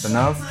Podcast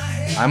Enough.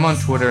 I'm on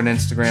Twitter and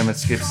Instagram at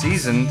Skip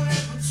Seasoned.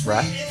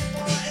 Right?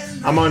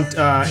 I'm on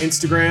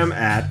Instagram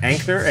at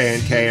Ankner,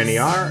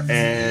 A-N-K-N-E-R,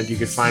 and you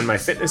can find my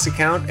fitness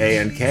account,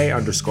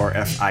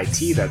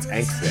 ANK_FIT, that's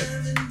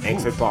Ankfit,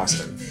 Ankfit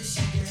Boston.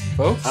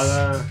 Folks,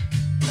 I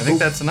think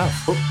that's enough.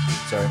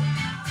 Sorry.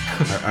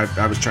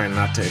 I was trying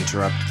not to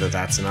interrupt the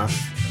That's Enough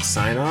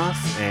sign off,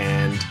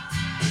 and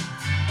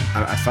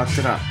I fucked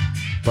it up.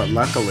 But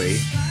luckily,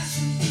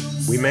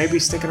 we may be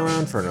sticking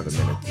around for another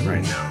minute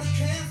right now.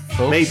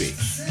 Folks, Maybe.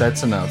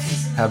 That's enough.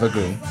 Have a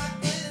goo.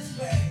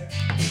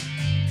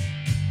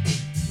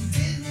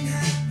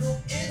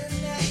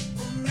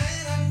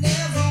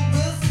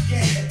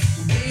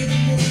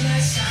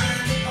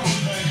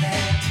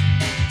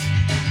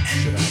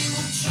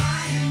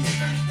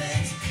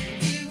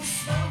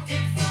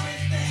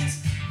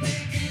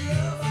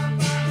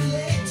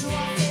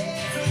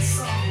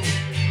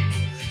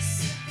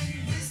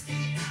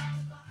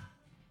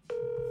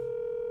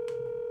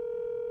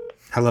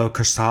 Hello,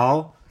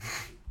 Crystal.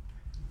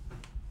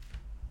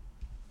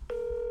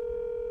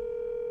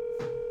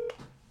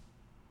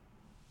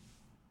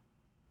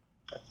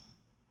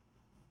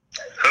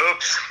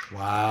 Oops.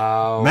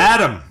 Wow.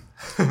 Madam!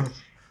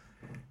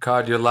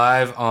 Cod, you're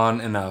live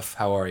on Enough.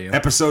 How are you?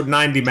 Episode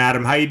 90,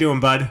 madam. How you doing,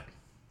 bud?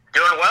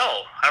 Doing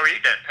well. How are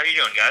you doing? How are you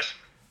doing, guys?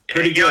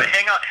 Pretty You know, good.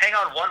 hang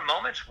on one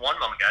moment. One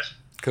moment, guys.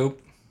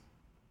 Coop.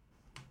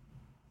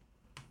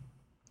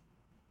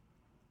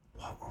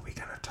 What were we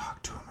going to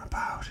talk to him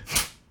about?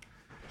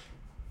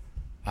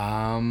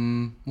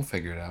 We'll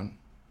figure it out.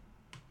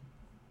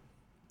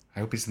 I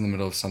hope he's in the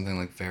middle of something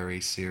like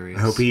very serious.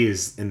 I hope he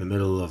is in the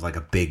middle of like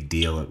a big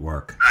deal at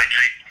work.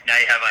 Now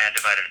you have my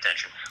undivided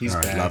attention. He's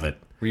All right, back. love it.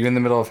 Were you in the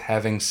middle of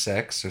having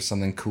sex or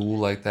something cool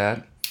like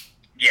that?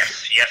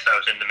 Yes, I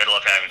was in the middle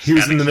of having. He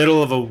was in the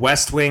middle of a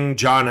West Wing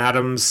John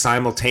Adams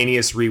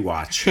simultaneous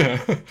rewatch.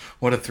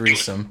 What a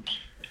threesome.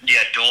 Yeah,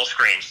 dual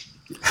screens.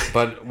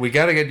 But we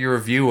got to get your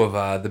review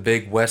of the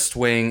big West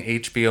Wing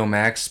HBO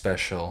Max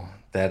special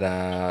that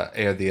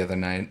aired the other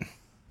night.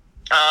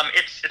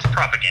 It's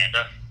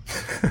propaganda.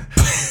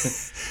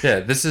 Yeah,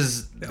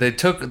 they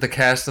took the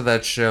cast of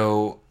that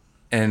show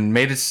and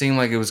made it seem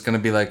like it was going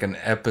to be like an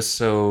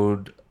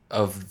episode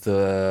of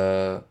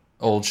the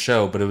old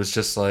show, but it was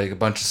just like a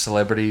bunch of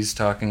celebrities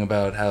talking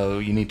about how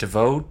you need to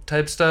vote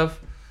type stuff.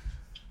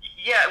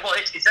 Yeah, well,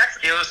 it's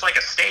actually it was like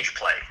a stage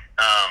play.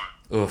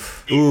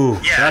 Oof. Ooh,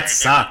 Yeah, that and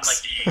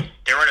sucks.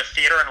 They were in a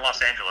theater in Los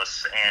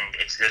Angeles, and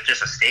it's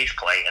just a stage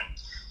play. And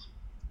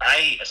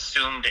I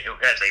assumed,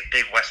 as a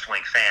big West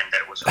Wing fan,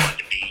 that it was going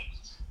to be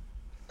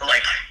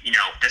like,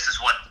 this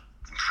is what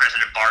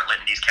President Bartlett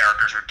and these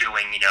characters are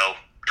doing,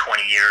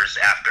 20 years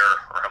after,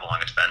 or however long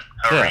it's been,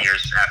 however Yeah.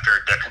 years after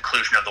the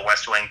conclusion of the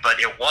West Wing. But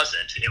it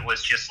wasn't. It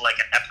was just like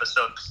an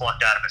episode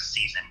plucked out of a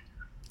season.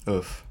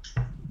 Oof.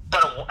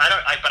 But I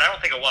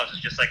don't think it was.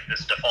 It's just like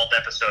this default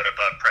episode of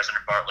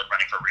President Bartlett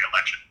running for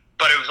re-election.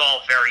 But it was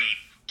all very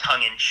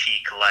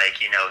tongue-in-cheek, like,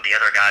 the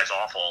other guy's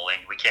awful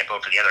and we can't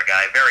vote for the other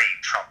guy. Very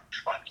Trump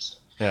vibes.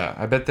 Yeah,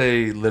 I bet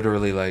they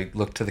literally like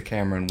looked to the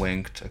camera and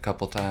winked a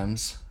couple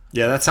times.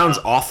 Yeah, that sounds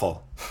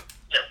awful.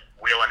 Yeah,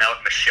 wheeling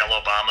out Michelle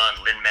Obama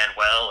and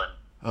Lin-Manuel and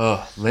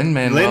Oh,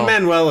 Lin-Manuel.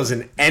 Lin-Manuel is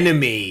an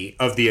enemy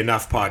of the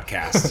Enough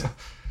podcast.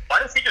 why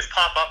does he just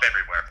pop up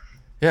everywhere?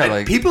 Yeah, And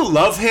like people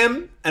love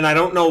him, and I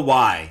don't know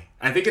why.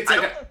 I think it's I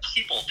like don't think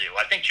people do.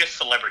 I think just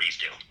celebrities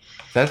do.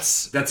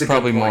 that's That's a good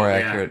probably point, more yeah.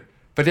 accurate.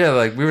 But yeah,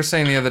 like we were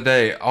saying the other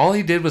day, all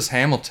he did was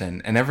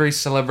Hamilton, and every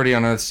celebrity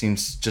on Earth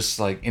seems just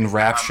like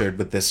enraptured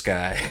with this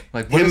guy.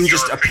 Like what Him is-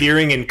 just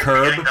appearing in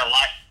Curb. Getting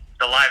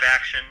the live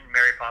action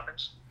Mary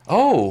Poppins.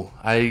 Oh,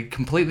 I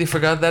completely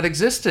forgot that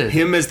existed.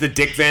 Him as the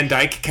Dick Van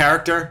Dyke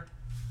character.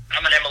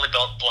 I'm an Emily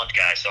Blunt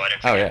guy, so I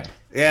didn't. Oh forget.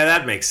 yeah, Yeah,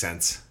 that makes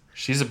sense.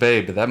 she's a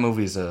babe, but that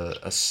movie's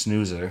a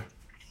snoozer.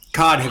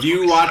 Cod, have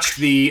you watched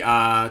the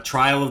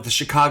Trial of the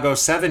Chicago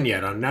 7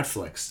 yet on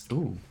Netflix?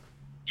 Ooh,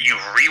 You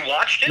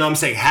rewatched it? No, I'm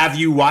saying, have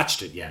you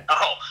watched it yet?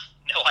 Oh,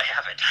 no, I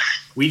haven't.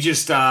 We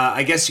just,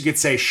 I guess you could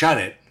say, shut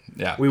it.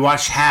 yeah, We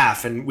watched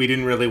half, and we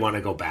didn't really want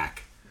to go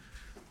back.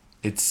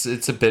 it's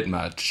a bit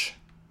much.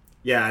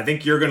 Yeah, I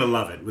think you're going to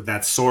love it with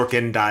that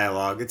Sorkin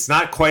dialogue. It's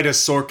not quite as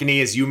Sorkin-y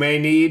as you may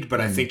need, but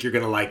I think you're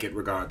going to like it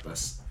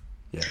regardless.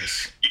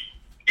 Yes.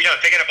 You know,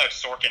 thinking about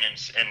Sorkin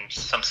and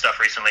some stuff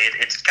recently,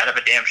 it's kind of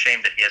a damn shame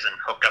that he hasn't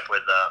hooked up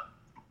with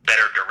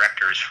better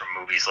directors for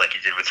movies like he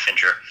did with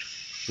Fincher.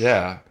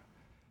 Yeah,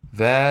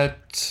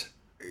 that.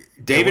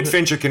 David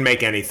Fincher can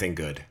make anything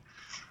good.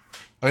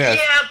 Oh yeah. Yeah,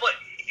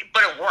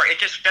 but it worked.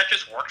 That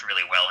just worked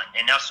really well,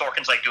 and now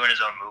Sorkin's like doing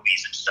his own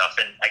movies and stuff,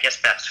 and I guess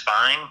that's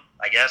fine.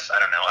 I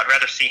don't know. I'd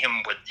rather see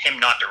him with him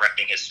not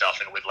directing his stuff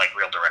and with like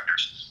real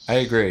directors. I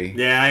agree.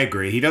 Yeah, I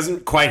agree. He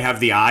doesn't quite have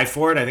the eye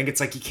for it. I think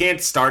it's like you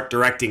can't start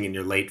directing in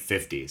your late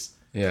 50s.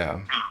 Yeah.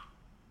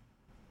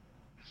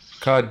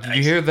 God, did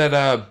you hear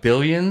that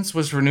Billions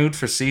was renewed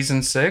for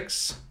season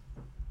 6?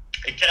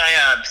 Can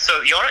I?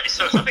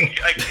 So something.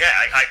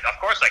 I of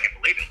course I can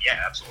believe it.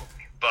 Yeah, absolutely.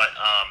 But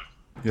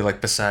You're like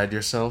beside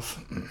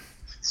yourself.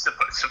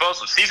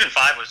 supposedly season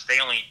 5 was they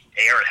only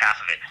aired half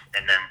of it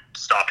and then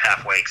stopped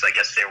halfway because I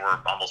guess they were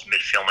almost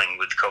mid-filming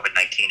with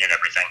COVID-19 and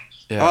everything.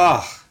 Yeah.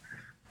 Oh,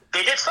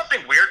 They did something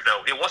weird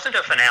though. It wasn't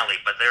a finale,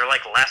 but their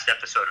like last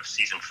episode of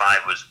season 5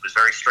 was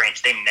very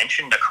strange. They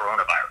mentioned the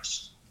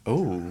coronavirus.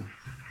 Oh.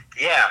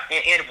 Yeah,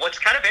 and what's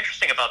kind of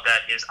interesting about that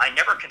is I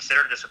never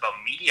considered this about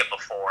media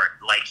before.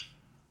 Like,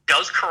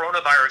 does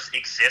coronavirus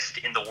exist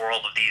in the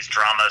world of these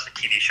dramas and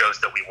TV shows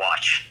that we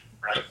watch?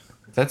 Right.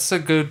 That's a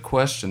good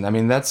question. I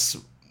mean, it's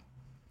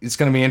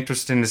going to be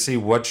interesting to see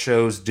what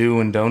shows do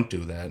and don't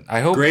do that.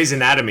 I hope. Grey's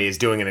Anatomy is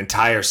doing an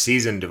entire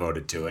season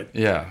devoted to it.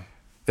 Yeah,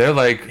 they're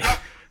like,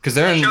 because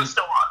they're in. Show's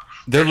still on.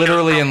 They're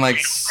literally in like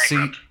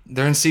Bankrupt.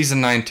 they're in season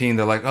 19.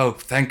 They're like, oh,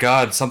 thank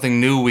God, something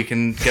new we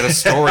can get a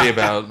story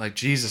about. Like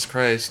Jesus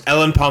Christ.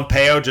 Ellen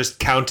Pompeo just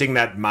counting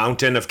that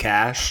mountain of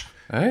cash.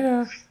 Oh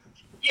yeah.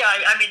 Yeah,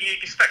 I mean, you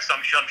expect some,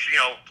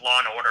 Law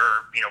and Order,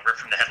 ripped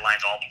from the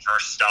headlines, all the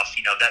verse stuff,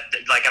 that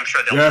like, I'm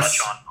sure they'll Yes.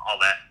 touch on all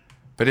that.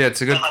 But yeah,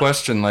 it's a good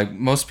question. Like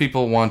most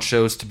people want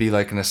shows to be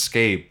like an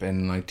escape,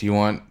 and like, do you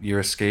want your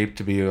escape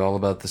to be all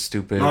about the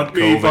stupid Not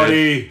me, COVID?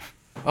 buddy.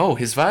 Oh,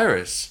 his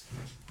virus.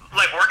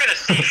 Like, we're going to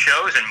see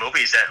shows and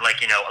movies that, like,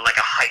 like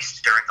a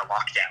heist during the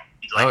lockdown.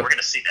 Like, Oh. we're going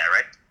to see that,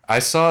 right? I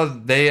saw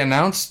they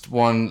announced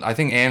one. I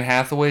think Anne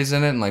Hathaway's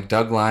in it, and like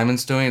Doug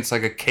Liman's doing it. It's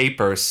like a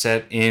caper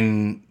set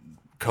in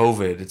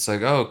COVID. It's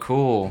like, oh,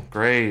 cool,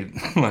 great.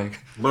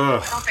 Like,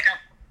 Ugh. I don't think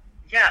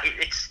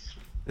it's...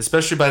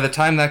 especially by the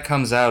time that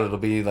comes out, it'll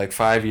be like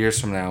 5 years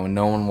from now, and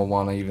no one will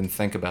want to even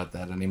think about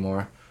that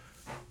anymore.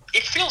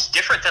 It feels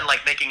different than,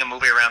 like, making a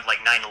movie around, like,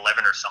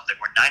 9/11 or something,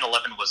 where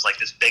 9/11 was, like,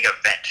 this big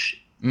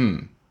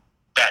event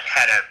that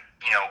had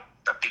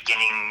a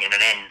beginning and an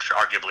end,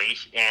 arguably,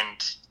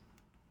 and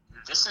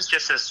this is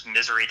just this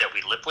misery that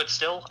we live with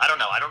still. I don't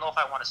know. I don't know if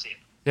I want to see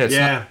it.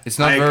 Yeah, it's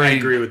not I very.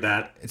 agree with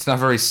that. It's not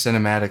very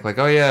cinematic. Like,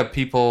 oh yeah,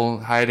 people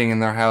hiding in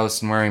their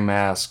house and wearing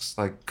masks.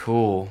 Like,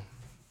 cool.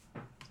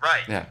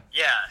 Right. Yeah.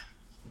 Yeah.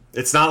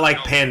 It's not like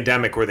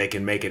Pandemic where they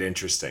can make it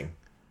interesting.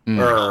 Oh,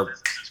 Or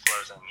business is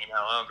closing,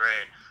 oh,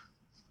 great.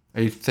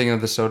 Are you thinking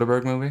of the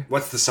Soderbergh movie?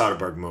 what's the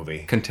Soderbergh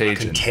movie?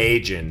 Contagion.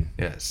 Contagion.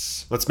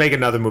 Yes. Let's make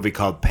another movie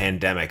called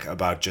Pandemic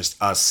about just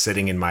us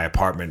sitting in my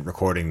apartment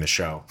recording the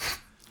show.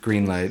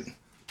 Green light.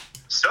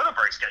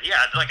 Soderbergh's got,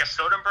 like a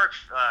Soderbergh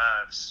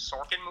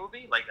Sorkin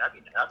movie. Like, I'd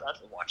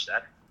watch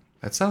that.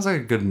 That sounds like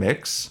a good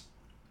mix.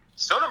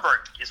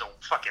 Soderbergh is a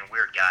fucking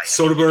weird guy. I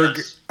mean, he Soderbergh,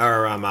 does-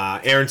 or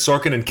Aaron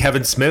Sorkin and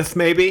Kevin Smith,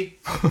 maybe?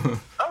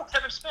 Oh,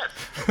 Kevin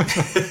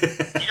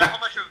Smith. You know how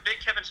much of a big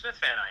Kevin Smith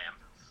fan I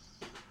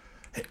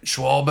am.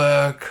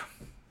 Schwalbeck.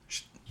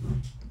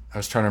 I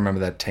was trying to remember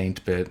that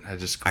Taint bit. I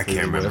just I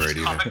can't remember whiffed. it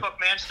either. Comic Book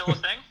Man still a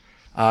thing?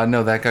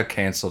 No, that got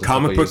canceled.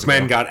 Comic Book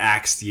Man got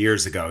axed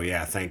years ago.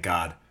 Yeah, thank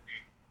God.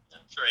 I'm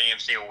sure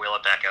AMC will wheel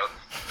it back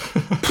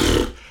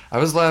out. I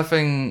was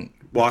laughing.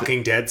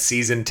 Walking Dead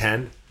season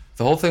 10.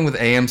 The whole thing with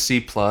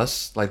AMC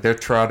Plus, like they're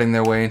trotting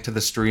their way into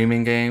the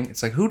streaming game.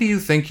 It's like, who do you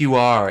think you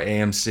are,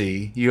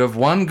 AMC? You have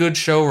one good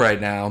show right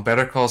now,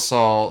 Better Call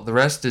Saul. The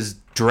rest is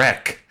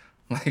Drek.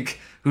 Like,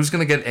 who's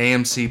gonna get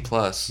AMC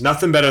Plus?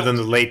 Nothing better than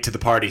the late to the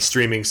party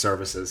streaming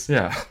services.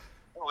 Yeah.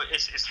 Oh,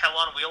 is Hell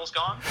on Wheels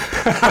gone?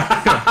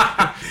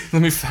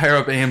 Let me fire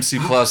up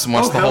AMC Plus and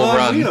watch the whole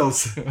run.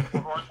 Wheels. or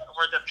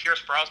the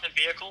Pierce Brosnan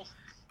vehicle?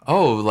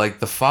 Oh, like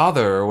The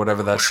Father or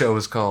whatever that show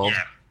is called.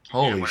 Yeah.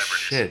 Holy whatever it is.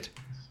 shit.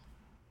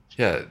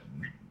 Yeah.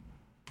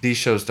 These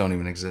shows don't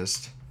even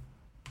exist.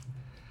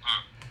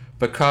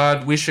 But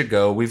COD, we should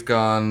go. We've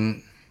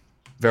gone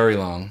very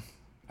long,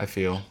 I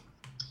feel.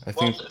 I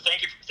think. Well,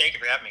 thank you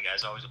for having me,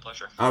 guys. Always a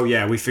pleasure. Oh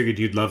yeah, we figured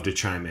you'd love to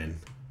chime in.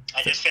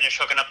 I just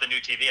finished hooking up the new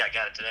TV. I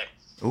got it today.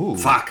 Ooh.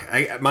 Fuck,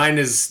 mine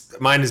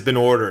has been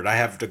ordered. I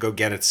have to go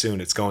get it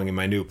soon. It's going in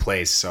my new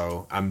place,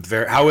 so I'm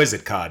very. How is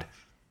it, COD?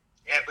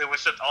 Yeah, it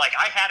was like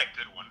I had a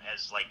good one,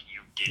 as like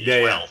you did Yeah, as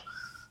yeah. well.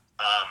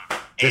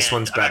 This and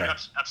one's better.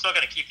 I'm still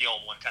gonna keep the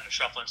old one, kind of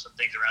shuffling some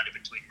things around in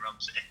between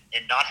rooms,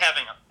 and not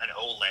having an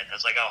OLED. I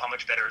was like, oh, how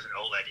much better is an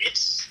OLED?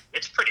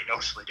 It's pretty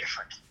noticeably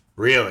different.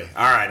 Really?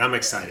 All right, I'm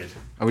excited.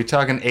 Are we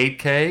talking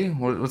 8K?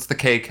 What's the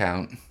K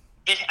count?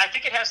 I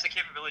think it has the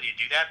capability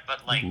to do that,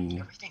 but like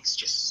everything's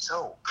just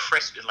so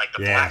crisp, and like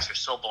the Yeah. blacks are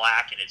so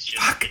black, and it's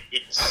just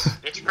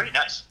it's pretty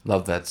nice.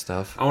 Love that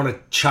stuff. I want to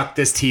chuck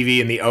this TV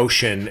in the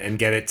ocean and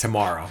get it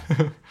tomorrow.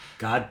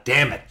 God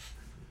damn it.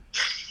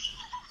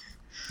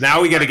 Now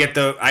we got to get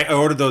I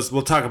ordered those.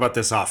 We'll talk about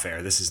this off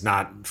air. This is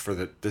not for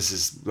this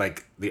is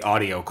like the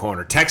audio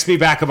corner. Text me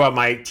back about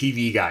my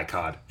TV guy,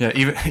 COD. Yeah,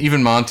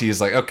 even Monty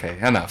is like, okay,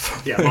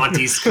 enough. Yeah,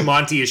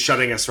 Monty is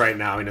shutting us right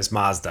now in his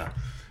Mazda.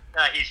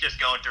 He's just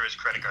going through his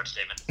credit card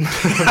statement.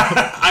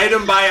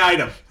 Item by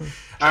item.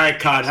 All right,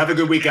 COD. Have a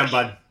good weekend,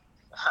 bud.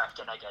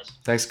 Good night, guys.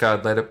 Thanks,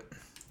 COD. Later.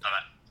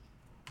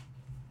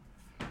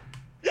 Bye-bye.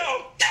 Yo,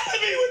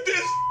 killing me with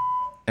this.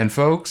 And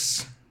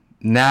folks,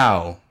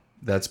 now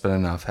that's been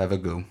enough. Have a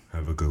goo.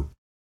 Have a goo.